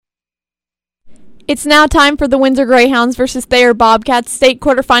It's now time for the Windsor Greyhounds versus Thayer Bobcats state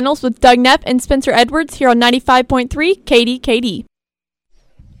quarterfinals with Doug Neff and Spencer Edwards here on 95.3 KDKD.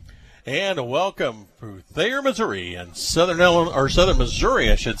 And welcome to Thayer, Missouri, and Southern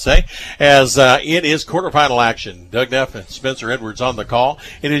Missouri, I should say, as it is quarterfinal action. Doug Neff and Spencer Edwards on the call.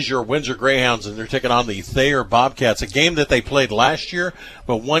 It is your Windsor Greyhounds, and they're taking on the Thayer Bobcats, a game that they played last year,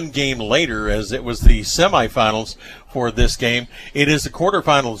 but one game later, as it was the semifinals for this game. It is the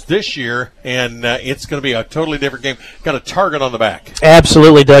quarterfinals this year, and it's going to be a totally different game. Got a target on the back.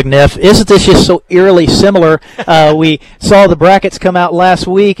 Absolutely, Doug Neff. Isn't this just so eerily similar? We saw the brackets come out last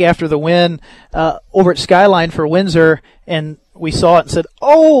week after the win over at Skyline for Windsor, and we saw it and said,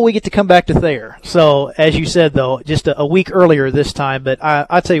 oh, we get to come back to Thayer. So, as you said, though, just a week earlier this time. But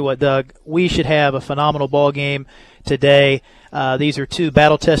I tell you what, Doug, we should have a phenomenal ball game today. These are two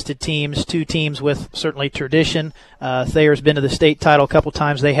battle-tested teams, two teams with certainly tradition. Thayer's been to the state title a couple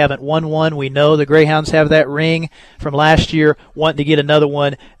times. They haven't won one. We know the Greyhounds have that ring from last year, wanting to get another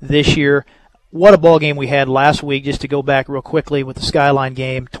one this year. What a ball game we had last week, just to go back real quickly with the Skyline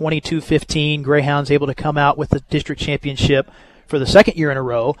game. 22-15, Greyhounds able to come out with the district championship for the second year in a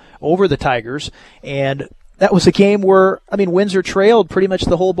row over the Tigers. And that was a game where, Windsor trailed pretty much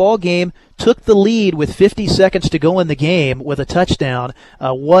the whole ball game, took the lead with 50 seconds to go in the game with a touchdown.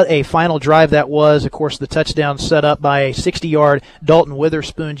 What a final drive that was. Of course, the touchdown set up by a 60-yard Dalton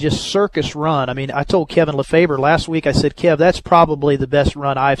Witherspoon, just circus run. I told Kevin Lefebvre last week, I said, Kev, that's probably the best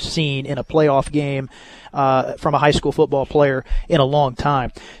run I've seen in a playoff game from a high school football player in a long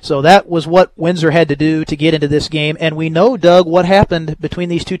time. So that was what Windsor had to do to get into this game. And we know, Doug, what happened between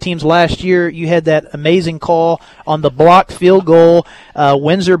these two teams last year. You had that amazing call on the blocked field goal.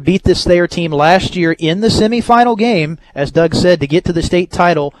 Windsor beat this Thayer team last year in the semifinal game, as Doug said, to get to the state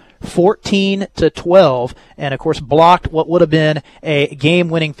title, 14-12, and of course blocked what would have been a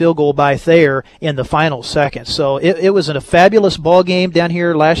game-winning field goal by Thayer in the final seconds. So it was a fabulous ball game down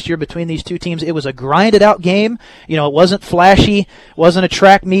here last year between these two teams. It was a grinded-out game. It wasn't flashy, wasn't a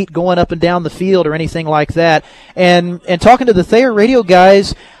track meet going up and down the field or anything like that. And talking to the Thayer radio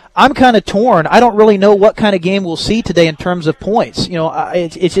guys, I'm kind of torn. I don't really know what kind of game we'll see today in terms of points.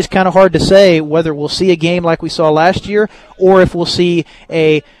 It's just kind of hard to say whether we'll see a game like we saw last year or if we'll see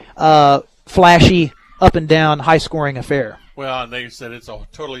a flashy, up-and-down, high-scoring affair. Well, and they said it's a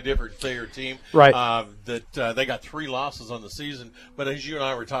totally different Thayer team. Right. That they got 3 losses on the season, but as you and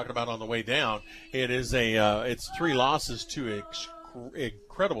I were talking about on the way down, it's 3 losses to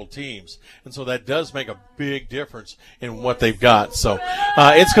incredible teams, and so that does make a big difference in what they've got. So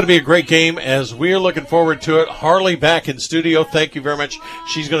it's going to be a great game as we're looking forward to it. Harley back in studio. Thank you very much.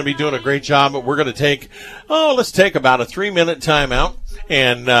 She's going to be doing a great job. We're going to let's take about a 3-minute timeout,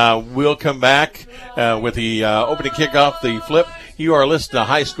 and we'll come back with the opening kickoff, the flip. You are listening to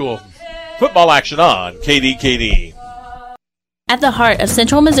high school football action on KDKD. At the heart of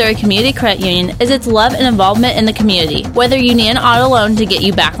Central Missouri Community Credit Union is its love and involvement in the community. Whether you need an auto loan to get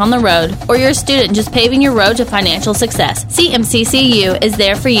you back on the road, or you're a student just paving your road to financial success, CMCCU is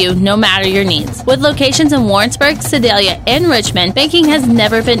there for you no matter your needs. With locations in Warrensburg, Sedalia, and Richmond, banking has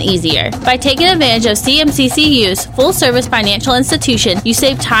never been easier. By taking advantage of CMCCU's full-service financial institution, you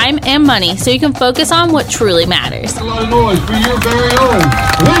save time and money so you can focus on what truly matters. A lot of noise for your very own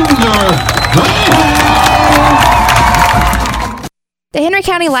Windsor. The Henry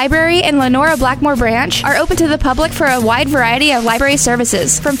County Library and Lenora Blackmore Branch are open to the public for a wide variety of library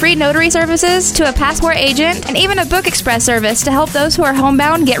services, from free notary services to a passport agent and even a book express service to help those who are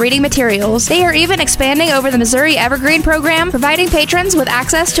homebound get reading materials. They are even expanding over the Missouri Evergreen program, providing patrons with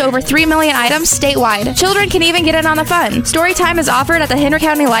access to over 3 million items statewide. Children can even get in on the fun. Story time is offered at the Henry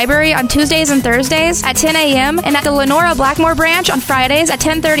County Library on Tuesdays and Thursdays at 10 a.m. and at the Lenora Blackmore Branch on Fridays at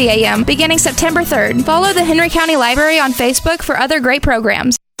 10:30 a.m. beginning September 3rd. Follow the Henry County Library on Facebook for other great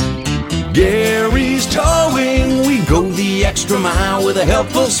programs. Gary's Towing, we go the extra mile with a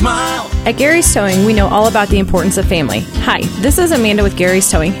helpful smile. At Gary's Towing, we know all about the importance of family. Hi, this is Amanda with Gary's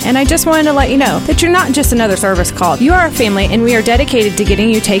Towing, and I just wanted to let you know that you're not just another service call. You are a family, and we are dedicated to getting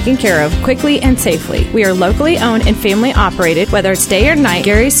you taken care of quickly and safely. We are locally owned and family operated. Whether it's day or night,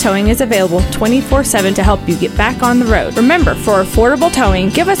 Gary's Towing is available 24/7 to help you get back on the road. Remember, for affordable towing,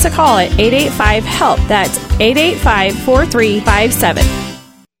 give us a call at 885-HELP. That's 885-4357.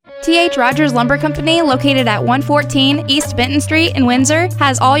 T.H. Rogers Lumber Company, located at 114 East Benton Street in Windsor,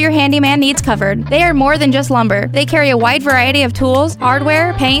 has all your handyman needs covered. They are more than just lumber. They carry a wide variety of tools,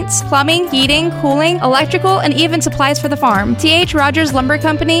 hardware, paints, plumbing, heating, cooling, electrical, and even supplies for the farm. T.H. Rogers Lumber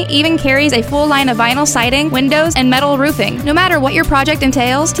Company even carries a full line of vinyl siding, windows, and metal roofing. No matter what your project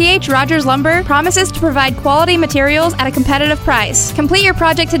entails, T.H. Rogers Lumber promises to provide quality materials at a competitive price. Complete your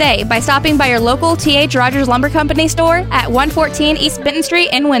project today by stopping by your local T.H. Rogers Lumber Company store at 114 East Benton Street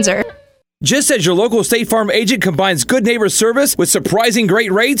in Windsor. Just as your local State Farm agent combines good neighbor service with surprising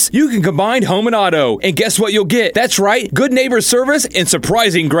great rates, you can combine home and auto. And guess what you'll get? That's right, good neighbor service and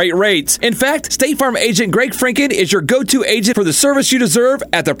surprising great rates. In fact, State Farm agent Greg Franken is your go-to agent for the service you deserve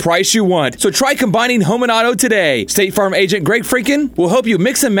at the price you want. So try combining home and auto today. State Farm agent Greg Franken will help you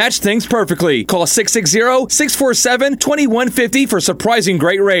mix and match things perfectly. Call 660-647-2150 for surprising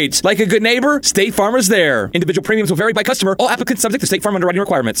great rates. Like a good neighbor, State Farm is there. Individual premiums will vary by customer. All applicants subject to State Farm underwriting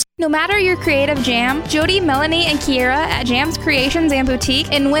requirements. No matter your creative jam, Jody, Melanie, and Kiera at Jam's Creations and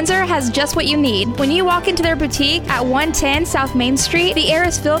Boutique in Windsor has just what you need. When you walk into their boutique at 110 South Main Street, the air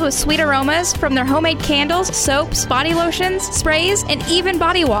is filled with sweet aromas from their homemade candles, soaps, body lotions, sprays, and even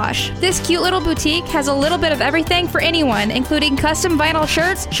body wash. This cute little boutique has a little bit of everything for anyone, including custom vinyl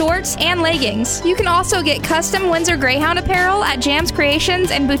shirts, shorts, and leggings. You can also get custom Windsor Greyhound apparel at Jam's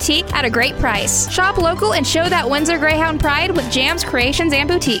Creations and Boutique at a great price. Shop local and show that Windsor Greyhound pride with Jam's Creations and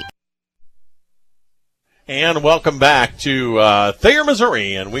Boutique. And welcome back to Thayer,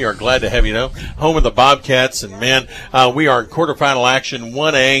 Missouri, and we are glad to have you home of the Bobcats. And, man, we are in quarterfinal action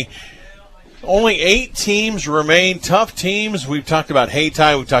 1A. Only 8 teams remain, tough teams. We've talked about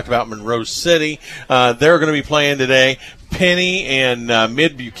Hayti. We've talked about Monroe City. They're going to be playing today. Penny and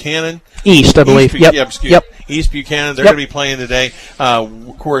Mid-Buchanan. East, I believe. Yep. East Buchanan, they're going to be playing today.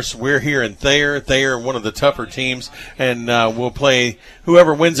 Of course, we're here in Thayer. Thayer, one of the tougher teams, and we'll play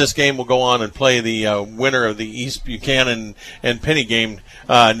whoever wins this game will go on and play the winner of the East Buchanan and Penny game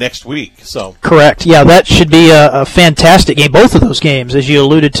next week. So correct. Yeah, that should be a fantastic game. Both of those games, as you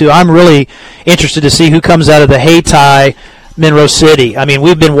alluded to. I'm really interested to see who comes out of the Hayti Monroe City. I mean,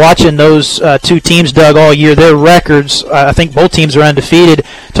 we've been watching those two teams, Doug, all year. Their records, I think both teams are undefeated.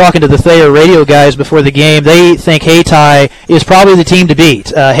 Talking to the Thayer radio guys before the game, they think Hayti is probably the team to beat.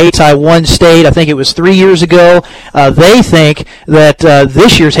 Hayti won state, I think it was 3 years ago. They think that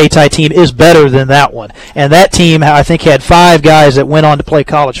this year's Hayti team is better than that one. And that team, I think, had 5 guys that went on to play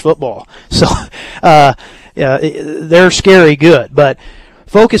college football. So they're scary good. But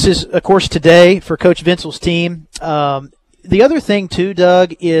focus is, of course, today for Coach Vincel's team. The other thing, too,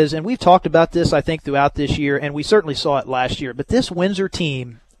 Doug, is, and we've talked about this, I think, throughout this year, and we certainly saw it last year, but this Windsor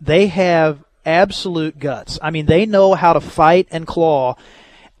team, they have absolute guts. I mean, they know how to fight and claw.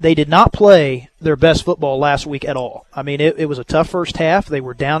 They did not play their best football last week at all. I mean, it was a tough first half. They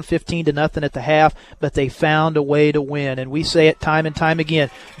were down 15-0 at the half, but they found a way to win. And we say it time and time again,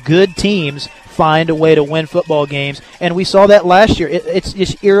 good teams find a way to win football games, and we saw that last year. It's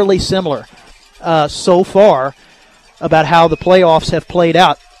just eerily similar so far about how the playoffs have played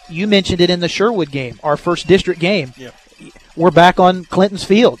out. You mentioned it in the Sherwood game, our first district game. Yep. We're back on Clinton's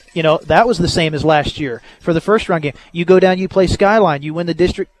Field. You know, that was the same as last year for the first round game. You go down, you play Skyline, you win the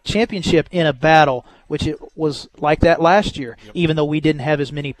district championship in a battle, which it was like that last year, even though we didn't have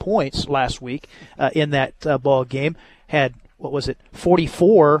as many points last week in that ball game. Had,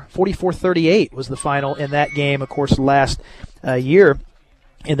 44-38 was the final in that game, of course, last year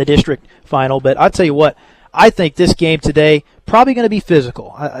in the district final. But I'll tell you what, I think this game today probably going to be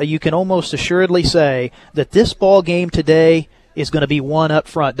physical. You can almost assuredly say that this ball game today is going to be won up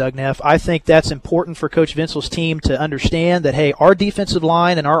front, Doug Neff. I think that's important for Coach Vincel's team to understand that, hey, our defensive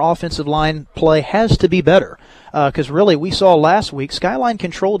line and our offensive line play has to be better. Because really, we saw last week, Skyline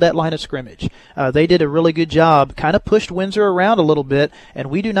controlled that line of scrimmage. They did a really good job, kind of pushed Windsor around a little bit, and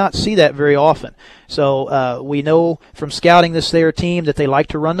we do not see that very often. So we know from scouting this Thayer team that they like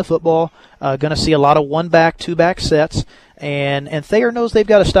to run the football, going to see a lot of one-back, two-back sets. And Thayer knows they've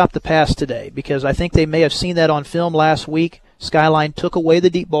got to stop the pass today because I think they may have seen that on film last week. Skyline took away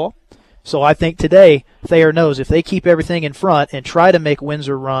the deep ball. So I think today Thayer knows if they keep everything in front and try to make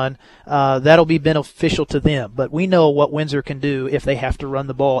Windsor run, that'll be beneficial to them. But we know what Windsor can do if they have to run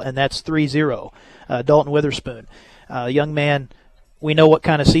the ball, and that's 3-0. Dalton Witherspoon, young man, we know what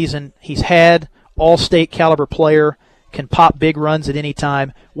kind of season he's had. All-state caliber player, can pop big runs at any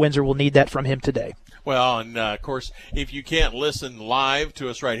time. Windsor will need that from him today. Well, and, of course, if you can't listen live to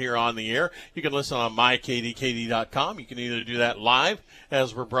us right here on the air, you can listen on mykdkd.com. You can either do that live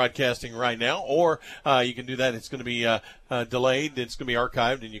as we're broadcasting right now, or you can do that. It's going to be delayed. It's going to be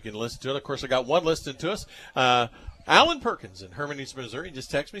archived, and you can listen to it. Of course, I got one listening to us. Alan Perkins in Herman, East Missouri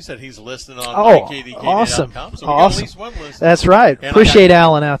just texted me, said he's listening on KDKD.com. Awesome. So we got at least one listener. That's right. And appreciate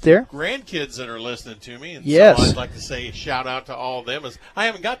Alan out there. Grandkids that are listening to me. And yes. So I'd like to say shout out to all of them. As I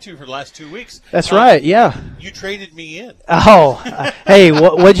haven't got to for the last 2 weeks. That's right, yeah. You traded me in. Oh, hey,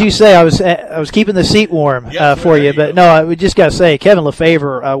 what'd you say? I was keeping the seat warm for you. But no, we just got to say, Kevin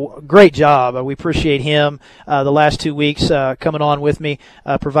LeFavor, great job. We appreciate him the last 2 weeks coming on with me,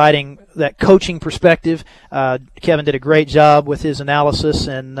 providing that coaching perspective. Kevin did a great job with his analysis,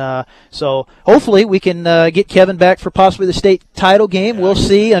 and so hopefully we can get Kevin back for possibly the state title game. We'll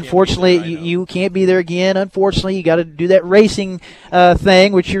see. Unfortunately, you can't be there again. Unfortunately, you got to do that racing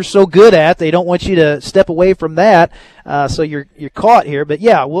thing, which you're so good at. They don't want you to step away from that, so you're caught here. But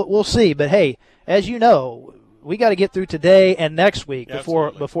yeah, we'll see. But hey, as you know, we got to get through today and next week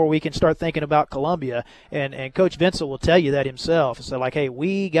before we can start thinking about Columbia. And Coach Vincent will tell you that himself. So like, hey,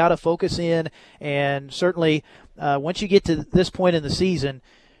 we got to focus in, and certainly once you get to this point in the season,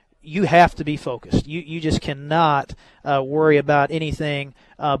 you have to be focused. You just cannot worry about anything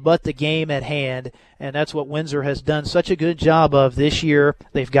but the game at hand, and that's what Windsor has done such a good job of this year.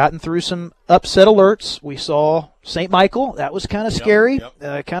 They've gotten through some upset alerts. We saw St. Michael. That was kind of scary,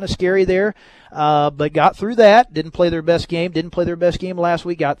 kind of scary there, but got through that. Didn't play their best game. Didn't play their best game last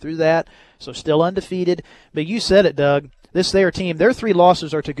week. Got through that, so still undefeated. But you said it, Doug. This Thayer team, their 3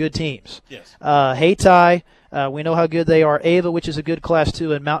 losses are to good teams. Yes. Hayti, we know how good they are. Ava, which is a good Class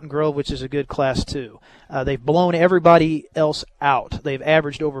 2, and Mountain Grove, which is a good Class 2. They've blown everybody else out. They've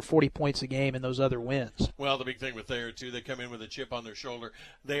averaged over 40 points a game in those other wins. Well, the big thing with Thayer, too, they come in with a chip on their shoulder.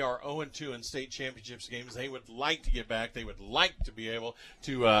 They are 0-2 in state championships games. They would like to get back. They would like to be able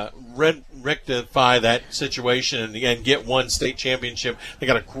to rectify that situation and get one state championship. They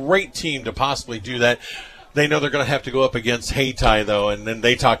got a great team to possibly do that. They know they're going to have to go up against Hayti, though, and then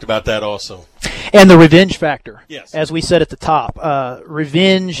they talked about that also. And the revenge factor, yes. As we said at the top.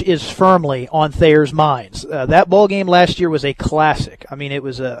 Revenge is firmly on Thayer's minds. That ball game last year was a classic. I mean, it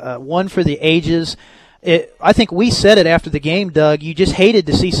was a one for the ages. I think we said it after the game, Doug. You just hated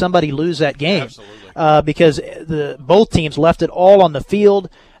to see somebody lose that game. Absolutely. Because both teams left it all on the field.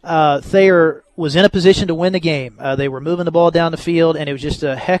 Thayer was in a position to win the game. They were moving the ball down the field, and it was just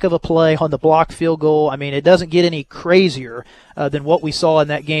a heck of a play on the blocked field goal. I mean, it doesn't get any crazier than what we saw in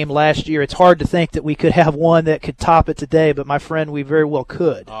that game last year. It's hard to think that we could have one that could top it today, but my friend, we very well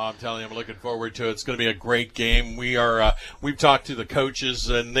could. Oh, I'm telling you, I'm looking forward to it. It's going to be a great game. We've talked to the coaches,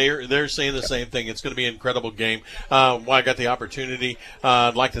 and they're saying the same thing. It's going to be an incredible game. While I got the opportunity,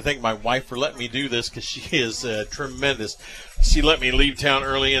 I'd like to thank my wife for letting me do this, because she is tremendous. She let me leave town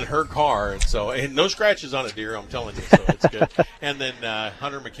early in her car, and no scratches on it, dear. I'm telling you, so it's good. And then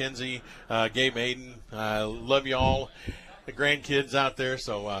Hunter McKenzie, Gabe Aiden, love you all, the grandkids out there.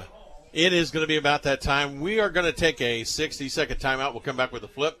 So it is going to be about that time. We are going to take a 60-second timeout. We'll come back with a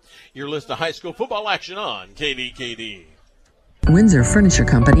flip. You're listening to high school football action on KDKD. Windsor Furniture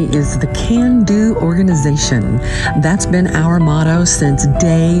Company is the can-do organization. That's been our motto since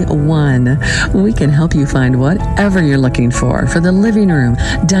day one. We can help you find whatever you're looking for the living room,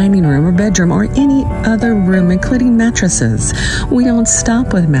 dining room, or bedroom, or any other room, including mattresses. We don't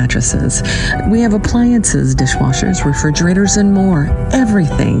stop with mattresses. We have appliances, dishwashers, refrigerators, and more.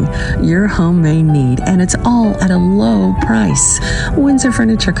 Everything your home may need, and it's all at a low price. Windsor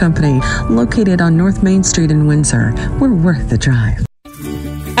Furniture Company, located on North Main Street in Windsor. We're worth the drive.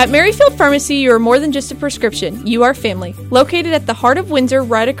 At Merrifield Pharmacy, you are more than just a prescription. You are family. Located at the heart of Windsor,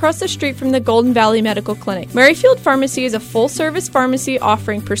 right across the street from the Golden Valley Medical Clinic. Merrifield Pharmacy is a full-service pharmacy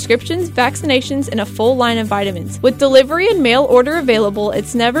offering prescriptions, vaccinations, and a full line of vitamins. With delivery and mail order available,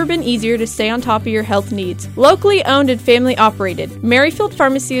 it's never been easier to stay on top of your health needs. Locally owned and family operated, Merrifield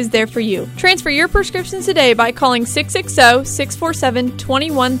Pharmacy is there for you. Transfer your prescriptions today by calling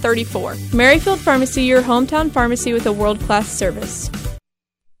 660-647-2134. Merrifield Pharmacy, your hometown pharmacy with a world-class service.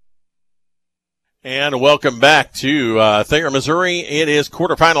 And welcome back to Thayer, Missouri. It is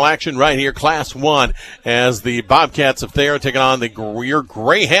quarterfinal action right here, Class 1, as the Bobcats of Thayer taking on your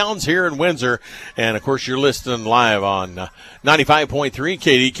Greyhounds here in Windsor. And, of course, you're listening live on 95.3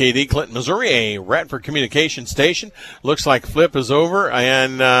 KDKD, Clinton, Missouri, a Radford communication station. Looks like flip is over,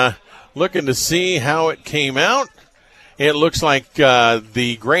 and looking to see how it came out. It looks like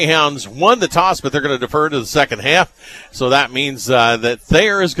the Greyhounds won the toss, but they're going to defer to the second half. So that means that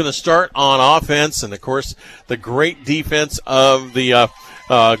Thayer is going to start on offense. And, of course, the great defense of the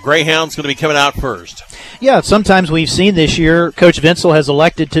Greyhounds going to be coming out first. Yeah, sometimes we've seen this year Coach Vincent has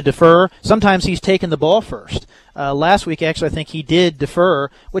elected to defer. Sometimes he's taken the ball first. Last week, actually, I think he did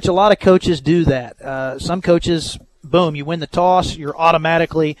defer, which a lot of coaches do that. Some coaches boom, you win the toss, you're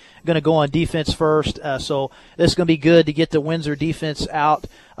automatically going to go on defense first. So this is going to be good to get the Windsor defense out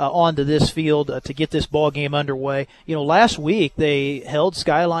onto this field to get this ball game underway. Last week they held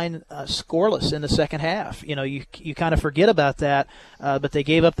Skyline scoreless in the second half. You kind of forget about that, but they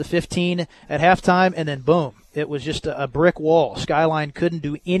gave up the 15 at halftime, and then boom, it was just a brick wall. Skyline couldn't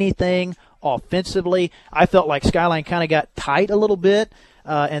do anything offensively. I felt like Skyline kind of got tight a little bit.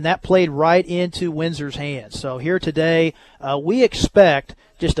 And that played right into Windsor's hands. So here today, we expect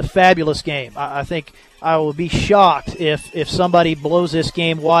just a fabulous game. I think I will be shocked if somebody blows this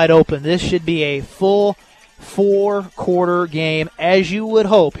game wide open. This should be a full 4-quarter game, as you would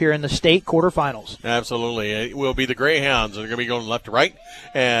hope here in the state quarterfinals. Absolutely. It will be the Greyhounds. They're going to be going left to right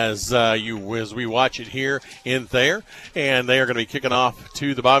as we watch it here in Thayer. And they are going to be kicking off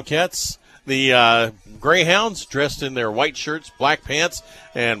to the Bobcats. The Greyhounds dressed in their white shirts, black pants,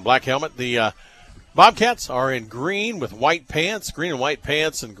 and black helmet. The Bobcats are in green with white pants, green and white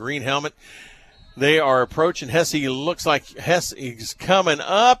pants and green helmet. They are approaching Hesse. Looks like Hesse is coming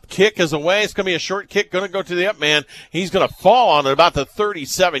up. Kick is away. It's going to be a short kick. Going to go to the up man. He's going to fall on it about the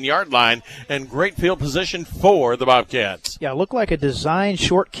 37-yard line, and great field position for the Bobcats. Yeah, it looked like a designed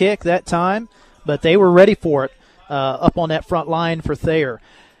short kick that time, but they were ready for it up on that front line for Thayer.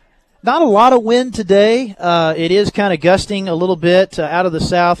 Not a lot of wind today. It is kind of gusting a little bit out of the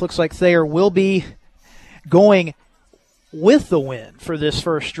south. Looks like Thayer will be going with the wind for this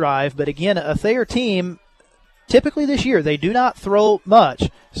first drive. But again, a Thayer team, typically this year, they do not throw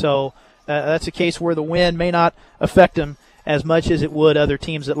much. So that's a case where the wind may not affect them as much as it would other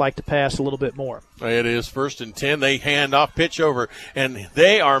teams that like to pass a little bit more. It is 1st and 10. They hand off, pitch over, and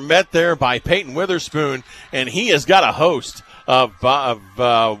they are met there by Peyton Witherspoon, and he has got a host of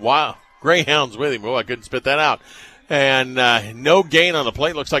Greyhounds with him. Oh, I couldn't spit that out. And no gain on the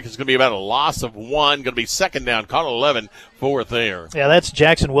play. Looks like it's going to be about a loss of 1. Going to be second down, caught 11 for Thayer. Yeah, that's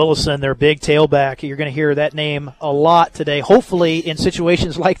Jackson Willison, their big tailback. You're going to hear that name a lot today, hopefully in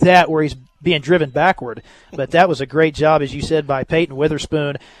situations like that where he's being driven backward. But that was a great job, as you said, by Peyton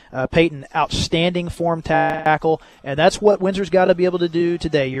Witherspoon. Peyton, outstanding form tackle, and that's what Windsor's got to be able to do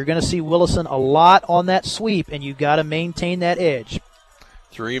today. You're going to see Willison a lot on that sweep, and you've got to maintain that edge.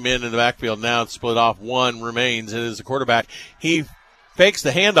 3 men in the backfield now. It's split off. 1 remains. It is the quarterback. He fakes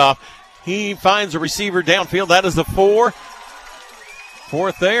the handoff. He finds a receiver downfield. That is the 4.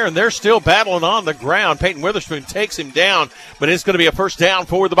 Fourth there, and they're still battling on the ground. Peyton Witherspoon takes him down, but it's going to be a first down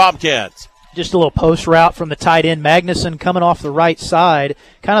for the Bobcats. Just a little post route from the tight end. Magnuson coming off the right side.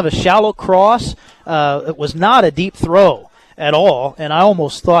 Kind of a shallow cross. It was not a deep throw at all, and I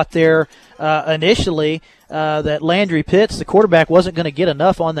almost thought there initially that Landry Pitts, the quarterback, wasn't going to get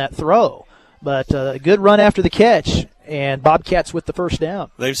enough on that throw. But a good run after the catch, and Bobcats with the first down.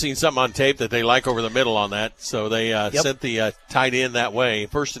 They've seen something on tape that they like over the middle on that, so they sent the tight end that way.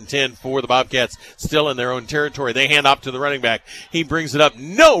 1st and 10 for the Bobcats, still in their own territory. They hand off to the running back. He brings it up.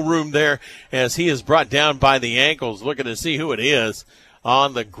 No room there as he is brought down by the ankles. Looking to see who it is.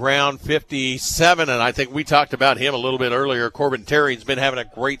 On the ground, 57, and I think we talked about him a little bit earlier. Corbin Terry's been having a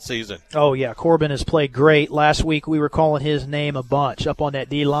great season. Oh, yeah, Corbin has played great. Last week we were calling his name a bunch up on that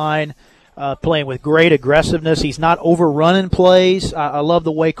D-line, playing with great aggressiveness. He's not overrunning plays. I love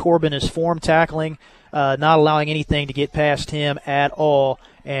the way Corbin is form tackling, not allowing anything to get past him at all.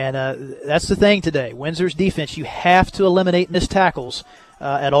 And that's the thing today. Windsor's defense, you have to eliminate missed tackles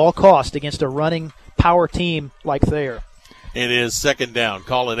at all costs against a running power team like Thayer. It is second down.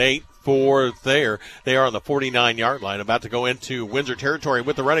 Call it 8 for Thayer. They are on the 49-yard line, about to go into Windsor territory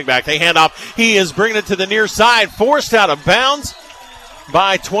with the running back. They hand off. He is bringing it to the near side, forced out of bounds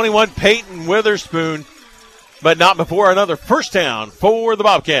by 21 Peyton Witherspoon, but not before another first down for the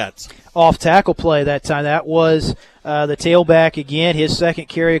Bobcats. Off tackle play that time. That was the tailback again, his second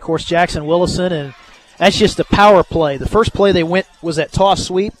carry, of course, Jackson Willison, and that's just a power play. The first play they went was that toss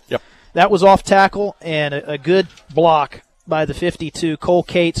sweep. Yep. That was off tackle and a good block by the 52. Cole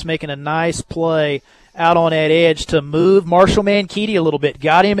Cates making a nice play out on that edge to move Marshall Mankeety a little bit.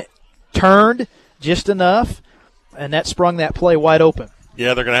 Got him turned just enough, and that sprung that play wide open.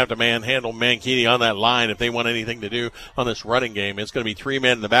 Yeah, they're going to have to manhandle Mankeety on that line if they want anything to do on this running game. It's going to be 3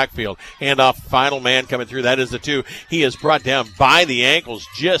 men in the backfield. Handoff, final man coming through. That is the 2. He is brought down by the ankles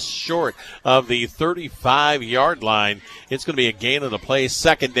just short of the 35-yard line. It's going to be a gain of the play.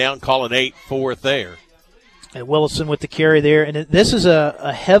 Second down, call it 8 for Thayer. And Willison with the carry there. And this is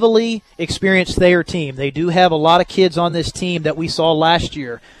a heavily experienced Thayer team. They do have a lot of kids on this team that we saw last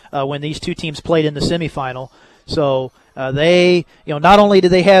year when these two teams played in the semifinal. So they, not only do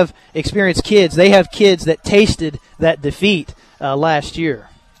they have experienced kids, they have kids that tasted that defeat last year.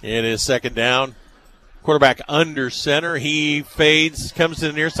 It is second down. Quarterback under center. He fades, comes to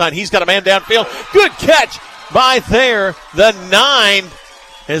the near side. He's got a man downfield. Good catch by Thayer, the 9,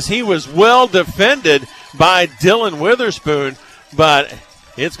 as he was well defended by Dylan Witherspoon. But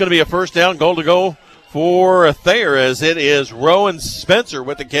it's going to be a first down, goal to go for Thayer, as it is Rowan Spencer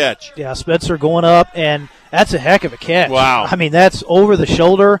with the catch. Yeah, Spencer going up, and that's a heck of a catch. Wow. I mean, that's over the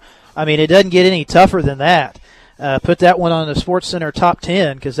shoulder. I mean, it doesn't get any tougher than that. Put that one on the Sports Center top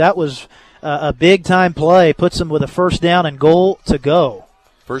 10, because that was a big-time play. Puts them with a first down and goal to go.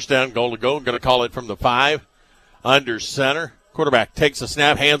 First down, goal to go. Going to call it from the 5, under center. Quarterback takes a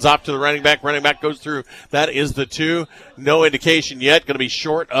snap, hands off to the running back. Running back goes through. That is the 2. No indication yet. Going to be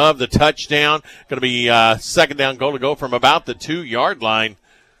short of the touchdown. Going to be second down, goal to go from about the 2-yard line,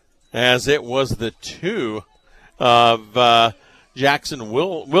 as it was the 2 of Jackson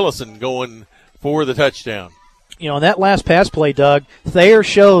Willison going for the touchdown. You know, in that last pass play, Doug, Thayer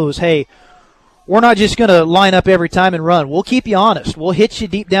shows, hey, we're not just going to line up every time and run. We'll keep you honest. We'll hit you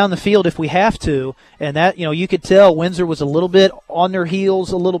deep down the field if we have to. And that, you know, you could tell Windsor was a little bit on their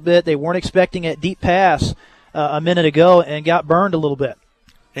heels a little bit. They weren't expecting a deep pass a minute ago and got burned a little bit.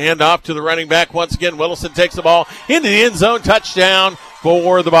 Hand off to the running back once again. Willison takes the ball into the end zone. Touchdown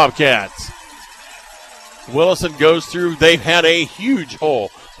for the Bobcats. Willison goes through. They've had a huge hole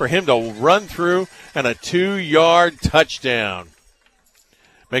for him to run through, and a 2-yard touchdown.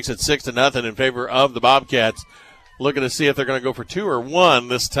 Makes it 6-0 in favor of the Bobcats. Looking to see if they're going to go for 2 or 1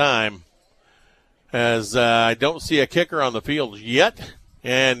 this time, as I don't see a kicker on the field yet.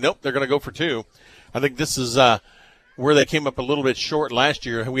 And nope, they're going to go for 2. I think this is where they came up a little bit short last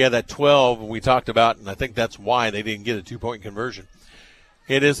year. We had that 12 we talked about, and I think that's why they didn't get a 2-point conversion.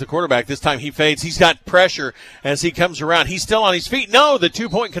 It is the quarterback. This time he fades. He's got pressure as he comes around. He's still on his feet. No, the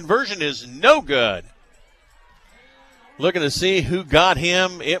 2-point conversion is no good. Looking to see who got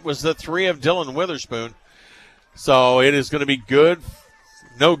him. It was the 3 of Dylan Witherspoon. So it is going to be good.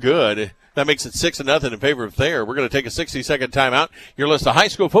 No good. That makes it 6-0 in favor of Thayer. We're going to take a 60-second timeout. Your list of high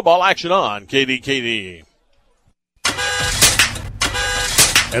school football action on KDKD.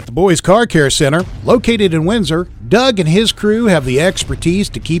 At the Boys Car Care Center, located in Windsor, Doug and his crew have the expertise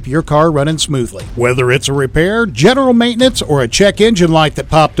to keep your car running smoothly. Whether it's a repair, general maintenance, or a check engine light that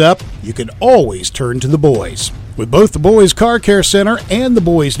popped up, you can always turn to the boys. With both the Boys Car Care Center and the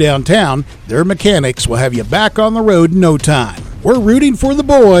Boys Downtown, their mechanics will have you back on the road in no time. We're rooting for the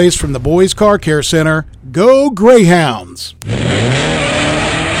boys from the Boys Car Care Center. Go Greyhounds!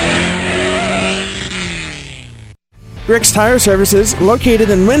 Rick's Tire Services, located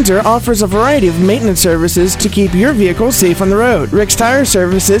in Windsor, offers a variety of maintenance services to keep your vehicle safe on the road. Rick's Tire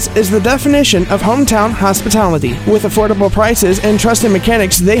Services is the definition of hometown hospitality. With affordable prices and trusted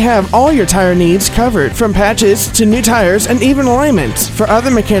mechanics, they have all your tire needs covered, from patches to new tires and even alignment. For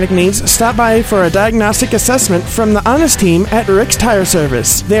other mechanic needs, stop by for a diagnostic assessment from the honest team at Rick's Tire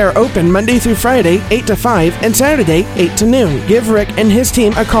Service. They are open Monday through Friday, 8 to 5, and Saturday, 8 to noon. Give Rick and his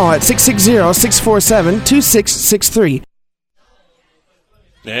team a call at 660-647-2663.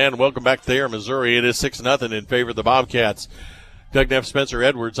 And welcome back there, Missouri. It is 6-0 in favor of the Bobcats. Doug Neff, Spencer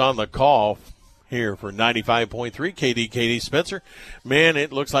Edwards on the call here for 95.3 KDKD. Spencer, man,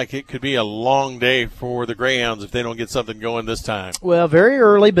 it looks like it could be a long day for the Greyhounds if they don't get something going this time. Well, very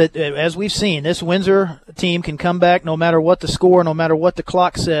early, but as we've seen, this Windsor team can come back no matter what the score, no matter what the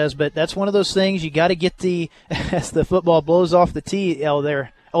clock says. But that's one of those things you got to get as the football blows off the tee. Oh,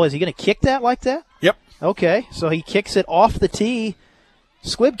 is he going to kick that like that? Yep. Okay, so he kicks it off the tee.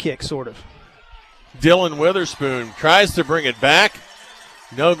 Squib kick, sort of. Dylan Witherspoon tries to bring it back.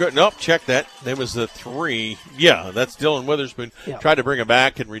 No good. Nope, check that. That was the 3. Yeah, that's Dylan Witherspoon. Yeah. Tried to bring it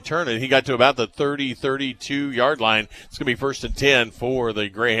back and return it. He got to about the 32-yard line. It's going to be 1st and 10 for the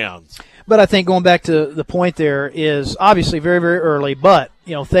Greyhounds. But I think going back to the point there is obviously very, very early. But,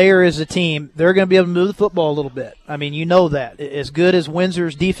 you know, Thayer is a team. They're going to be able to move the football a little bit. I mean, you know that. As good as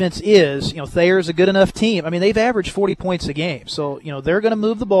Windsor's defense is, you know, Thayer is a good enough team. I mean, they've averaged 40 points a game. So, you know, they're going to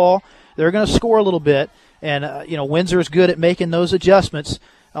move the ball. They're going to score a little bit. And, you know, Windsor is good at making those adjustments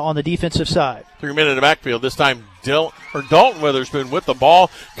on the defensive side. 3 men in the backfield. This time Dalton Witherspoon with the ball.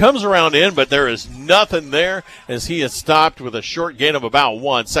 Comes around in, but there is nothing there as he is stopped with a short gain of about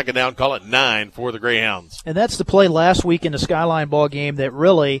 1. Second down, call it 9 for the Greyhounds. And that's the play last week in the Skyline ball game that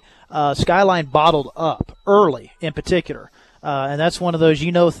really Skyline bottled up early in particular. And that's one of those,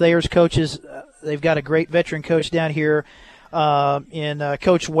 you know, Thayer's coaches, they've got a great veteran coach down here in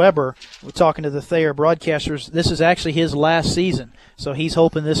Coach Weber. We're talking to the Thayer broadcasters. This is actually his last season. So he's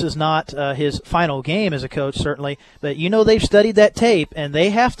hoping this is not his final game as a coach, certainly. But, you know, they've studied that tape, and they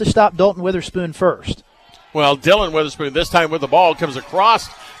have to stop Dalton Witherspoon first. Well, Dylan Witherspoon this time with the ball comes across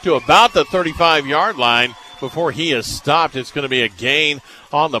to about the 35-yard line before he is stopped. It's going to be a gain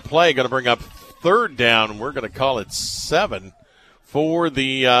on the play. Going to bring up third down, and we're going to call it 7 for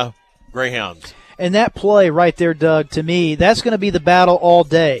the Greyhounds. And that play right there, Doug, to me, that's going to be the battle all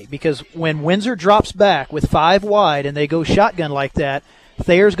day, because when Windsor drops back with 5 wide and they go shotgun like that,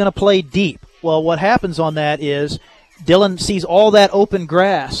 Thayer's going to play deep. Well, what happens on that is Dylan sees all that open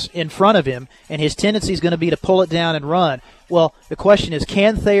grass in front of him, and his tendency is going to be to pull it down and run. Well, the question is,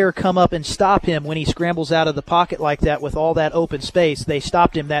 can Thayer come up and stop him when he scrambles out of the pocket like that with all that open space? They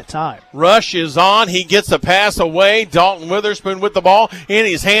stopped him that time. Rush is on. He gets the pass away. Dalton Witherspoon with the ball in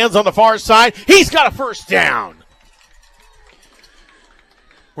his hands on the far side. He's got a first down.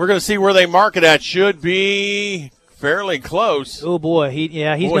 We're going to see where they mark it at. Should be fairly close. Oh, boy.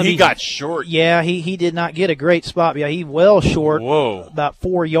 He got short. Yeah, he did not get a great spot. Yeah, he well short. Whoa. About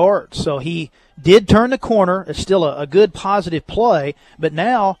 4 yards. So he did turn the corner. It's still a good positive play. But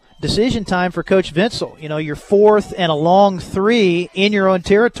now, decision time for Coach Vinsel. You know, you're 4th and a long 3 in your own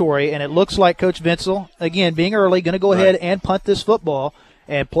territory, and it looks like Coach Vinsel, again, being early, going to go ahead and punt this football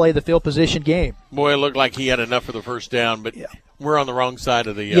and play the field position game. Boy, it looked like he had enough for the first down, but we're on the wrong side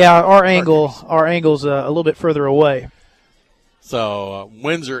of the our angle's a little bit further away. So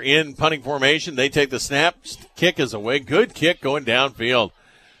Windsor in punting formation. They take the snap. Kick is away. Good kick going downfield.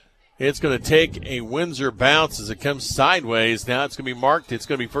 It's going to take a Windsor bounce as it comes sideways. Now it's going to be marked. It's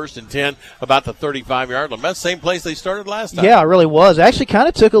going to be 1st and 10, about the 35-yard line. That's the same place they started last time. Yeah, it really was. Actually kind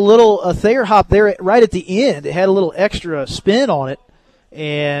of took a little Thayer hop there right at the end. It had a little extra spin on it.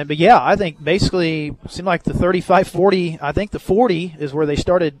 But I think basically it seemed like the 35-40, I think the 40 is where they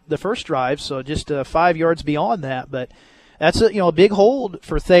started the first drive, so just 5 yards beyond that. But that's a big hold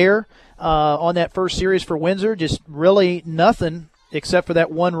for Thayer on that first series for Windsor. Just really nothing except for that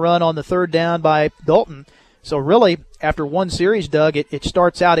one run on the third down by Dalton. So really, after one series, Doug, it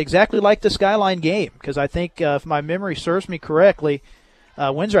starts out exactly like the Skyline game, because I think if my memory serves me correctly,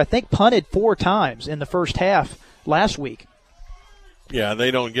 Windsor, I think, punted 4 times in the first half last week. Yeah,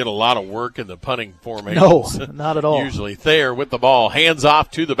 they don't get a lot of work in the punting formation. No, not at all. Usually Thayer with the ball, hands off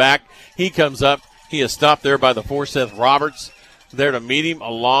to the back. He comes up. He is stopped there by the Forsyth Roberts. There to meet him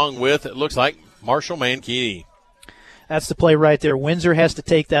along with, it looks like, Marshall Mankey. That's the play right there. Windsor has to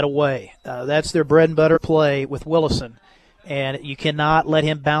take that away. That's their bread and butter play with Willison, and you cannot let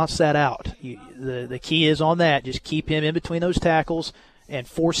him bounce that out. The key is on that. Just keep him in between those tackles and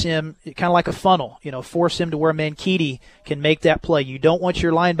force him, kind of like a funnel, force him to where Mankey can make that play. You don't want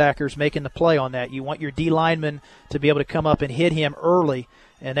your linebackers making the play on that. You want your D linemen to be able to come up and hit him early,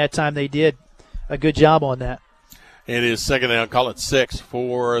 and that time they did a good job on that. It is second down, call it 6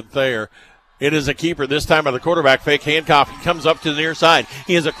 for Thayer. It is a keeper this time by the quarterback, fake handoff. He comes up to the near side.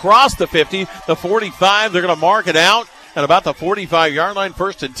 He is across the 50, the 45. They're going to mark it out at about the 45-yard line,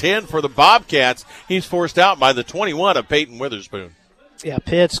 1st and 10 for the Bobcats. He's forced out by the 21 of Peyton Witherspoon. Yeah,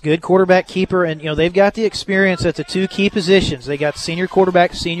 Pitt's good quarterback keeper, and they've got the experience at the 2 key positions. They got senior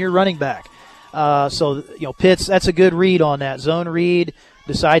quarterback, senior running back. So Pitt's, that's a good read on that. Zone read,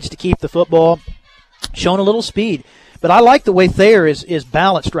 decides to keep the football, showing a little speed. But I like the way Thayer is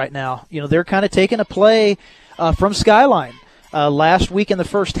balanced right now. They're kind of taking a play from Skyline. Last week in the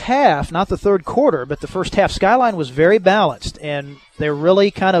first half, not the third quarter, but the first half, Skyline was very balanced, and they're really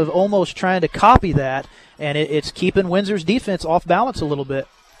kind of almost trying to copy that, and it's keeping Windsor's defense off balance a little bit.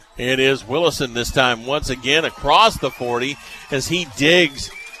 It is Willison this time once again across the 40 as he digs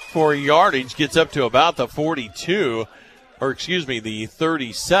for yardage, gets up to about the 42, the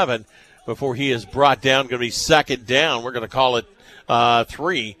 37, before he is brought down. Going to be second down. We're going to call it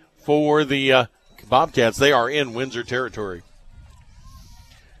 3 for the Bobcats. They are in Windsor territory.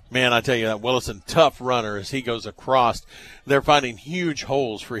 Man, I tell you, that Willison, tough runner as he goes across. They're finding huge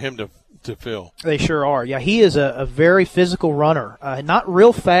holes for him to fill. They sure are. Yeah, he is a very physical runner. Not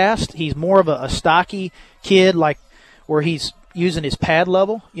real fast. He's more of a stocky kid, like where he's using his pad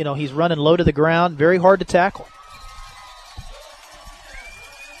level. He's running low to the ground, very hard to tackle.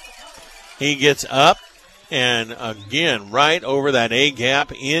 He gets up and, again, right over that A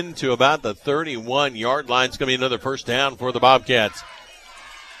gap into about the 31-yard line. It's going to be another first down for the Bobcats.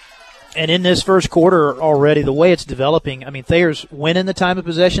 And in this first quarter already, the way it's developing, Thayer's winning the time of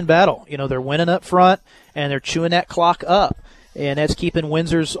possession battle. They're winning up front, and they're chewing that clock up. And that's keeping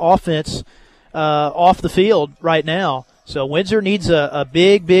Windsor's offense off the field right now. So Windsor needs a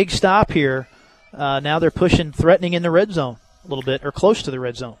big, big stop here. Now they're threatening in the red zone a little bit, or close to the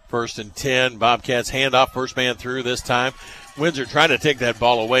red zone. 1st and 10, Bobcats handoff, first man through this time. Windsor trying to take that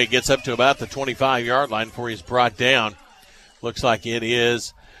ball away, gets up to about the 25-yard line before he's brought down. Looks like it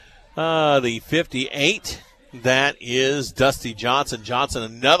is The 58, that is Dusty Johnson. Johnson,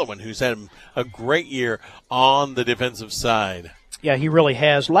 another one who's had a great year on the defensive side. Yeah, he really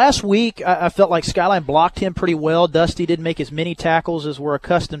has. Last week, I felt like Skyline blocked him pretty well. Dusty didn't make as many tackles as we're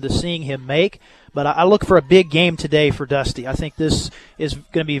accustomed to seeing him make. But I look for a big game today for Dusty. I think this is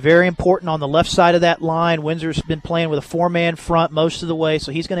going to be very important on the left side of that line. Windsor's been playing with a four-man front most of the way,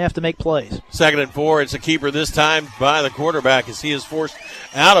 so he's going to have to make plays. 2nd and 4. It's a keeper this time by the quarterback as he is forced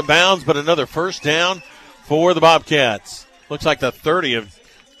out of bounds, but another first down for the Bobcats. Looks like the 30 of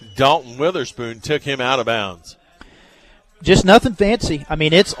Dalton Witherspoon took him out of bounds. Just nothing fancy. I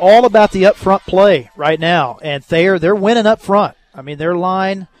mean, it's all about the up-front play right now. And Thayer, they're winning up front. I mean, their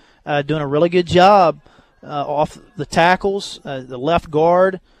line doing a really good job off the tackles. The left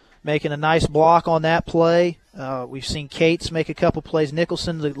guard making a nice block on that play. We've seen Cates make a couple plays.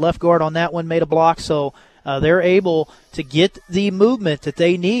 Nicholson, the left guard on that one, made a block. So they're able to get the movement that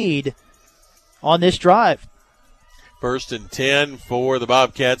they need on this drive. 1st and 10 for the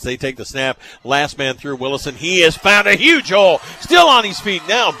Bobcats. They take the snap. Last man through, Willison. He has found a huge hole. Still on his feet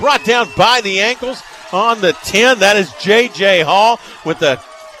now. Brought down by the ankles on the 10. That is J.J. Hall with the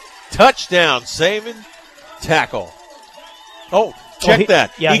touchdown saving tackle. Oh, check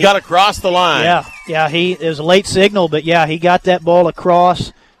that. Yeah, he got across the line. Yeah, it was a late signal, but, yeah, he got that ball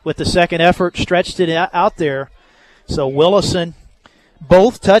across with the second effort, stretched it out there. So Willison,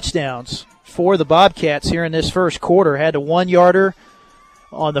 both touchdowns for the Bobcats here in this first quarter. Had a 1-yarder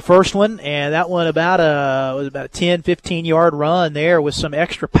on the first one, and that one was about a 10, 15-yard run there with some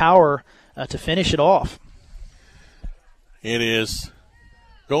extra power to finish it off. It is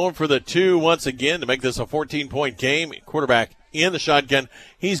going for the 2 once again to make this a 14-point game. Quarterback in the shotgun.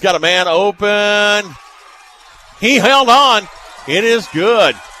 He's got a man open. He held on. It is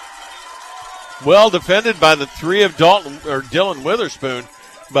good. Well defended by the 3 of Dylan Witherspoon.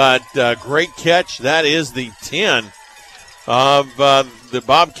 But great catch. That is the 10 of the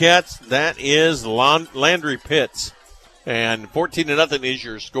Bobcats. That is Landry Pitts. And 14-0 is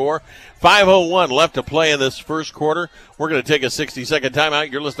your score. 5:01 left to play in this first quarter. We're going to take a 60-second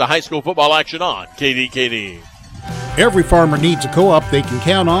timeout. You're listening to high school football action on KDKD. Every farmer needs a co-op they can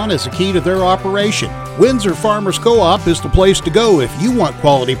count on as a key to their operation. Windsor Farmers Co-op is the place to go if you want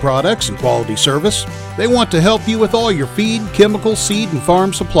quality products and quality service. They want to help you with all your feed, chemical, seed, and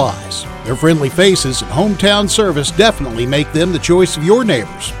farm supplies. Their friendly faces and hometown service definitely make them the choice of your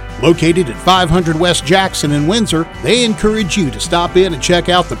neighbors. Located at 500 West Jackson in Windsor, they encourage you to stop in and check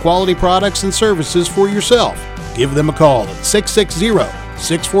out the quality products and services for yourself. Give them a call at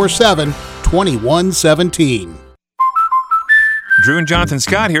 660-647-2117. Drew and Jonathan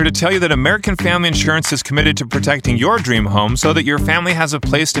Scott here to tell you that American Family Insurance is committed to protecting your dream home so that your family has a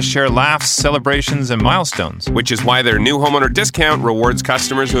place to share laughs, celebrations, and milestones. Which is why their new homeowner discount rewards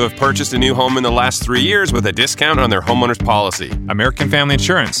customers who have purchased a new home in the last 3 years with a discount on their homeowner's policy. American Family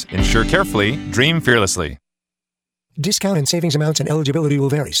Insurance. Insure carefully, dream fearlessly. Discount and savings amounts and eligibility will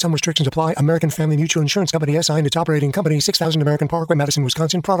vary. Some restrictions apply. American Family Mutual Insurance Company, SI, and its operating company, 6000 American Parkway, Madison,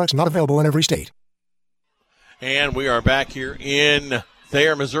 Wisconsin. Products not available in every state. And we are back here in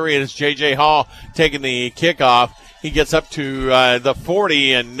Thayer, Missouri. It is J.J. Hall taking the kickoff. He gets up to the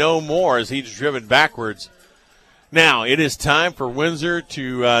 40 and no more as he's driven backwards. Now, it is time for Windsor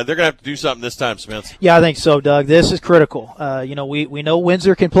to they're going to have to do something this time, Spence. Yeah, I think so, Doug. This is critical. We know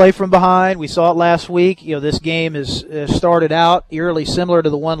Windsor can play from behind. We saw it last week. This game is started out eerily similar to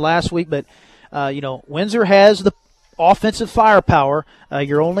the one last week, but, Windsor has the offensive firepower.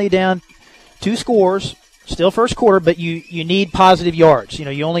 You're only down 2 scores. Still first quarter, but you need positive yards.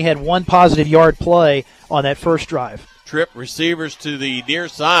 You only had 1 positive yard play on that first drive. Trip receivers to the near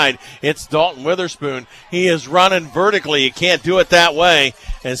side. It's Dalton Witherspoon. He is running vertically. You can't do it that way.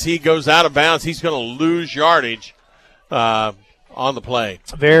 As he goes out of bounds, he's going to lose yardage on the play.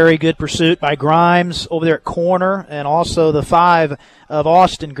 Very good pursuit by Grimes over there at corner, and also the 5 of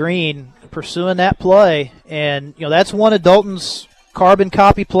Austin Green pursuing that play. And, that's one of Dalton's carbon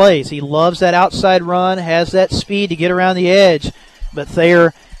copy plays. He loves that outside run, has that speed to get around the edge, but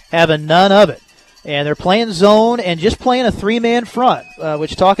Thayer having none of it. And they're playing zone and just playing a 3-man front,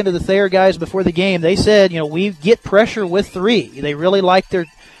 which talking to the Thayer guys before the game, they said, we get pressure with 3. They really like their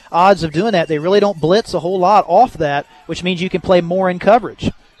odds of doing that. They really don't blitz a whole lot off that, which means you can play more in coverage.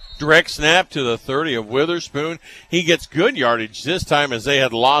 Direct snap to the 30 of Witherspoon. He gets good yardage this time as they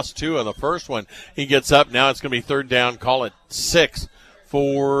had lost 2 on the first one. He gets up. Now it's going to be 3rd down. Call it 6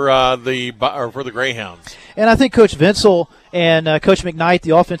 for the Greyhounds. And I think Coach Vinsel and Coach McKnight,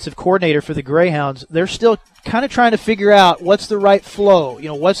 the offensive coordinator for the Greyhounds, they're still kind of trying to figure out what's the right flow.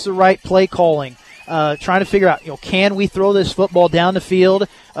 What's the right play calling trying to figure out, can we throw this football down the field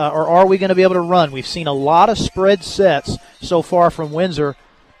or are we going to be able to run? We've seen a lot of spread sets so far from Windsor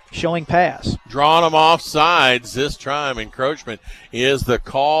showing pass. Drawing them off sides this time. Encroachment is the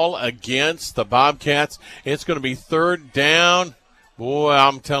call against the Bobcats. It's going to be third down. Boy,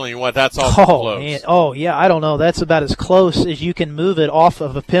 I'm telling you what, that's awful close. Man. Oh, yeah, I don't know. That's about as close as you can move it off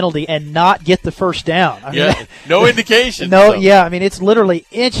of a penalty and not get the first down. No indication. No, yeah, it's literally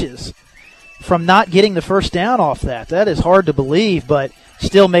inches from not getting the first down off that. That is hard to believe, but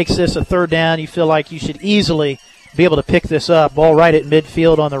still makes this a third down. You feel like you should easily be able to pick this up. Ball right at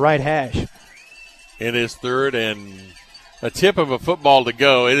midfield on the right hash. It is third and a tip of a football to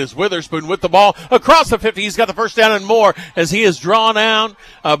go. It is Witherspoon with the ball across the 50. He's got the first down and more as he is drawn down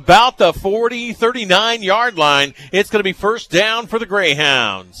about the 39-yard line. It's going to be first down for the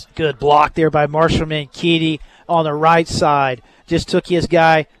Greyhounds. Good block there by Marshall Manketti on the right side. Just took his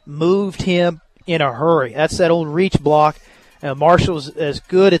guy, moved him in a hurry. That's that old reach block. Marshall's as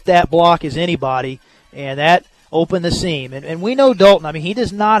good at that block as anybody, and that opened the seam. And we know Dalton, he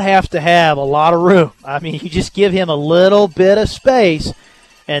does not have to have a lot of room. You just give him a little bit of space,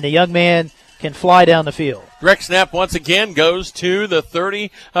 and the young man can fly down the field. Direct snap once again goes to the 30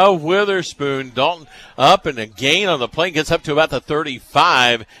 of Witherspoon. Dalton up and a gain on the play. Gets up to about the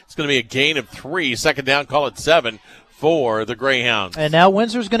 35. It's going to be a gain of 3. Second down, call it 7 for the Greyhounds. And now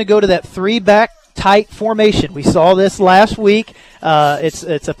Windsor's going to go to that 3-back tight formation. We saw this last week.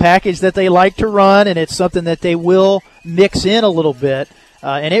 It's a package that they like to run, and it's something that they will mix in a little bit.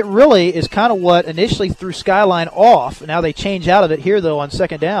 And it really is kind of what initially threw Skyline off. Now they change out of it here, though, on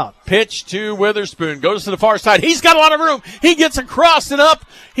second down. Pitch to Witherspoon. Goes to the far side. He's got a lot of room. He gets across and up.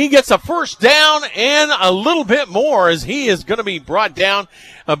 He gets a first down and a little bit more as he is going to be brought down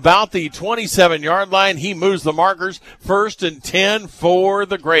about the 27-yard line. He moves the markers. First and 10 for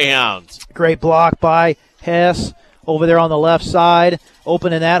the Greyhounds. Great block by Hess over there on the left side,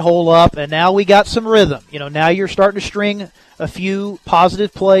 opening that hole up. And now we got some rhythm. Now you're starting to string a few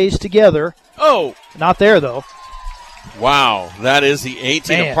positive plays together. Oh. Not there, though. Wow, that is the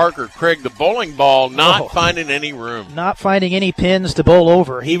 18 of Parker Craig. The bowling ball not finding any room. Not finding any pins to bowl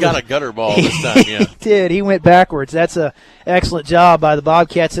over. He got a gutter ball this time, yeah. He did. He went backwards. That's an excellent job by the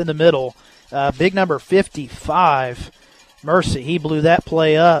Bobcats in the middle. Big number 55, Mercy. He blew that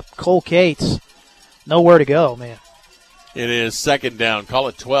play up. Cole Cates, nowhere to go, man. It is second down. Call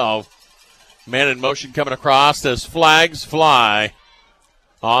it 12. Man in motion coming across as flags fly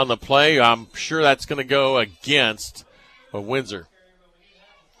on the play. I'm sure that's going to go against Windsor.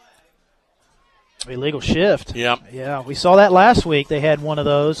 Illegal shift. Yep. Yeah, we saw that last week. They had one of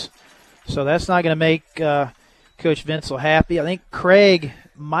those. So that's not going to make Coach Vinsel happy. I think Craig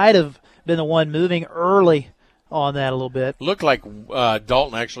might have been the one moving early on that a little bit. Looked like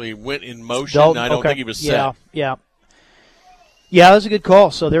Dalton actually went in motion. I don't think he was set. Yeah, that was a good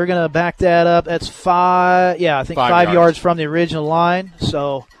call. So they're going to back that up. That's 5 yards from the original line.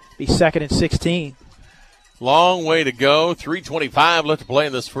 So be second and 16. Long way to go. 3:25 left to play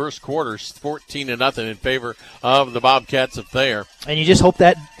in this first quarter. 14-0 in favor of the Bobcats of Thayer. And you just hope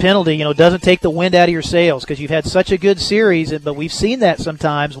that penalty, doesn't take the wind out of your sails because you've had such a good series. But we've seen that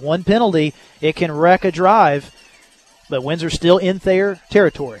sometimes. One penalty, it can wreck a drive. But Windsor's still in Thayer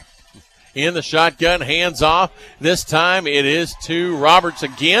territory. In the shotgun, hands off. This time it is to Roberts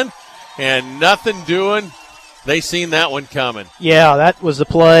again. And nothing doing. They seen that one coming. Yeah, that was the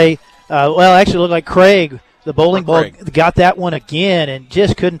play. Actually, it looked like Craig. The bowling ball got that one again and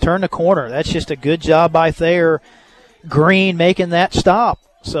just couldn't turn the corner. That's just a good job by Thayer. Green making that stop.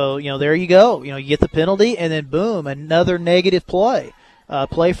 So, there you go. You get the penalty, and then, boom, another negative play.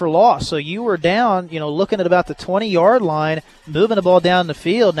 Play for loss. So you were down, looking at about the 20-yard line, moving the ball down the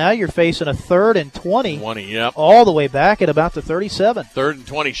field. Now you're facing a 3rd and 20. 20, yep. All the way back at about the 37. 3rd and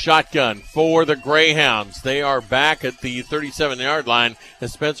 20 shotgun for the Greyhounds. They are back at the 37-yard line,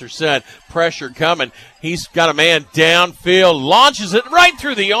 as Spencer said. Pressure coming. He's got a man downfield, launches it right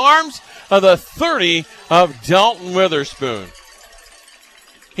through the arms of the 30 of Dalton Witherspoon.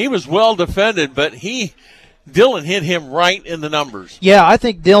 He was well defended, but Dillon hit him right in the numbers. Yeah, I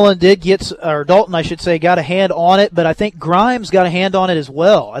think Dalton, I should say, got a hand on it, but I think Grimes got a hand on it as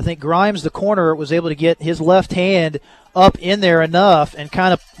well. I think Grimes, the corner, was able to get his left hand up in there enough and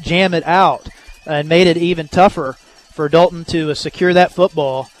kind of jam it out and made it even tougher for Dalton to secure that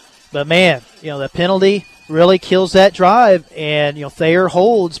football. But, man, the penalty really kills that drive, and, Thayer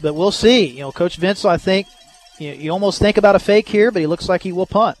holds, but we'll see. Coach Vinsel, I think, you almost think about a fake here, but he looks like he will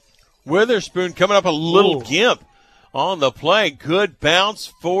punt. Witherspoon coming up a little gimp on the play. Good bounce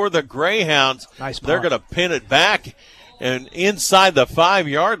for the Greyhounds. Nice punt. They're going to pin it back and inside the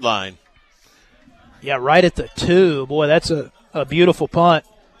 5-yard line. Yeah, right at the 2. Boy, that's a beautiful punt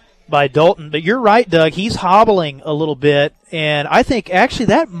by Dalton. But you're right, Doug. He's hobbling a little bit, and I think actually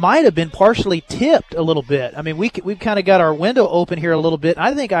that might have been partially tipped a little bit. I mean, we've kind of got our window open here a little bit.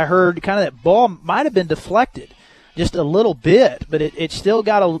 I think I heard kind of that ball might have been deflected just a little bit, but it still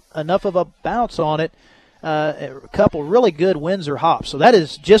got enough of a bounce on it. A couple really good Windsor hops. So that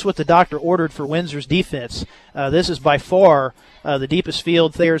is just what the doctor ordered for Windsor's defense. This is by far the deepest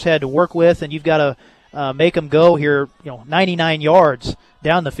field Thayer's had to work with, and you've got to make them go here, 99 yards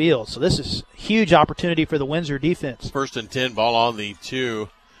down the field. So this is a huge opportunity for the Windsor defense. 1st and 10, ball on the 2.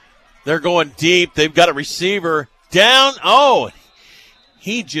 They're going deep. They've got a receiver down. Oh,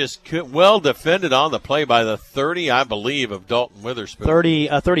 he just well defended on the play by the 30, I believe, of Dalton Witherspoon.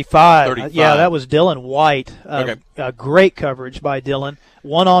 35. 35. Yeah, that was Dylan White. Okay. Great coverage by Dylan.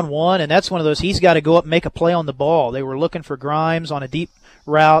 One-on-one, and that's one of those, he's got to go up and make a play on the ball. They were looking for Grimes on a deep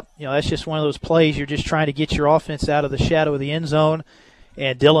route. That's just one of those plays you're just trying to get your offense out of the shadow of the end zone.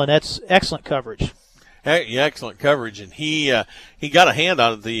 And Dylan, that's excellent coverage. Hey, yeah, excellent coverage, and he got a hand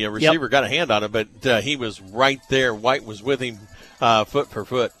on it. The receiver got a hand on it, but he was right there. White was with him foot for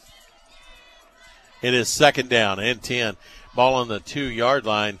foot. It is 2nd down and 10. Ball on the 2-yard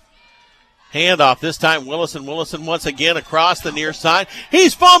line. Handoff this time. Willison once again across the near side.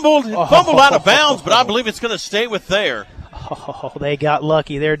 He's fumbled out of bounds, but I believe it's going to stay with Thayer. Oh, they got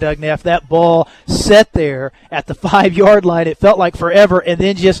lucky there, Doug Neff. That ball set there at the 5-yard line. It felt like forever, and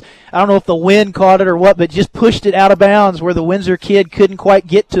then just, I don't know if the wind caught it or what, but just pushed it out of bounds where the Windsor kid couldn't quite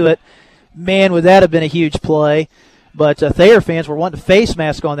get to it. Man, would that have been a huge play. But Thayer fans were wanting to face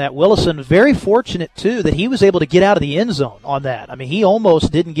mask on that. Willison, very fortunate, too, that he was able to get out of the end zone on that. I mean, he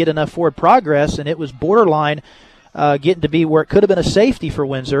almost didn't get enough forward progress, and it was borderline getting to be where it could have been a safety for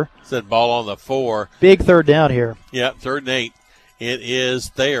Windsor. Said ball on the 4. Big 3rd down here. Yeah, 3rd and 8. It is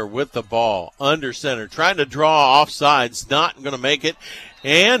Thayer with the ball, under center, trying to draw offsides, not going to make it.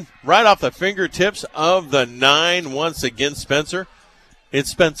 And right off the fingertips of the 9, once again, Spencer. It's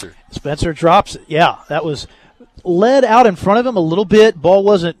Spencer. Spencer drops it. Yeah, that was led out in front of him a little bit. Ball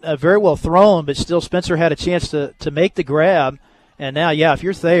wasn't very well thrown, but still Spencer had a chance to make the grab. And now, if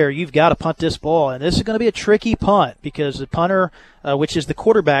you're Thayer, you've got to punt this ball. And this is going to be a tricky punt because the punter, which is the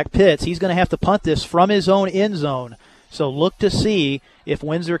quarterback, Pitts, he's going to have to punt this from his own end zone. So look to see if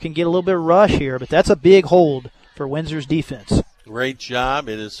Windsor can get a little bit of rush here. But that's a big hold for Windsor's defense. Great job.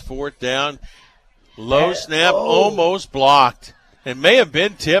 It is 4th down. Low snap, almost blocked. It may have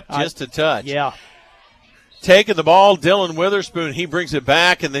been tipped just a touch. Yeah. Taking the ball, Dylan Witherspoon, he brings it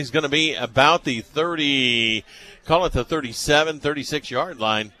back, and he's going to be about the 30, call it the 37, 36-yard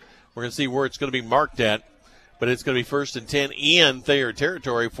line. We're going to see where it's going to be marked at, but it's going to be 1st and 10 in Thayer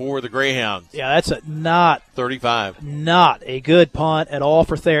territory for the Greyhounds. Yeah, that's not 35. Not a good punt at all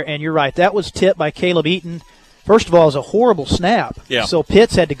for Thayer, and you're right. That was tipped by Caleb Eaton. First of all, it was a horrible snap. Yeah. So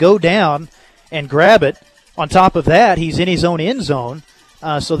Pitts had to go down and grab it. On top of that, he's in his own end zone.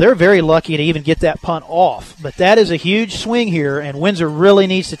 So they're very lucky to even get that punt off. But that is a huge swing here, and Windsor really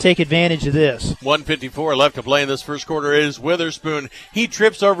needs to take advantage of this. 1:54 left to play in this first quarter. It is Witherspoon. He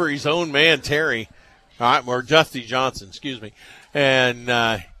trips over his own man, Terry. All right, or Dusty Johnson, excuse me. And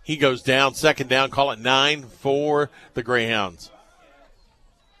he goes down, 2nd down, call it 9 for the Greyhounds.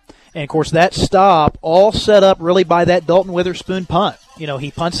 And, of course, that stop all set up really by that Dalton Witherspoon punt.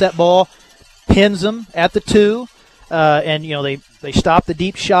 He punts that ball, pins him at the 2. And, they stop the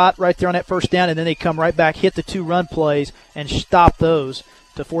deep shot right there on that 1st down, and then they come right back, hit the 2 run plays, and stop those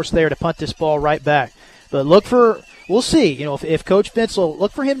to force Thayer to punt this ball right back. But we'll see. If Coach Vince will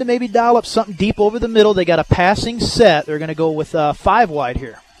look for him to maybe dial up something deep over the middle. They got a passing set. They're going to go with 5 wide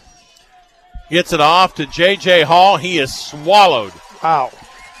here. Gets it off to J.J. Hall. He is swallowed. Wow.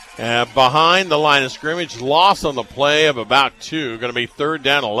 Behind the line of scrimmage, loss on the play of about 2. Going to be 3rd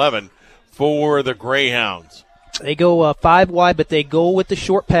down 11 for the Greyhounds. They go 5 wide, but they go with the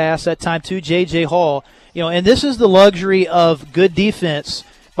short pass that time to J.J. Hall. And this is the luxury of good defense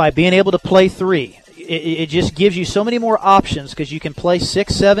by being able to play 3. It just gives you so many more options because you can play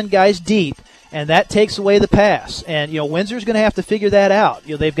 6, 7 guys deep, and that takes away the pass. And, Windsor's going to have to figure that out.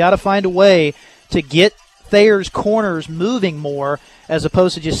 They've got to find a way to get Thayer's corners moving more as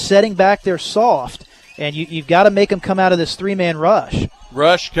opposed to just setting back there soft. And you've got to make them come out of this 3-man rush.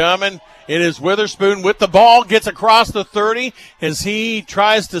 Rush coming. It is Witherspoon with the ball, gets across the 30 as he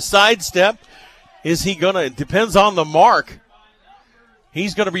tries to sidestep. Is he going to? It depends on the mark.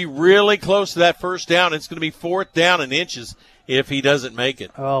 He's going to be really close to that 1st down. It's going to be 4th down and inches if he doesn't make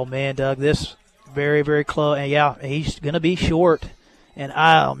it. Oh, man, Doug, this very, very close. And, yeah, he's going to be short. And,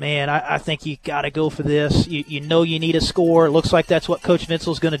 I think you got to go for this. You know you need a score. It looks like that's what Coach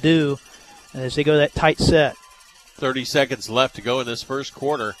Vincel's going to do. as they go that tight set. 30 seconds left to go in this first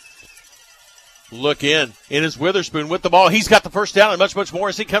quarter. Look in. It is Witherspoon with the ball. He's got the first down and much, much more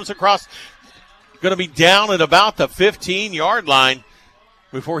as he comes across. Going to be down at about the 15-yard line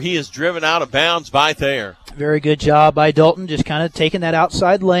before he is driven out of bounds by Thayer. Very good job by Dalton, just kind of taking that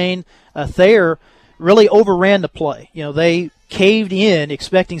outside lane. Thayer really overran the play. They caved in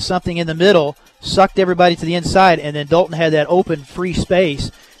expecting something in the middle, sucked everybody to the inside, and then Dalton had that open free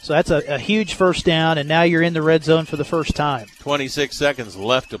space. So that's a huge first down, and now you're in the red zone for the first time. 26 seconds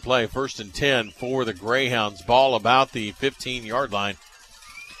left to play. 1st and 10 for the Greyhounds. Ball about the 15-yard line.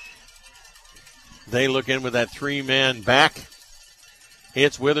 They look in with that 3-man back.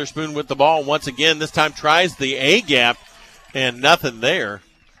 It's Witherspoon with the ball once again. This time tries the A-gap, and nothing there,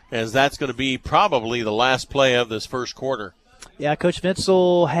 as that's going to be probably the last play of this first quarter. Yeah, Coach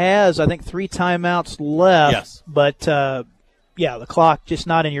Vinsel has, I think, 3 timeouts left. Yes. But, the clock just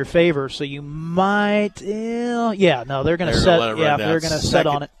not in your favor, so you might, they're going to set. Yeah, they're going to set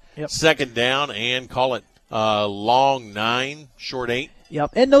on it. Yep. Second down and call it long 9, short 8.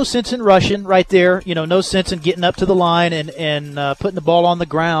 Yep, and no sense in rushing right there. No sense in getting up to the line and putting the ball on the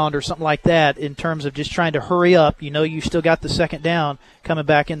ground or something like that in terms of just trying to hurry up. You still got the second down coming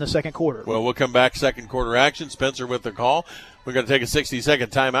back in the second quarter. Well, we'll come back second quarter action. Spencer with the call. We're going to take a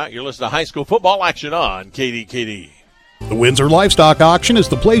 60-second timeout. You're listening to high school football action on KDKD. The Windsor Livestock Auction is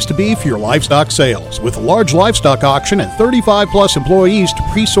the place to be for your livestock sales. With a large livestock auction and 35-plus employees to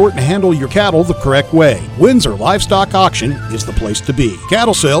pre-sort and handle your cattle the correct way, Windsor Livestock Auction is the place to be.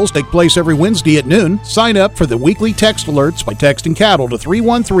 Cattle sales take place every Wednesday at noon. Sign up for the weekly text alerts by texting cattle to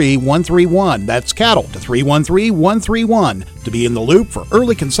 313-131. That's cattle to 313-131 to be in the loop for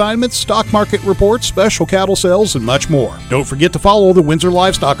early consignments, stock market reports, special cattle sales, and much more. Don't forget to follow the Windsor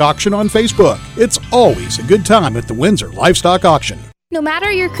Livestock Auction on Facebook. It's always a good time at the Windsor Livestock Auction. No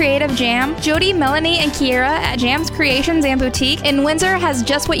matter your creative jam, Jody, Melanie, and Kiera at Jam's Creations and Boutique in Windsor has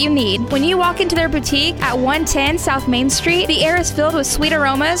just what you need. When you walk into their boutique at 110 South Main Street, the air is filled with sweet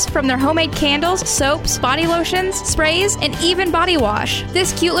aromas from their homemade candles, soaps, body lotions, sprays, and even body wash.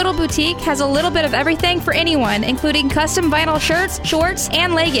 This cute little boutique has a little bit of everything for anyone, including custom vinyl shirts, shorts,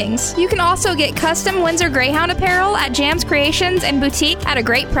 and leggings. You can also get custom Windsor Greyhound apparel at Jam's Creations and Boutique at a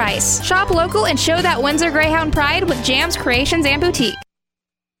great price. Shop local and show that Windsor Greyhound pride with Jam's Creations and Boutique.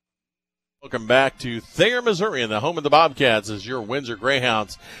 Welcome back to Thayer, Missouri, and the home of the Bobcats as your Windsor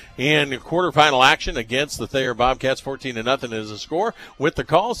Greyhounds in quarterfinal action against the Thayer Bobcats. 14-0 is the score. With the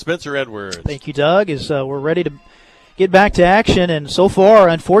call, Spencer Edwards. Thank you, Doug. As we're ready to get back to action, and so far,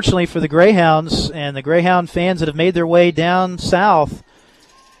 unfortunately for the Greyhounds and the Greyhound fans that have made their way down south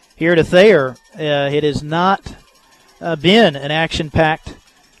here to Thayer, it has not been an action-packed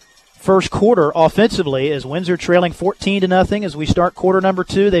first quarter offensively, as Windsor trailing 14-0 as we start quarter number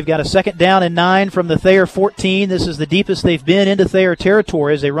 2. They've got a second down and 9 from the Thayer 14. This is the deepest they've been into Thayer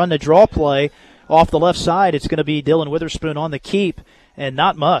territory as they run the draw play off the left side. It's going to be Dylan Witherspoon on the keep, and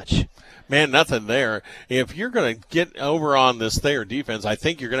not much. Man, nothing there. If you're going to get over on this Thayer defense, I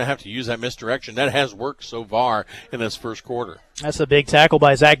think you're going to have to use that misdirection. That has worked so far in this first quarter. That's a big tackle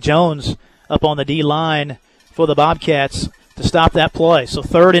by Zach Jones up on the D-line for the Bobcats to stop that play. So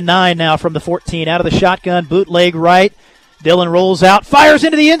 3rd and 9 now from the 14. Out of the shotgun, bootleg right. Dylan rolls out, fires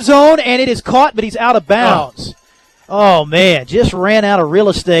into the end zone, and it is caught, but he's out of bounds. Oh, man, just ran out of real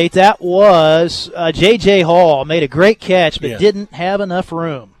estate. That was J.J. Hall. Made a great catch, but didn't have enough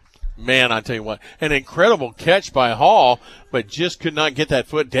room. Man, I tell you what, an incredible catch by Hall, but just could not get that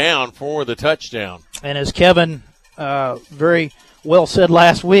foot down for the touchdown. And as Kevin very well said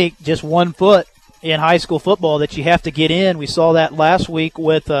last week, just 1 foot in high school football that you have to get in. We saw that last week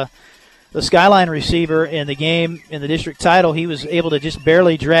with the Skyline receiver in the game in the district title. He was able to just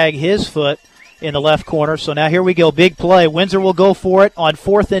barely drag his foot in the left corner. So now here we go, big play. Windsor will go for it on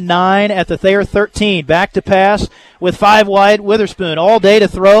 4th and 9 at the Thayer 13. Back to pass with 5 wide. Witherspoon all day to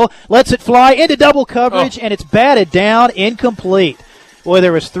throw. Lets it fly into double coverage, and it's batted down, incomplete. Boy,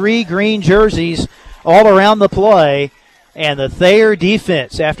 there was 3 green jerseys all around the play. And the Thayer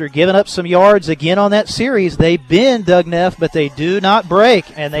defense, after giving up some yards again on that series, they bend, Doug Neff, but they do not break,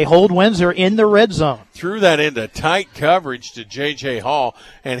 and they hold Windsor in the red zone. Threw that into tight coverage to J.J. Hall,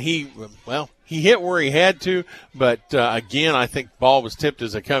 and he hit where he had to, but again, I think the ball was tipped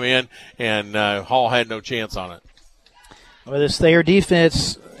as it come in, and Hall had no chance on it. Well, this Thayer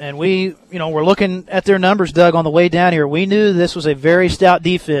defense, and we're looking at their numbers, Doug, on the way down here. We knew this was a very stout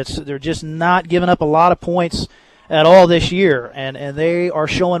defense. They're just not giving up a lot of points at all this year, and they are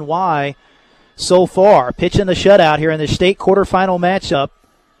showing why so far. Pitching the shutout here in the state quarterfinal matchup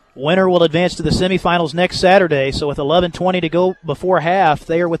Winner will advance to the semifinals next Saturday. So with 11:20 to go before half,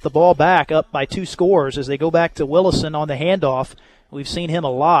 Thayer with the ball back, up by 2 scores as they go back to Willison on the handoff. We've seen him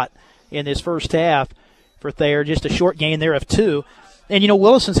a lot in this first half for Thayer, just a short gain there of 2. And,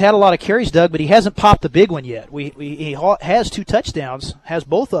 Willison's had a lot of carries, Doug, but he hasn't popped the big one yet. He has 2 touchdowns, has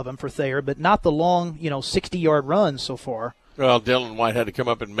both of them for Thayer, but not the long, 60-yard runs so far. Well, Dylan White had to come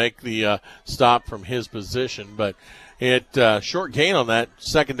up and make the stop from his position, but short gain on that,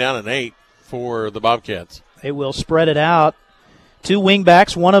 2nd down and 8 for the Bobcats. They will spread it out. 2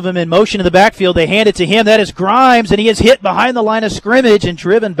 wingbacks, one of them in motion in the backfield. They hand it to him. That is Grimes, and he is hit behind the line of scrimmage and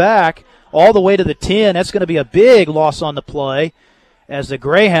driven back all the way to the 10. That's going to be a big loss on the play as the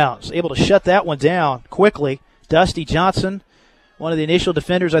Greyhounds able to shut that one down quickly. Dusty Johnson, one of the initial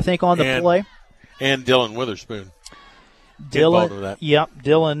defenders, I think, on the play. And Dylan Witherspoon.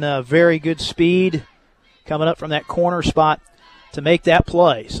 Dylan, very good speed coming up from that corner spot to make that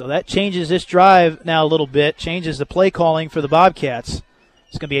play. So that changes this drive now a little bit, changes the play calling for the Bobcats.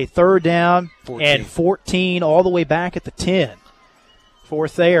 It's going to be a 3rd down 14. And 14 all the way back at the 10 for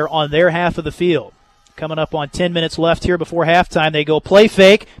Thayer on their half of the field. Coming up on 10 minutes left here before halftime, they go play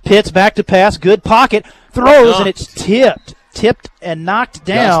fake, Pitts back to pass, good pocket, throws, and it's tipped and knocked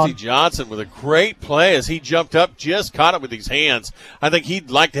down. Dusty Johnson with a great play as he jumped up, just caught it with his hands. I think he'd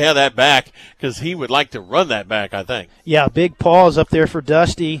like to have that back because he would like to run that back, I think. Yeah, big pause up there for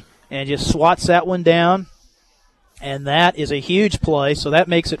Dusty and just swats that one down. And that is a huge play, so that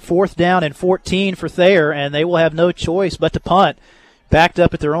makes it 4th down and 14 for Thayer, and they will have no choice but to punt. Backed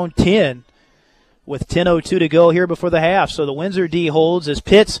up at their own 10 with 10:02 to go here before the half. So the Windsor D holds as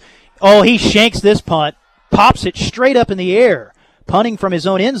Pitts, he shanks this punt, pops it straight up in the air, punting from his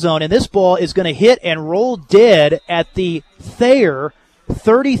own end zone, and this ball is going to hit and roll dead at the Thayer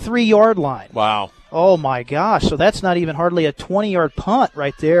 33-yard line. Wow. Oh, my gosh. So that's not even hardly a 20-yard punt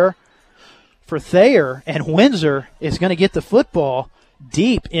right there for Thayer, and Windsor is going to get the football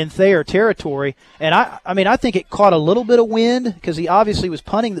deep in Thayer territory. And I think it caught a little bit of wind because he obviously was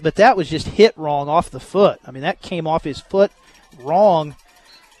punting, but that was just hit wrong off the foot. I mean, that came off his foot wrong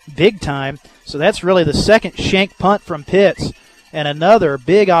big time. So that's really the second shank punt from Pitts and another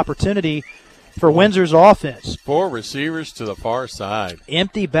big opportunity for Windsor's offense. 4 receivers to the far side.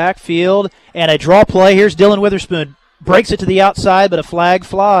 Empty backfield and a draw play. Here's Dylan Witherspoon. Breaks it to the outside, but a flag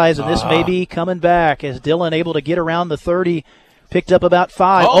flies, and this may be coming back as Dylan able to get around the 30, picked up about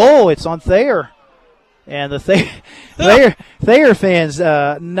 5. It's on Thayer. And the Thayer fans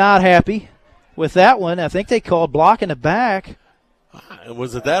not happy with that one. I think they called blocking the back.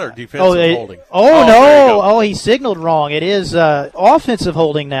 Was it that or defensive holding? No. He signaled wrong. It is offensive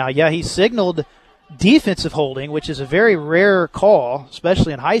holding now. Yeah, he signaled defensive holding, which is a very rare call,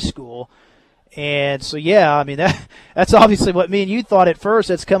 especially in high school. And so, that's obviously what me and you thought at first.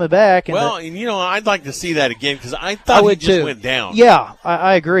 That's coming back. And I'd like to see that again because I thought he just went down. Yeah,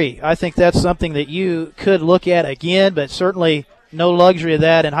 I agree. I think that's something that you could look at again, but certainly no luxury of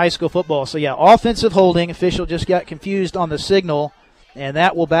that in high school football. So, offensive holding. Official just got confused on the signal, and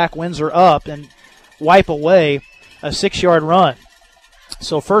that will back Windsor up and wipe away a 6-yard run.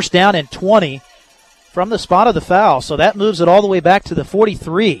 So 1st down and 20 from the spot of the foul. So that moves it all the way back to the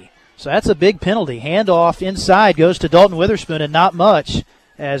 43. So that's a big penalty. Handoff inside goes to Dalton Witherspoon, and not much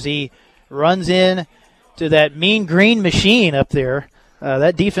as he runs in to that mean green machine up there.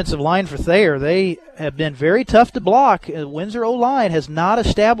 That defensive line for Thayer, they have been very tough to block. Windsor O-line has not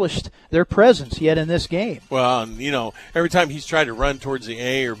established their presence yet in this game. Well, every time he's tried to run towards the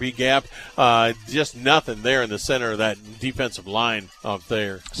A or B gap, just nothing there in the center of that defensive line of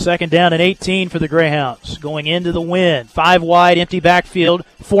Thayer. 2nd down and 18 for the Greyhounds. Going into the win. 5 wide, empty backfield.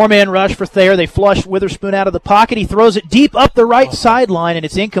 4-man rush for Thayer. They flush Witherspoon out of the pocket. He throws it deep up the right sideline, and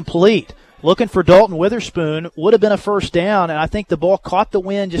it's incomplete. Looking for Dalton Witherspoon. Would have been a 1st down, and I think the ball caught the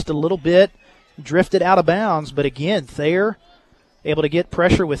wind just a little bit, drifted out of bounds. But again, Thayer able to get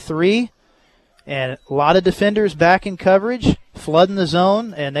pressure with 3, and a lot of defenders back in coverage, flooding the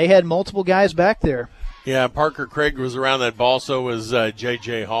zone, and they had multiple guys back there. Yeah, Parker Craig was around that ball, so was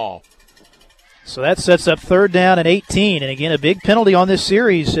J.J. Hall. So that sets up 3rd down and 18. And again, a big penalty on this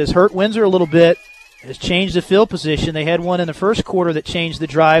series has hurt Windsor a little bit. Has changed the field position. They had one in the first quarter that changed the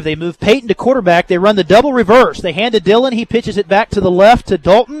drive. They move Peyton to quarterback. They run the double reverse. They hand to Dylan. He pitches it back to the left to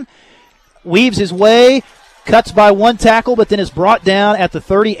Dalton. Weaves his way. Cuts by 1 tackle, but then is brought down at the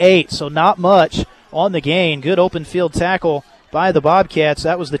 38. So not much on the gain. Good open field tackle by the Bobcats.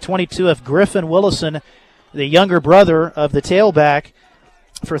 That was the 22 of Griffin Willison, the younger brother of the tailback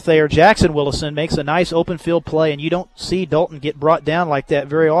for Thayer. Jackson Willison makes a nice open field play, and you don't see Dalton get brought down like that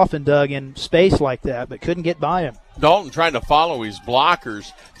very often, Doug, in space like that, but couldn't get by him. Dalton trying to follow his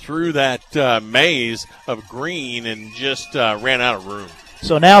blockers through that maze of green and just ran out of room.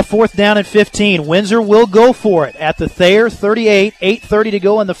 So now 4th down and 15. Windsor will go for it at the Thayer 38. 8:30 to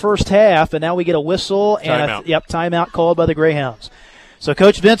go in the first half, and now we get a whistle and timeout called by the Greyhounds. So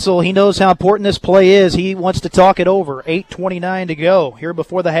Coach Vinsel, he knows how important this play is. He wants to talk it over. 8:29 to go here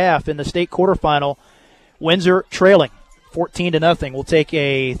before the half in the state quarterfinal. Windsor trailing 14-0. We'll take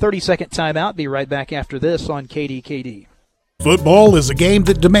a 30-second timeout. Be right back after this on KDKD. Football is a game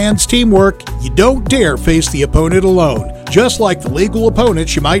that demands teamwork. You don't dare face the opponent alone. Just like the legal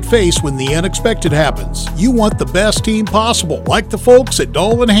opponents you might face when the unexpected happens. You want the best team possible, like the folks at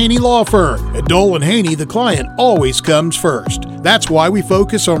Dole & Haney Law Firm. At Dole & Haney, the client always comes first. That's why we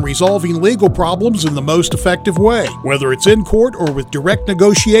focus on resolving legal problems in the most effective way. Whether it's in court or with direct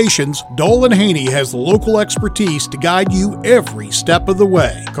negotiations, Dole & Haney has the local expertise to guide you every step of the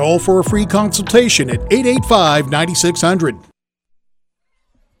way. Call for a free consultation at 885-9600.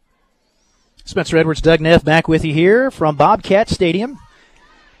 Spencer Edwards, Doug Neff back with you here from Bobcat Stadium.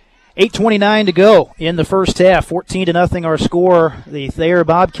 8:29 to go in the first half. 14-0 our score. The Thayer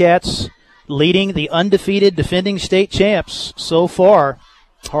Bobcats leading the undefeated defending state champs so far.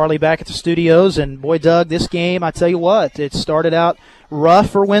 Harley back at the studios, and boy, Doug, this game, I tell you what, it started out rough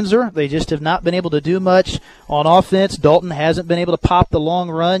for Windsor. They just have not been able to do much on offense. Dalton hasn't been able to pop the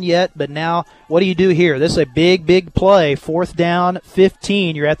long run yet, but now what do you do here? This is a big, big play. 4th down,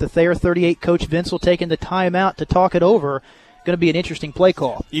 15. You're at the Thayer 38. Coach Vinsel taking the timeout to talk it over. Going to be an interesting play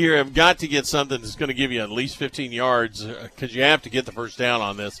call. You have got to get something that's going to give you at least 15 yards because you have to get the first down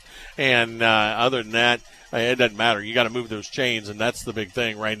on this. And other than that, it doesn't matter. You got to move those chains, and that's the big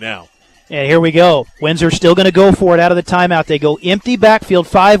thing right now. And here we go. Windsor still going to go for it out of the timeout. They go empty backfield,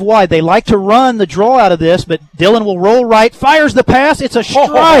 5 wide. They like to run the draw out of this, but Dillon will roll right, fires the pass. It's a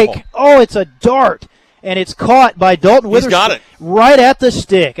strike. Oh, it's a dart. And it's caught by Dalton Witherspoon. He's got it. Right at the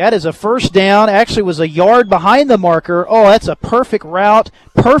stick. That is a first down. Actually was a yard behind the marker. Oh, that's a perfect route.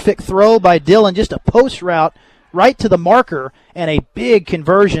 Perfect throw by Dillon. Just a post route right to the marker, and a big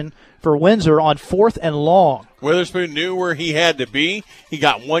conversion for Windsor on 4th and long. Witherspoon knew where he had to be. He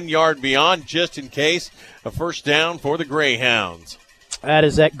got 1 yard beyond just in case. A first down for the Greyhounds. That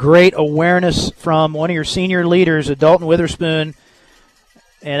is that great awareness from one of your senior leaders, Dalton Witherspoon.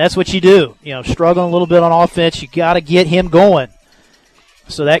 And that's what you do. You know, struggling a little bit on offense, you got to get him going.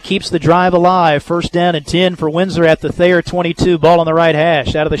 So that keeps the drive alive. 1st down and 10 for Windsor at the Thayer 22. Ball on the right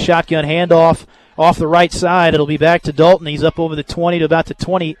hash. Out of the shotgun handoff off the right side. It'll be back to Dalton. He's up over the 20 to about the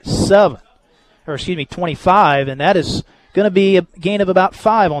 25. And that is going to be a gain of about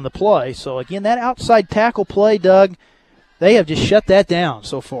 5 on the play. So, again, that outside tackle play, Doug, they have just shut that down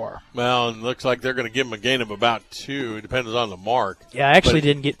so far. Well, it looks like they're going to give him a gain of about 2. It depends on the mark. Yeah, actually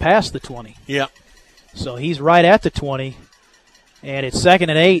didn't get past the 20. Yeah. So he's right at the 20, and it's 2nd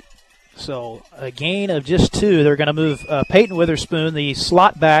and 8. So a gain of just 2. They're going to move Peyton Witherspoon, the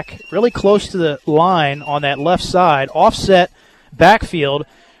slot back, really close to the line on that left side, offset backfield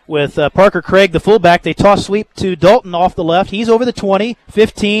with Parker Craig, the fullback. They toss sweep to Dalton off the left. He's over the 20,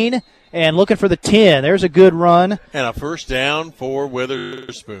 15, and looking for the 10. There's a good run. And a first down for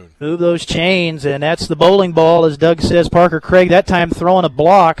Witherspoon. Move those chains, and that's the bowling ball, as Doug says. Parker Craig that time throwing a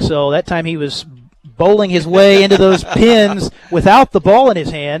block, so that time he was bowling his way into those pins without the ball in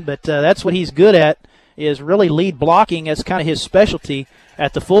his hand, but that's what he's good at, is really lead blocking. That's kind of his specialty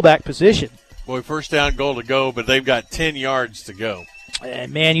at the fullback position. Boy, first down, goal to go, but they've got 10 yards to go.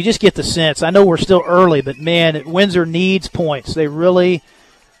 And, man, you just get the sense. I know we're still early, but, man, Windsor needs points. They really,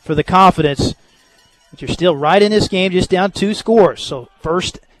 for the confidence, but you're still right in this game, just down 2 scores. So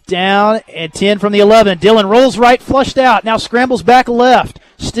first down and 10 from the 11. Dillon rolls right, flushed out, now scrambles back left.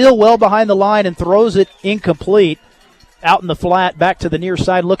 Still well behind the line and throws it incomplete. Out in the flat, back to the near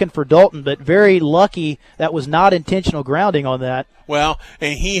side looking for Dalton, but very lucky that was not intentional grounding on that. Well,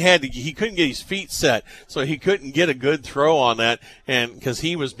 and he couldn't get his feet set, so he couldn't get a good throw on that, and because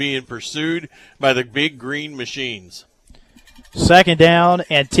he was being pursued by the big green machines. 2nd down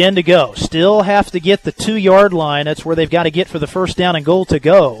and 10 to go. Still have to get the 2-yard line. That's where they've got to get for the first down and goal to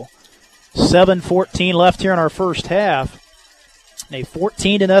go. 7:14 left here in our first half. A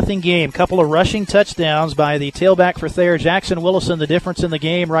 14-0 game. Couple of rushing touchdowns by the tailback for Thayer, Jackson Willison, the difference in the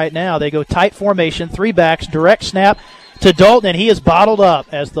game right now. They go tight formation, 3 backs, direct snap to Dalton, and he is bottled up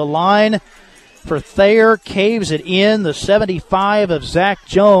as the line for Thayer caves it in. The 75 of Zach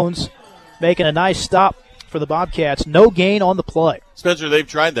Jones making a nice stop for the Bobcats. No gain on the play. Spencer, they've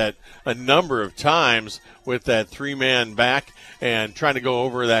tried that a number of times with that 3-man back and trying to go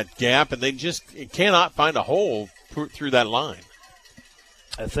over that gap, and they just cannot find a hole through that line.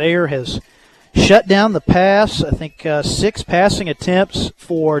 Thayer has shut down the pass. I think 6 passing attempts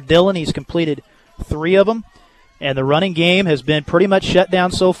for Dillon. He's completed 3 of them. And the running game has been pretty much shut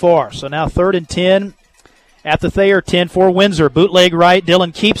down so far. So now 3rd and 10 at the Thayer 10 for Windsor. Bootleg right.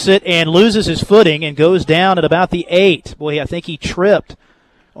 Dillon keeps it and loses his footing and goes down at about the 8. Boy, I think he tripped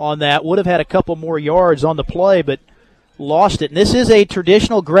on that. Would have had a couple more yards on the play, but lost it. And this is a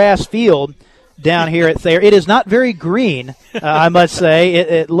traditional grass field down here at Thayer. It is not very green, I must say.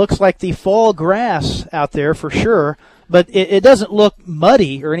 It looks like the fall grass out there for sure. But it doesn't look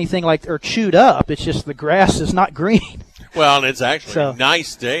muddy or anything like or chewed up. It's just the grass is not green. Well, and it's actually a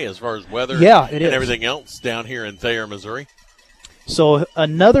nice day as far as weather and everything else down here in Thayer, Missouri. So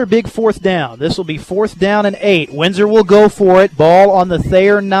another big 4th down. This will be 4th down and 8. Windsor will go for it. Ball on the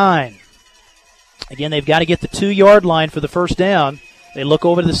Thayer 9. Again, they've got to get the 2-yard line for the first down. They look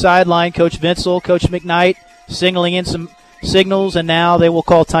over to the sideline. Coach Vinsel, Coach McKnight signaling in some signals, and now they will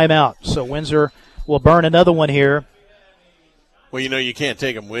call timeout. So Windsor will burn another one here. Well, you can't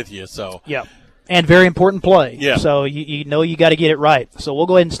take them with you, so. Yeah, and very important play. Yeah. So you got to get it right. So we'll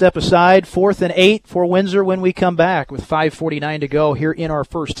go ahead and step aside. 4th and 8 for Windsor when we come back with 5:49 to go here in our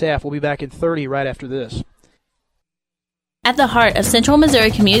first half. We'll be back in 30 right after this. At the heart of Central Missouri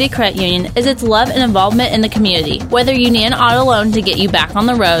Community Credit Union is its love and involvement in the community. Whether you need an auto loan to get you back on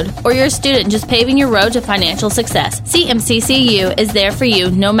the road, or you're a student just paving your road to financial success, CMCCU is there for you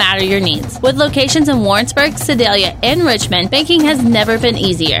no matter your needs. With locations in Warrensburg, Sedalia, and Richmond, banking has never been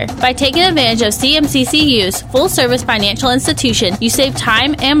easier. By taking advantage of CMCCU's full-service financial institution, you save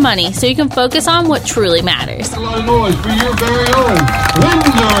time and money so you can focus on what truly matters. A lot of noise for your very own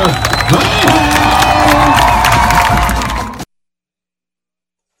Windsor.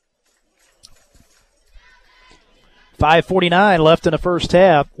 5:49 left in the first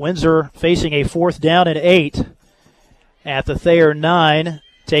half. Windsor facing a 4th down and 8 at the Thayer 9.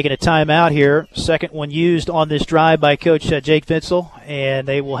 Taking a timeout here. Second one used on this drive by Coach Jake Vinsel. And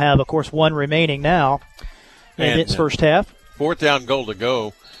they will have, of course, one remaining now in its first half. 4th down goal to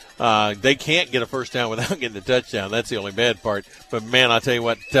go. They can't get a first down without getting a touchdown. That's the only bad part. But, man, I'll tell you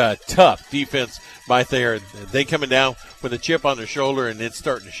what, tough defense by Thayer. They coming down with a chip on their shoulder, and it's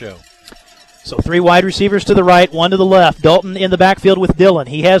starting to show. So 3 wide receivers to the right, 1 to the left. Dalton in the backfield with Dillon.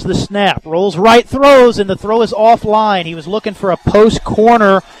 He has the snap, rolls right, throws, and the throw is offline. He was looking for a post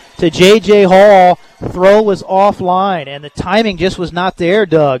corner to J.J. Hall. Throw was offline, and the timing just was not there,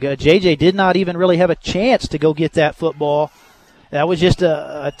 Doug. J.J. did not even really have a chance to go get that football. That was just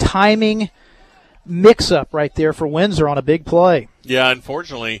a timing mix-up right there for Windsor on a big play. Yeah,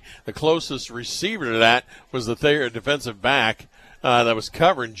 unfortunately, the closest receiver to that was the Thayer defensive back. That was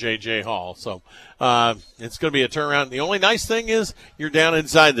covering J.J. Hall. So it's going to be a turnaround. The only nice thing is you're down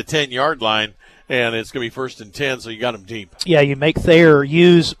inside the 10-yard line, and it's going to be 1st and 10, so you got them deep. Yeah, you make Thayer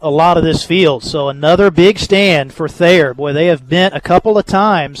use a lot of this field. So another big stand for Thayer. Boy, they have bent a couple of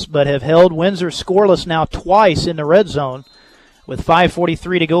times, but have held Windsor scoreless now twice in the red zone. With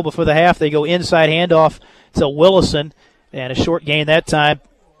 5:43 to go before the half, they go inside handoff to Willison, and a short gain that time.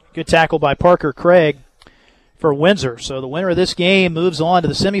 Good tackle by Parker Craig for Windsor. So the winner of this game moves on to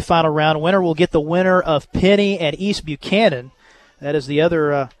the semifinal round. Winner will get the winner of Penny and East Buchanan. That is the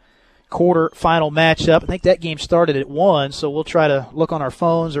other quarter-final matchup. I think that game started at 1, so we'll try to look on our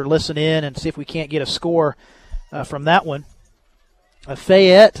phones or listen in and see if we can't get a score from that one.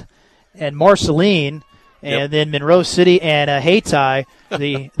 Fayette and Marceline, and then Monroe City and Hayti,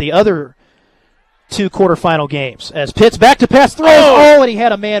 the other 2 quarterfinal games. As Pitts back to pass throws. Oh, and he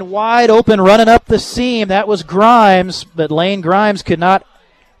had a man wide open running up the seam. That was Grimes, but Lane Grimes could not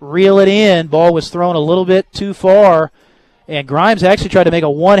reel it in. Ball was thrown a little bit too far, and Grimes actually tried to make a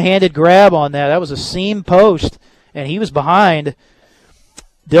one-handed grab on that. That was a seam post, and he was behind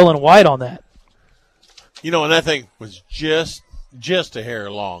Dylan White on that. And that thing was just a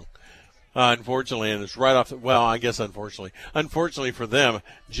hair long. Unfortunately, and it's right off. I guess unfortunately for them,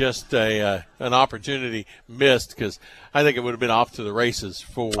 just an opportunity missed, because I think it would have been off to the races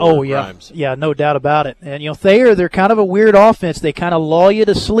for Grimes. Yeah, no doubt about it. And Thayer, they're kind of a weird offense. They kind of lull you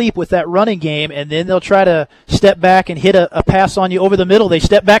to sleep with that running game, and then they'll try to step back and hit a pass on you over the middle. They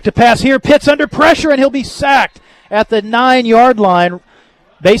step back to pass here. Pitts under pressure, and he'll be sacked at the 9-yard line,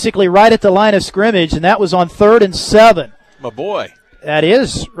 basically right at the line of scrimmage, and that was on 3rd and 7. My boy. That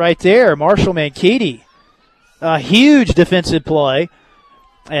is right there, Marshall Manketti. A huge defensive play,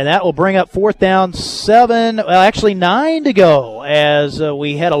 and that will bring up 4th down 9 to go, as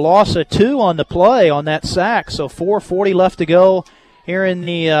we had a loss of 2 on the play on that sack. So 4:40 left to go here in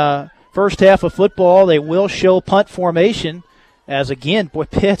the first half of football. They will show punt formation, as again, boy,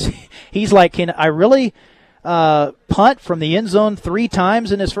 Pitts, he's like, punt from the end zone 3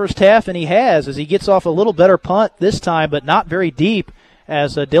 times in his first half, and he has, as he gets off a little better punt this time, but not very deep,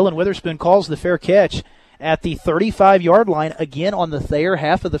 as Dylan Witherspoon calls the fair catch at the 35-yard line, again on the Thayer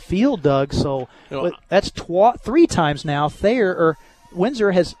half of the field, Doug. So that's 3 times now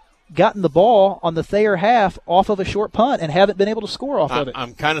Windsor has gotten the ball on the Thayer half off of a short punt and haven't been able to score off of it.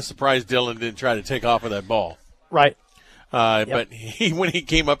 I'm kind of surprised Dylan didn't try to take off of that ball. Right. But when he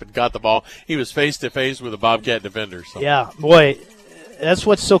came up and got the ball, he was face-to-face with a Bobcat defender. So. Yeah, boy, that's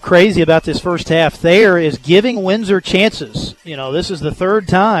what's so crazy about this first half. Thayer is giving Windsor chances. This is the 3rd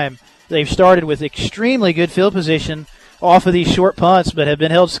time they've started with extremely good field position off of these short punts, but have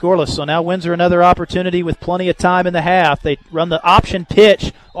been held scoreless. So now Windsor another opportunity with plenty of time in the half. They run the option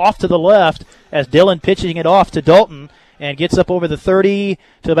pitch off to the left as Dylan pitching it off to Dalton and gets up over the 30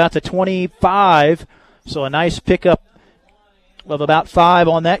 to about the 25. So a nice pickup of about 5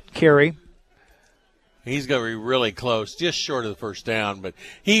 on that carry. He's going to be really close, just short of the first down, but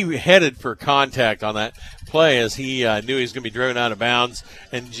he headed for contact on that play as he knew he was going to be driven out of bounds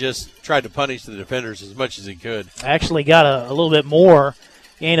and just tried to punish the defenders as much as he could. Actually got a little bit more,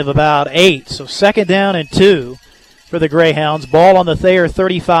 gain of about 8. So 2nd down and 2 for the Greyhounds. Ball on the Thayer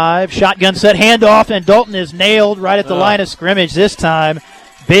 35. Shotgun set, handoff, and Dalton is nailed right at the line of scrimmage this time.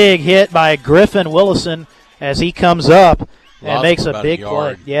 Big hit by Griffin Willison as he comes up and makes a big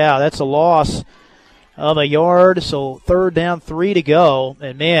play. Yeah, that's a loss of a yard, so 3rd down, 3 to go.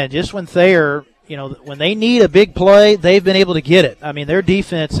 And, man, just when Thayer, when they need a big play, they've been able to get it. I mean, their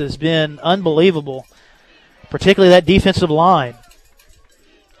defense has been unbelievable, particularly that defensive line.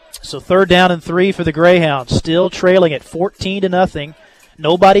 So 3rd down and 3 for the Greyhounds, still trailing at 14-0.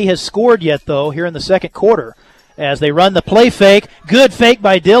 Nobody has scored yet, though, here in the second quarter as they run the play fake. Good fake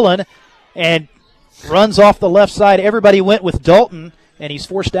by Dylan, and runs off the left side. Everybody went with Dalton, and he's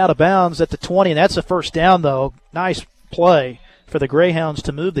forced out of bounds at the 20, and that's a first down, though. Nice play for the Greyhounds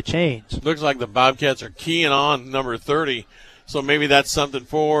to move the chains. Looks like the Bobcats are keying on number 30, so maybe that's something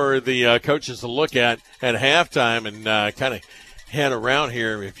for the coaches to look at halftime and kind of head around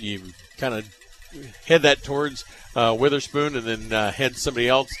here. If you kind of head that towards Witherspoon and then head somebody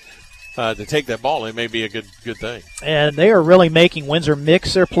else to take that ball, it may be a good thing. And they are really making Windsor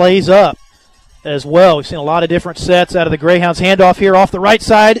mix their plays up as well. We've seen a lot of different sets out of the Greyhounds. Handoff here off the right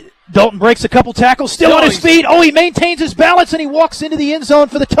side. Dalton breaks a couple tackles, still on his feet. He maintains his balance, and he walks into the end zone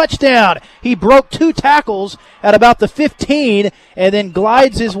for the touchdown. He broke 2 tackles at about the 15 and then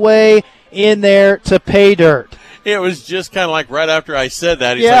glides his way in there to pay dirt. It was just kind of like right after I said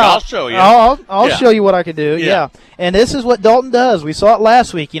that. He's like, I'll show you. I'll show you what I can do. Yeah. And this is what Dalton does. We saw it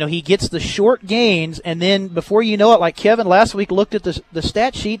last week. He gets the short gains, and then before you know it, like Kevin last week looked at the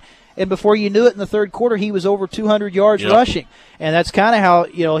stat sheet, and before you knew it in the third quarter, he was over 200 yards rushing. And that's kind of how,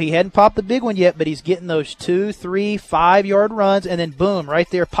 he hadn't popped the big one yet, but he's getting those 2, 3, 5-yard runs, and then boom, right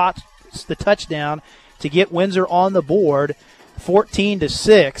there pops the touchdown to get Windsor on the board,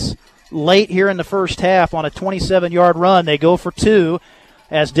 14-6. Late here in the first half on a 27-yard run. They go for 2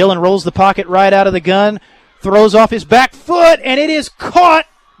 as Dylan rolls the pocket right out of the gun, throws off his back foot, and it is caught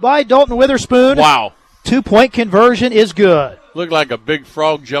by Dalton Witherspoon. Wow. 2-point conversion is good. Looked like a big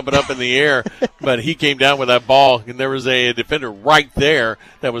frog jumping up in the air, but he came down with that ball, and there was a defender right there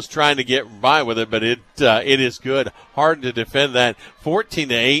that was trying to get by with it, but it is good. Hard to defend that.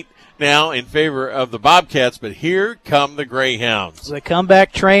 14-8 now in favor of the Bobcats, but here come the Greyhounds. The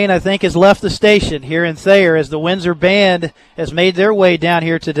comeback train, I think, has left the station here in Thayer as the Windsor Band has made their way down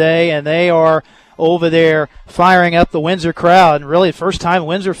here today, and they are over there firing up the Windsor crowd. And really, the first time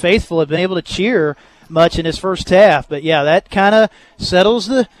Windsor faithful have been able to cheer much in his first half. But, yeah, that kind of settles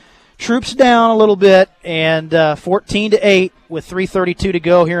the troops down a little bit, and 14-8 with 3:32 to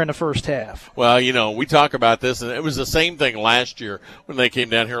go here in the first half. Well, we talk about this, and it was the same thing last year when they came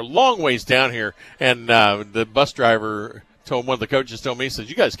down here, a long ways down here, and the bus driver one of the coaches told me, he said,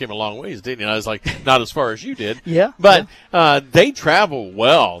 you guys came a long ways, didn't you? And I was like, not as far as you did. Yeah. But they travel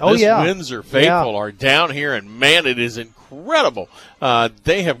well. Oh, this yeah. Windsor faithful are down here, and, man, it is incredible.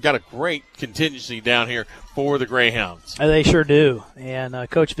 They have got a great contingency down here for the Greyhounds. They sure do. And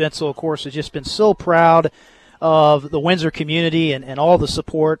Coach Bensel, of course, has just been so proud of the Windsor community and all the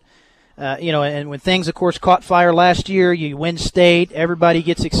support. And when things, of course, caught fire last year, you win state, everybody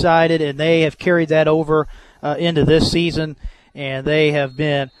gets excited, and they have carried that over into this season, and they have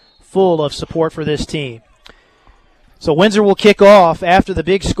been full of support for this team. So Windsor will kick off after the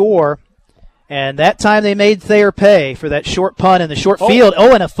big score, and that time they made Thayer pay for that short punt in the short field.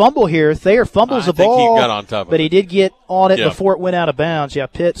 And a fumble here. Thayer fumbles the ball, he got on top of but he did get on it Yep. before it went out of bounds. Yeah,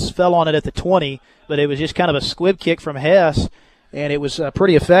 Pitts fell on it at the 20, but it was just kind of a squib kick from Hess, and it was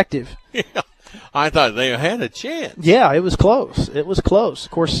pretty effective. Yeah. I thought they had a chance. Yeah, it was close. It was close.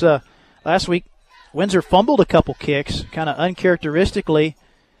 Of course, last week, Windsor fumbled a couple kicks, kind of uncharacteristically.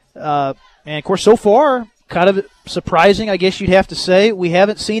 And, of course, so far, kind of surprising, I guess you'd have to say, we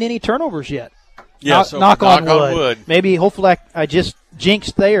haven't seen any turnovers yet. Yeah, knock on wood. Maybe, hopefully, I just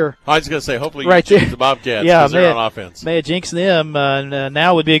jinxed Thayer. I was going to say, hopefully right you jinxed the Bobcats because they're on offense. May have jinxed them.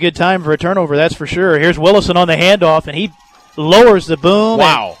 Now would be a good time for a turnover, that's for sure. Here's Willison on the handoff, and he lowers the boom.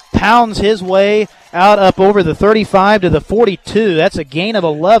 Wow. And pounds his way out up over the 35 to the 42. That's a gain of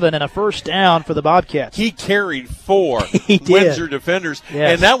 11 and a first down for the Bobcats. He carried 4 he did. Windsor defenders,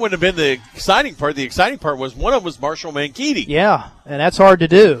 yes. and that wouldn't have been the exciting part. The exciting part was one of them was Marshall Mankeety. Yeah, and that's hard to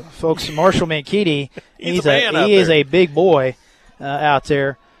do. Folks, Marshall Mankeety, he is a big boy out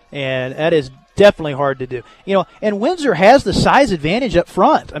there, and that is definitely hard to do. And Windsor has the size advantage up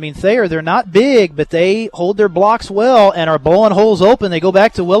front. I mean, Thayer, they're not big, but they hold their blocks well and are blowing holes open. They go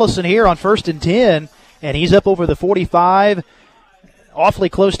back to Willison here on 1st and 10, and he's up over the 45, awfully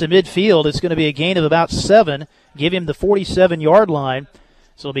close to midfield. It's going to be a gain of about 7, give him the 47-yard line.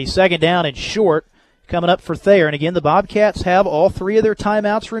 So it'll be 2nd down and short coming up for Thayer. And again, the Bobcats have all 3 of their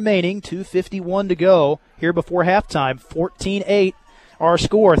timeouts remaining, 2:51 to go here before halftime, 14-8. Our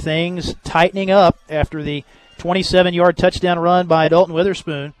score, things tightening up after the 27-yard touchdown run by Dalton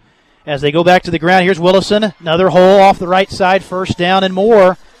Witherspoon. As they go back to the ground, here's Willison. Another hole off the right side, 1st down and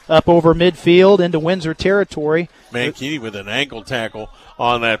more, up over midfield into Windsor territory. Mankeety with an ankle tackle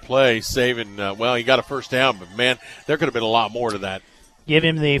on that play, saving, he got a 1st down, but, man, there could have been a lot more to that. Give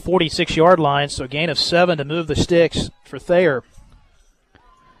him the 46-yard line, so a gain of 7 to move the sticks for Thayer.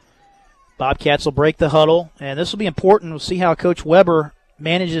 Bobcats will break the huddle, and this will be important. We'll see how Coach Weber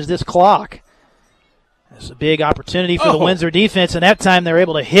manages this clock. It's a big opportunity for the Windsor defense, and that time they're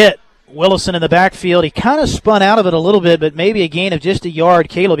able to hit Willison in the backfield. He kind of spun out of it a little bit, but maybe a gain of just a yard.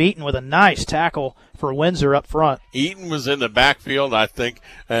 Caleb Eaton with a nice tackle for Windsor up front. Eaton was in the backfield, I think,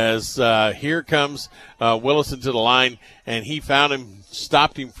 as here comes Willison to the line, and he found him,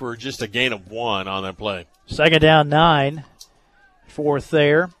 stopped him for just a gain of 1 on that play. 2nd down 9 for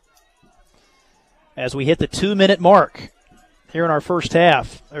Thayer. As we hit the 2-minute mark here in our first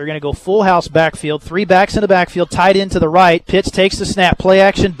half, they're going to go full house backfield. 3 backs in the backfield, tight end to the right. Pitts takes the snap, play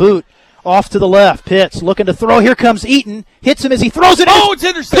action boot off to the left. Pitts looking to throw. Here comes Eaton. Hits him as he throws it. It's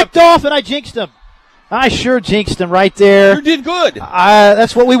intercepted. Picked off, and I jinxed him. I sure jinxed him right there. You did good.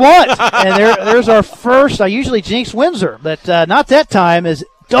 That's what we want. And there's our first. I usually jinx Windsor, but not that time, as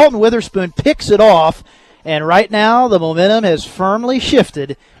Dalton Witherspoon picks it off. And right now, the momentum has firmly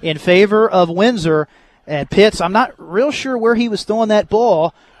shifted in favor of Windsor. And Pitts, I'm not real sure where he was throwing that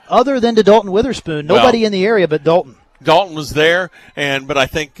ball other than to Dalton Witherspoon. Nobody in the area but Dalton. Dalton was there, but I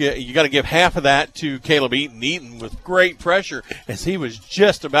think you got to give half of that to Caleb Eaton. Eaton with great pressure as he was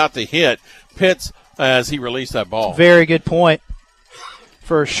just about to hit Pitts as he released that ball. Very good point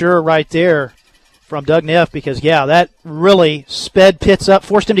for sure right there from Doug Neff, because, that really sped Pitts up,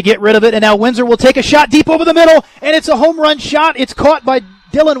 forced him to get rid of it, and now Windsor will take a shot deep over the middle, and it's a home run shot. It's caught by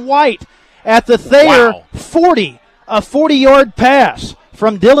Dylan White at the Thayer 40, a 40-yard pass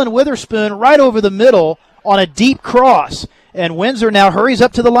from Dylan Witherspoon right over the middle on a deep cross, and Windsor now hurries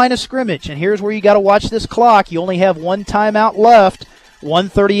up to the line of scrimmage, and here's where you got to watch this clock. You only have 1 timeout left,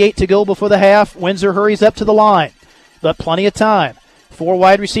 1:38 to go before the half. Windsor hurries up to the line, but plenty of time. 4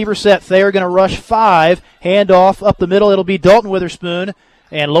 wide receiver set. Thayer going to rush 5. Handoff up the middle. It'll be Dalton Witherspoon,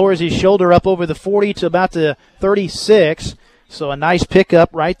 and lowers his shoulder up over the 40 to about the 36. So a nice pickup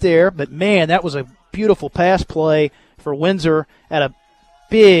right there. But, man, that was a beautiful pass play for Windsor at a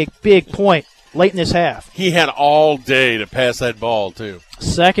big, big point late in this half. He had all day to pass that ball, too.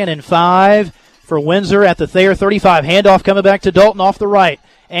 2nd and 5 for Windsor at the Thayer 35. Handoff coming back to Dalton off the right.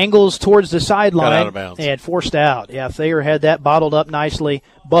 Angles towards the sideline. Got out of bounds. And forced out. Yeah, Thayer had that bottled up nicely,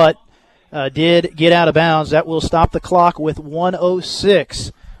 but did get out of bounds. That will stop the clock with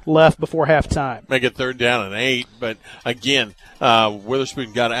 1:06 left before halftime. Make it 3rd down and 8, but again,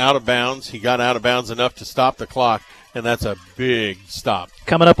 Witherspoon got out of bounds. He got out of bounds enough to stop the clock, and that's a big stop.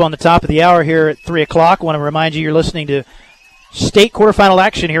 Coming up on the top of the hour here at 3 o'clock, I want to remind you you're listening to state quarterfinal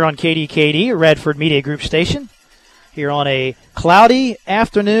action here on KDKD, Radford Media Group station. Here on a cloudy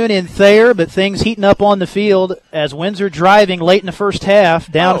afternoon in Thayer, but things heating up on the field as Windsor driving late in the first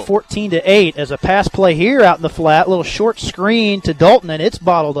half, down 14-8 as a pass play here out in the flat. Little short screen to Dalton, and it's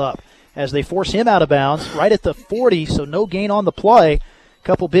bottled up as they force him out of bounds right at the 40, so no gain on the play.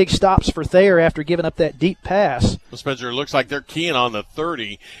 couple big stops for Thayer after giving up that deep pass. Well, Spencer, it looks like they're keying on the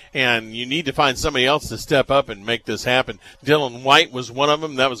 30, and you need to find somebody else to step up and make this happen. Dylan White was one of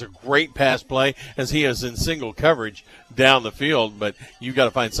them. That was a great pass play as he is in single coverage down the field, but you got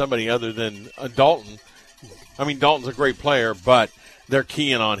to find somebody other than Dalton. I mean, Dalton's a great player, but they're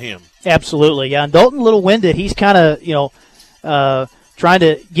keying on him. Absolutely, yeah. And Dalton a little winded. He's kind of, trying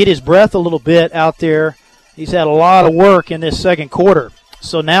to get his breath a little bit out there. He's had a lot of work in this second quarter.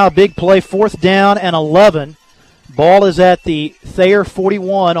 So now a big play, 4th down and 11. Ball is at the Thayer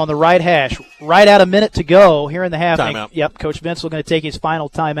 41 on the right hash. Right at a minute to go here in the half. Timeout. Yep, Coach Vincel going to take his final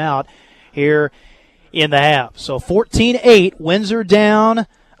timeout here in the half. So 14-8, Windsor down,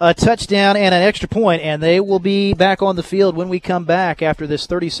 a touchdown and an extra point, and they will be back on the field when we come back after this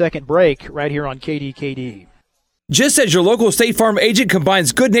 30-second break right here on KDKD. Just as your local State Farm agent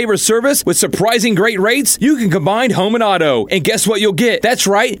combines good neighbor service with surprising great rates, you can combine home and auto. And guess what you'll get? That's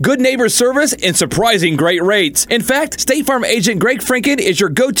right, good neighbor service and surprising great rates. In fact, State Farm agent Greg Franken is your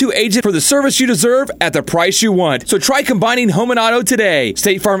go-to agent for the service you deserve at the price you want. So try combining home and auto today.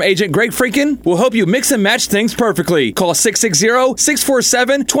 State Farm agent Greg Franken will help you mix and match things perfectly. Call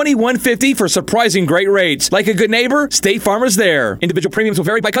 660-647-2150 for surprising great rates. Like a good neighbor, State Farm is there. Individual premiums will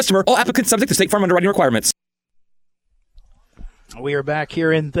vary by customer. All applicants subject to State Farm underwriting requirements. We are back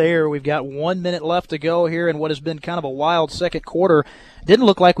here in Thayer. We've got 1 minute left to go here in what has been kind of a wild second quarter. Didn't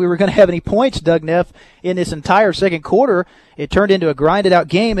look like we were going to have any points, Doug Neff, in this entire second quarter. It turned into a grinded-out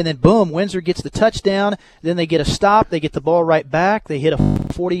game, and then, boom, Windsor gets the touchdown. Then they get a stop. They get the ball right back. They hit a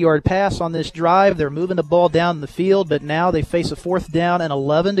 40-yard pass on this drive. They're moving the ball down the field, but now they face a 4th down and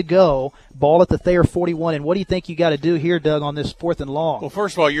 11 to go. Ball at the Thayer 41. And what do you think you got to do here, Doug, on this 4th and long? Well,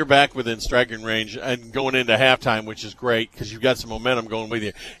 first of all, you're back within striking range and going into halftime, which is great because you've got some momentum going with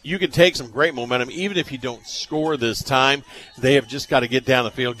you. You can take some great momentum even if you don't score this time. They have just got to get down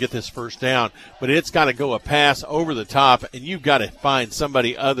the field, get this first down. But it's got to go a pass over the top, and you've got to find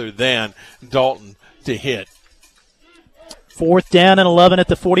somebody other than Dalton to hit. 4th down and 11 at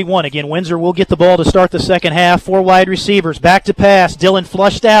the 41. Again, Windsor will get the ball to start the second half. 4 wide receivers, back to pass. Dillon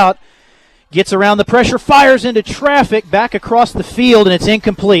flushed out. Gets around the pressure, fires into traffic, back across the field, and it's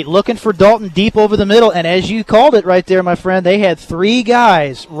incomplete. Looking for Dalton deep over the middle, and as you called it right there, my friend, they had 3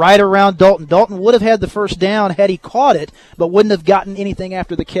 guys right around Dalton. Dalton would have had the first down had he caught it, but wouldn't have gotten anything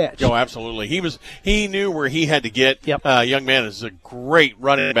after the catch. Oh, absolutely. He knew where he had to get. Yep. Young man is a great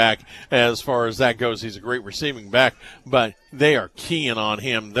running back as far as that goes. He's a great receiving back, but they are keying on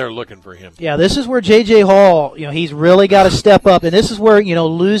him. They're looking for him. Yeah, this is where J.J. Hall, he's really got to step up, and this is where,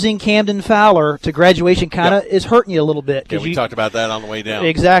 losing Camden Fowler to graduation kind of is hurting you a little bit. Yeah, we talked about that on the way down.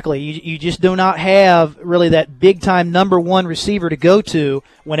 Exactly. You just do not have really that big-time number 1 receiver to go to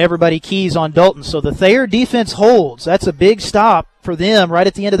when everybody keys on Dalton. So the Thayer defense holds. That's a big stop for them right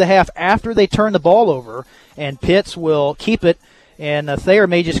at the end of the half after they turn the ball over, and Pitts will keep it. And Thayer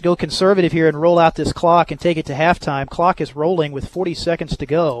may just go conservative here and roll out this clock and take it to halftime. Clock is rolling with 40 seconds to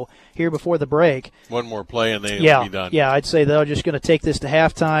go here before the break. One more play and they'll be done. Yeah, I'd say they're just going to take this to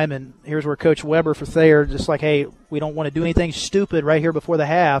halftime. And here's where Coach Weber for Thayer, just like, hey, we don't want to do anything stupid right here before the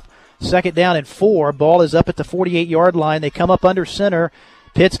half. 2nd down and 4. Ball is up at the 48-yard line. They come up under center.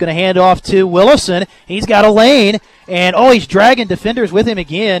 Pitt's going to hand off to Willison. He's got a lane, and he's dragging defenders with him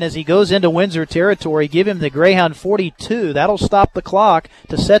again as he goes into Windsor territory. Give him the Greyhound 42. That'll stop the clock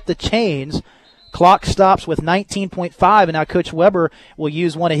to set the chains. Clock stops with 19.5, and now Coach Weber will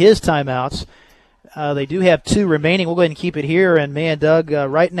use one of his timeouts. They do have 2 remaining. We'll go ahead and keep it here. And, man, Doug,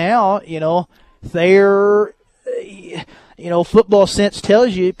 right now, Thayer, football sense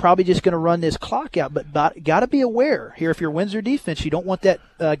tells you probably just going to run this clock out. But got to be aware here, if you're Windsor defense, you don't want that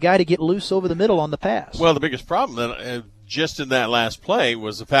guy to get loose over the middle on the pass. Well, the biggest problem then, just in that last play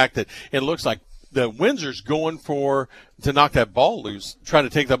was the fact that it looks like the Windsor's going to knock that ball loose, trying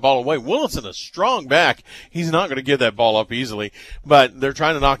to take that ball away. Willison, a strong back. He's not going to give that ball up easily. But they're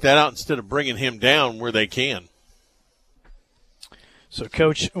trying to knock that out instead of bringing him down where they can. So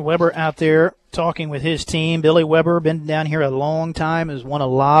Coach Weber out there talking with his team. Billy Weber, been down here a long time, has won a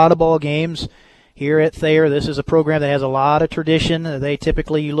lot of ball games here at Thayer. This is a program that has a lot of tradition. They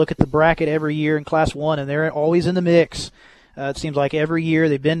typically, you look at the bracket every year in Class 1, and they're always in the mix. It seems like every year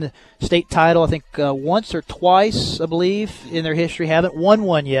they've been to state title, I think once or twice, I believe, in their history. Haven't won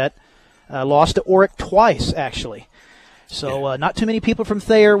one yet. Lost to Oric twice, actually. So not too many people from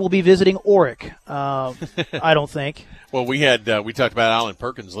Thayer will be visiting Oric, I don't think. Well, we talked about Alan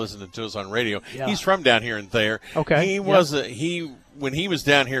Perkins listening to us on radio. Yeah. He's from down here in Thayer. Okay. He when he was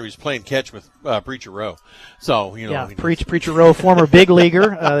down here, he was playing catch with Preacher Rowe. So, Preacher Rowe, former big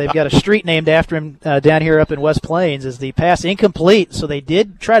leaguer. They've got a street named after him down here up in West Plains. Is the pass incomplete? So they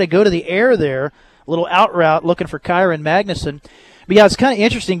did try to go to the air there, a little out route looking for Kyron Magnuson. But yeah, it's kind of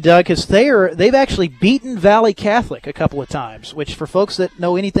interesting, Doug, because they've actually beaten Valley Catholic a couple of times, which for folks that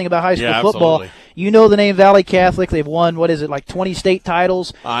know anything about high school football, you know the name Valley Catholic. They've won, 20 state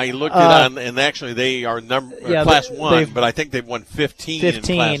titles. I looked it and actually they are Class 1, but I think they've won 15 in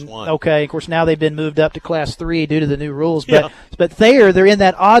Class 1. Okay, of course, now they've been moved up to Class 3 due to the new rules. But Thayer, they're in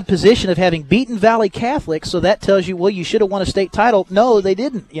that odd position of having beaten Valley Catholic, so that tells you, well, you should have won a state title. No, they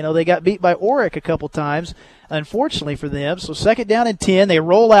didn't. They got beat by Oric a couple times, unfortunately for them. So 2nd down and 10. They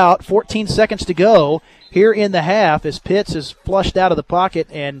roll out, 14 seconds to go here in the half as Pitts is flushed out of the pocket,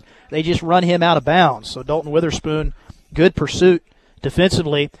 and they just run him out of bounds. So Dalton Witherspoon, good pursuit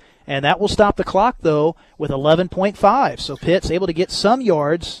defensively. And that will stop the clock, though, with 11.5. So Pitts able to get some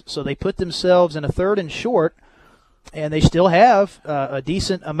yards, so they put themselves in a 3rd and short, and they still have a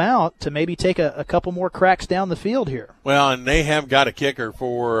decent amount to maybe take a couple more cracks down the field here. Well, and they have got a kicker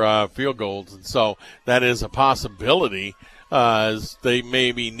for field goals, and so that is a possibility. As they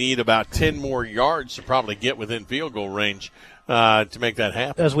maybe need about 10 more yards to probably get within field goal range to make that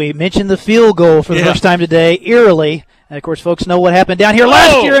happen. As we mentioned the field goal for the first time today, eerily. And, of course, folks know what happened down here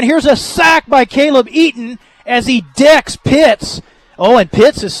last year. And here's a sack by Caleb Eaton as he decks Pitts. Oh, and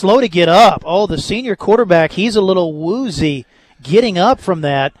Pitts is slow to get up. Oh, the senior quarterback, he's a little woozy getting up from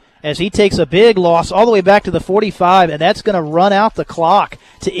that as he takes a big loss all the way back to the 45, and that's going to run out the clock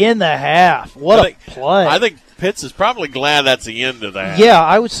to end the half. What a play. I think Pitts is probably glad that's the end of that. Yeah,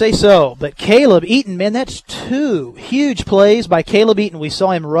 I would say so. But Caleb Eaton, man, that's 2 huge plays by Caleb Eaton. We saw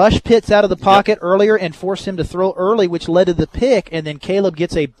him rush Pitts out of the pocket earlier and force him to throw early, which led to the pick. And then Caleb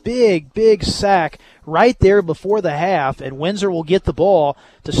gets a big, big sack right there before the half. And Windsor will get the ball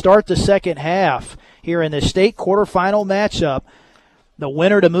to start the second half here in the state quarterfinal matchup. The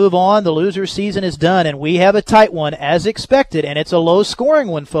winner to move on, the loser's season is done, and we have a tight one as expected, and it's a low-scoring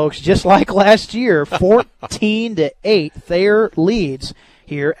one, folks, just like last year. 14-8, Thayer leads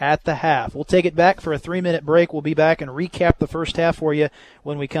here at the half. We'll take it back for a 3-minute break. We'll be back and recap the first half for you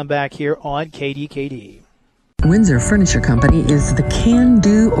when we come back here on KDKD. Windsor Furniture Company is the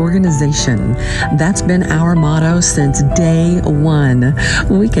can-do organization. That's been our motto since day one.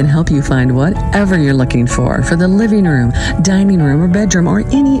 We can help you find whatever you're looking for the living room, dining room, or bedroom, or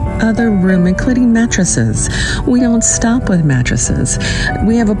any other room, including mattresses. We don't stop with mattresses.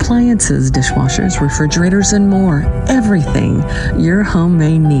 We have appliances, dishwashers, refrigerators, and more. Everything your home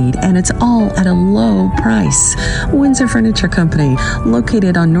may need, and it's all at a low price. Windsor Furniture Company,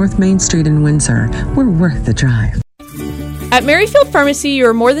 located on North Main Street in Windsor. We're worth the drive. At Merrifield Pharmacy, you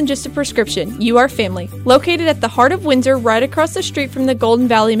are more than just a prescription. You are family. Located at the heart of Windsor, right across the street from the Golden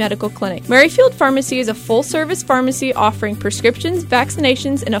Valley Medical Clinic. Merrifield Pharmacy is a full-service pharmacy offering prescriptions,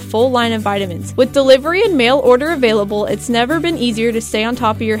 vaccinations, and a full line of vitamins. With delivery and mail order available, it's never been easier to stay on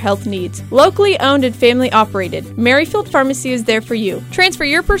top of your health needs. Locally owned and family operated, Merrifield Pharmacy is there for you. Transfer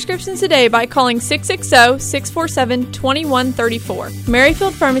your prescriptions today by calling 660-647-2134.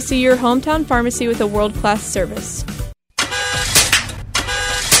 Merrifield Pharmacy, your hometown pharmacy with a world-class service.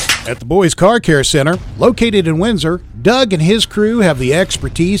 At the Boys Car Care Center, located in Windsor, Doug and his crew have the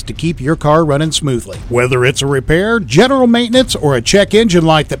expertise to keep your car running smoothly. Whether it's a repair, general maintenance, or a check engine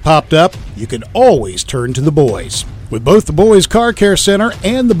light that popped up, you can always turn to the boys. With both the Boys Car Care Center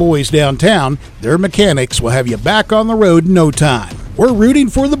and the Boys Downtown, their mechanics will have you back on the road in no time. We're rooting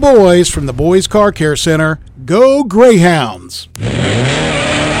for the boys from the Boys Car Care Center. Go Greyhounds!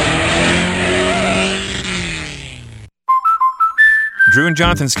 Drew and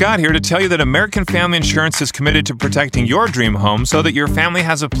Jonathan Scott here to tell you that American Family Insurance is committed to protecting your dream home so that your family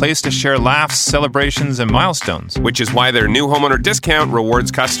has a place to share laughs, celebrations, and milestones. Which is why their new homeowner discount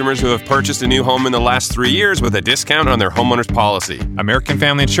rewards customers who have purchased a new home in the last 3 years with a discount on their homeowner's policy. American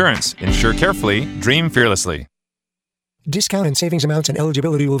Family Insurance. Insure carefully, dream fearlessly. Discount and savings amounts and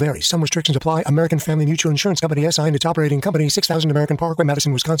eligibility will vary. Some restrictions apply. American Family Mutual Insurance Company SI and its operating company, 6000 American Parkway,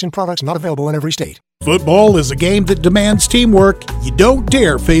 Madison, Wisconsin. Products not available in every state. Football is a game that demands teamwork. You don't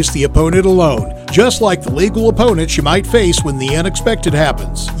dare face the opponent alone. Just like the legal opponents you might face when the unexpected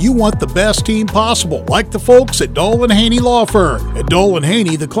happens. You want the best team possible, like the folks at Dolan Haney Law Firm. At Dolan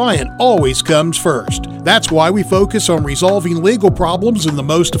Haney, the client always comes first. That's why we focus on resolving legal problems in the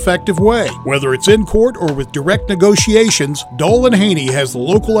most effective way. Whether it's in court or with direct negotiations, Dolan Haney has the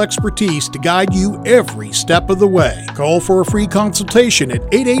local expertise to guide you every step of the way. Call for a free consultation at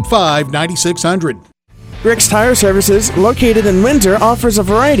 885-9600. Rick's Tire Services, located in Windsor, offers a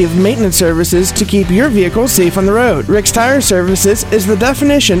variety of maintenance services to keep your vehicle safe on the road. Rick's Tire Services is the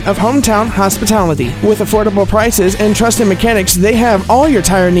definition of hometown hospitality. With affordable prices and trusted mechanics, they have all your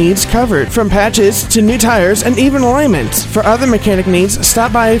tire needs covered, from patches to new tires and even alignments. For other mechanic needs,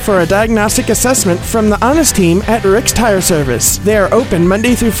 stop by for a diagnostic assessment from the honest team at Rick's Tire Service. They are open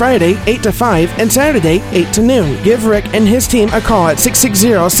Monday through Friday, 8 to 5, and Saturday, 8 to noon. Give Rick and his team a call at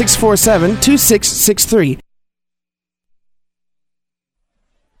 660-647-2663.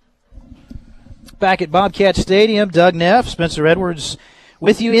 Back at Bobcat Stadium, Doug Neff, Spencer Edwards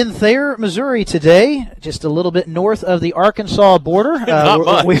with you in Thayer, Missouri today, just a little bit north of the Arkansas border. Not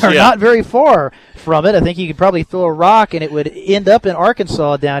much, we are not very far from it. I think you could probably throw a rock and it would end up in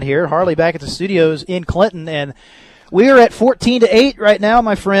Arkansas down here. Harley back at the studios in Clinton, and we are at 14-8 right now,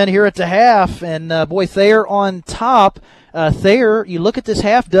 my friend, here at the half, and boy, Thayer on top. Thayer, you look at this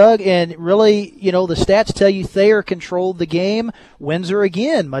half, Doug, and really, the stats tell you Thayer controlled the game. Windsor,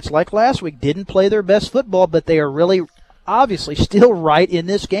 again, much like last week, didn't play their best football, but they are really obviously still right in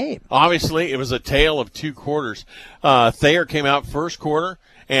this game. Obviously, it was a tale of two quarters. Thayer came out first quarter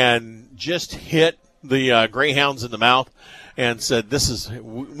and just hit the Greyhounds in the mouth and said,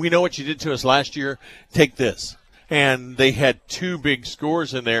 we know what you did to us last year. Take this. And they had two big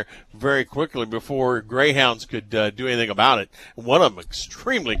scores in there very quickly before Greyhounds could do anything about it. One of them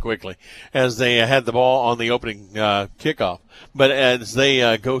extremely quickly as they had the ball on the opening kickoff. But as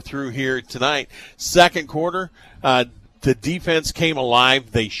they go through here tonight, second quarter, the defense came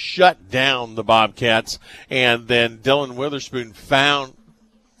alive. They shut down the Bobcats, and then Dylan Witherspoon found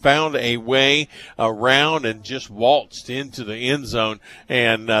a way around and just waltzed into the end zone,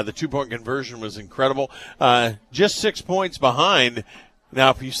 and the 2-point conversion was incredible. Just 6 points behind.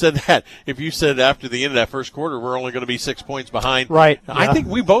 Now, if you said after the end of that first quarter, we're only going to be 6 points behind, right? I think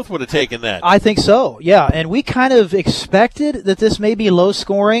we both would have taken that. I think so, yeah. And we kind of expected that this may be low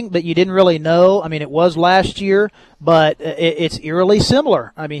scoring, but you didn't really know. I mean, it was last year, but it's eerily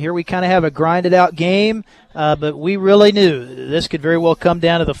similar. I mean, here we kind of have a grinded out game, but we really knew this could very well come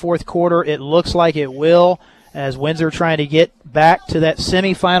down to the fourth quarter. It looks like it will, as Windsor trying to get back to that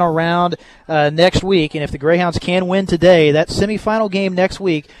semifinal round next week. And if the Greyhounds can win today, that semifinal game next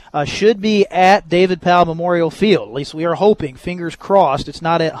week should be at David Powell Memorial Field. At least we are hoping, fingers crossed. It's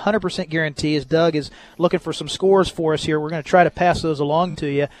not a 100% guarantee, as Doug is looking for some scores for us here. We're going to try to pass those along to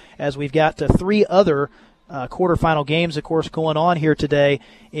you, as we've got three other quarterfinal games, of course, going on here today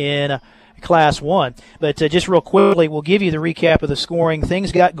in Class 1. But just real quickly, we'll give you the recap of the scoring.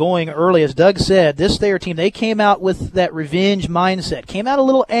 Things got going early. As Doug said, this Thayer team, they came out with that revenge mindset, came out a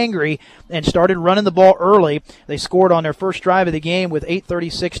little angry and started running the ball early. They scored on their first drive of the game with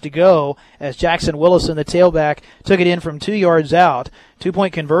 8:36 to go as Jackson Willison, the tailback, took it in from 2 yards out.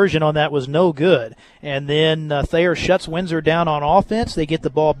 2-point conversion on that was no good. And then Thayer shuts Windsor down on offense. They get the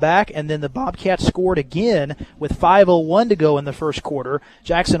ball back, and then the Bobcats scored again with 5:01 to go in the first quarter.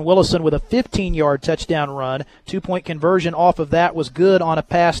 Jackson Willison with a 15-yard touchdown run. 2-point conversion off of that was good on a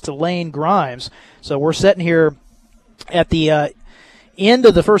pass to Lane Grimes. So we're sitting here at the end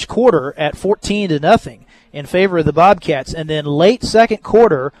of the first quarter at 14-0 in favor of the Bobcats. And then late second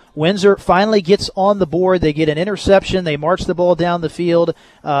quarter, Windsor finally gets on the board. They get an interception. They march the ball down the field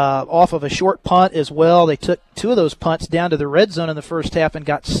off of a short punt as well. They took two of those punts down to the red zone in the first half and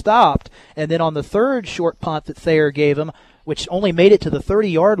got stopped. And then on the third short punt that Thayer gave them, which only made it to the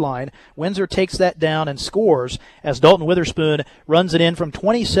 30-yard line, Windsor takes that down and scores as Dalton Witherspoon runs it in from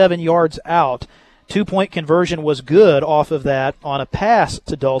 27 yards out. 2-point conversion was good off of that on a pass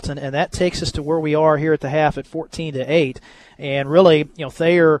to Dalton, and that takes us to where we are here at the half at 14-8. And really,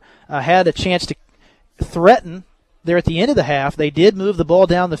 Thayer had a chance to threaten there at the end of the half. They did move the ball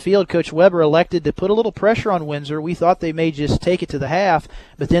down the field. Coach Weber elected to put a little pressure on Windsor. We thought they may just take it to the half,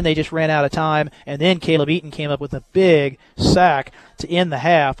 but then they just ran out of time, and then Caleb Eaton came up with a big sack to end the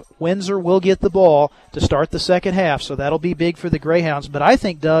half. Windsor will get the ball to start the second half, so that'll be big for the Greyhounds. But I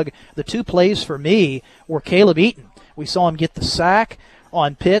think, Doug, the two plays for me were Caleb Eaton. We saw him get the sack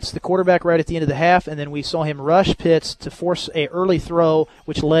on Pitts, the quarterback, right at the end of the half, and then we saw him rush Pitts to force an early throw,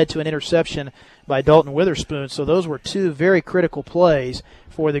 which led to an interception by Dalton Witherspoon. So those were two very critical plays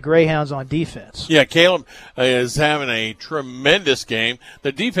for the Greyhounds on defense. Yeah, Caleb is having a tremendous game.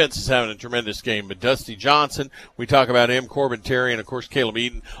 The defense is having a tremendous game. But Dusty Johnson, we talk about him, Corbin Terry, and, of course, Caleb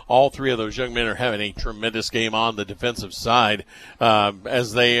Eaton. All three of those young men are having a tremendous game on the defensive side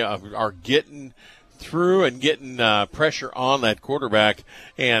as they are getting through and getting pressure on that quarterback.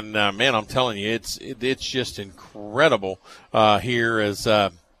 And, man, I'm telling you, it's just incredible here as,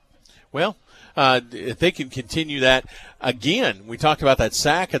 if they can continue that. again, we talked about that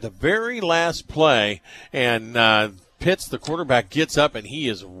sack at the very last play, and Pitts, the quarterback, gets up, and he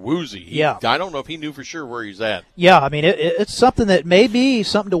is woozy. I don't know if he knew for sure where he's at. Yeah, I mean, it's something that may be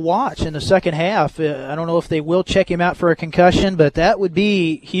something to watch in the second half. I don't know if they will check him out for a concussion, but that would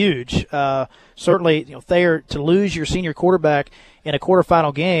be huge. Certainly, Thayer, to lose your senior quarterback in a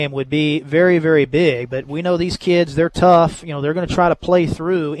quarterfinal game would be very, very big. But we know these kids, they're tough. They're going to try to play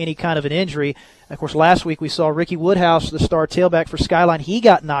through any kind of an injury. Of course, last week we saw Ricky Woodhouse, the star tailback for Skyline. He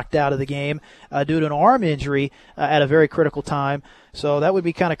got knocked out of the game due to an arm injury at a very critical time. So that would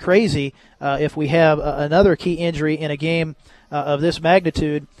be kind of crazy if we have another key injury in a game of this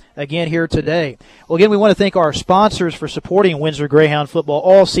magnitude again here today. Well, again, we want to thank our sponsors for supporting Windsor Greyhound football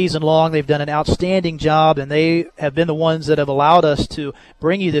all season long. They've done an outstanding job, and they have been the ones that have allowed us to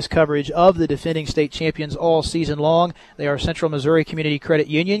bring you this coverage of the defending state champions all season long. They are Central Missouri Community Credit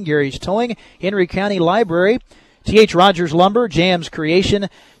Union, Gary's Towing, Henry County Library, T.H. Rogers Lumber, Jams Creation,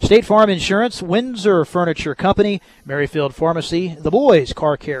 State Farm Insurance, Windsor Furniture Company, Merrifield Pharmacy, The Boys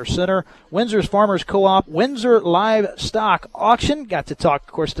Car Care Center, Windsor's Farmers Co-op, Windsor Livestock Auction. Got to talk,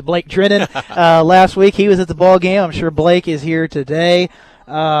 of course, to Blake Drennan last week. He was at the ball game. I'm sure Blake is here today.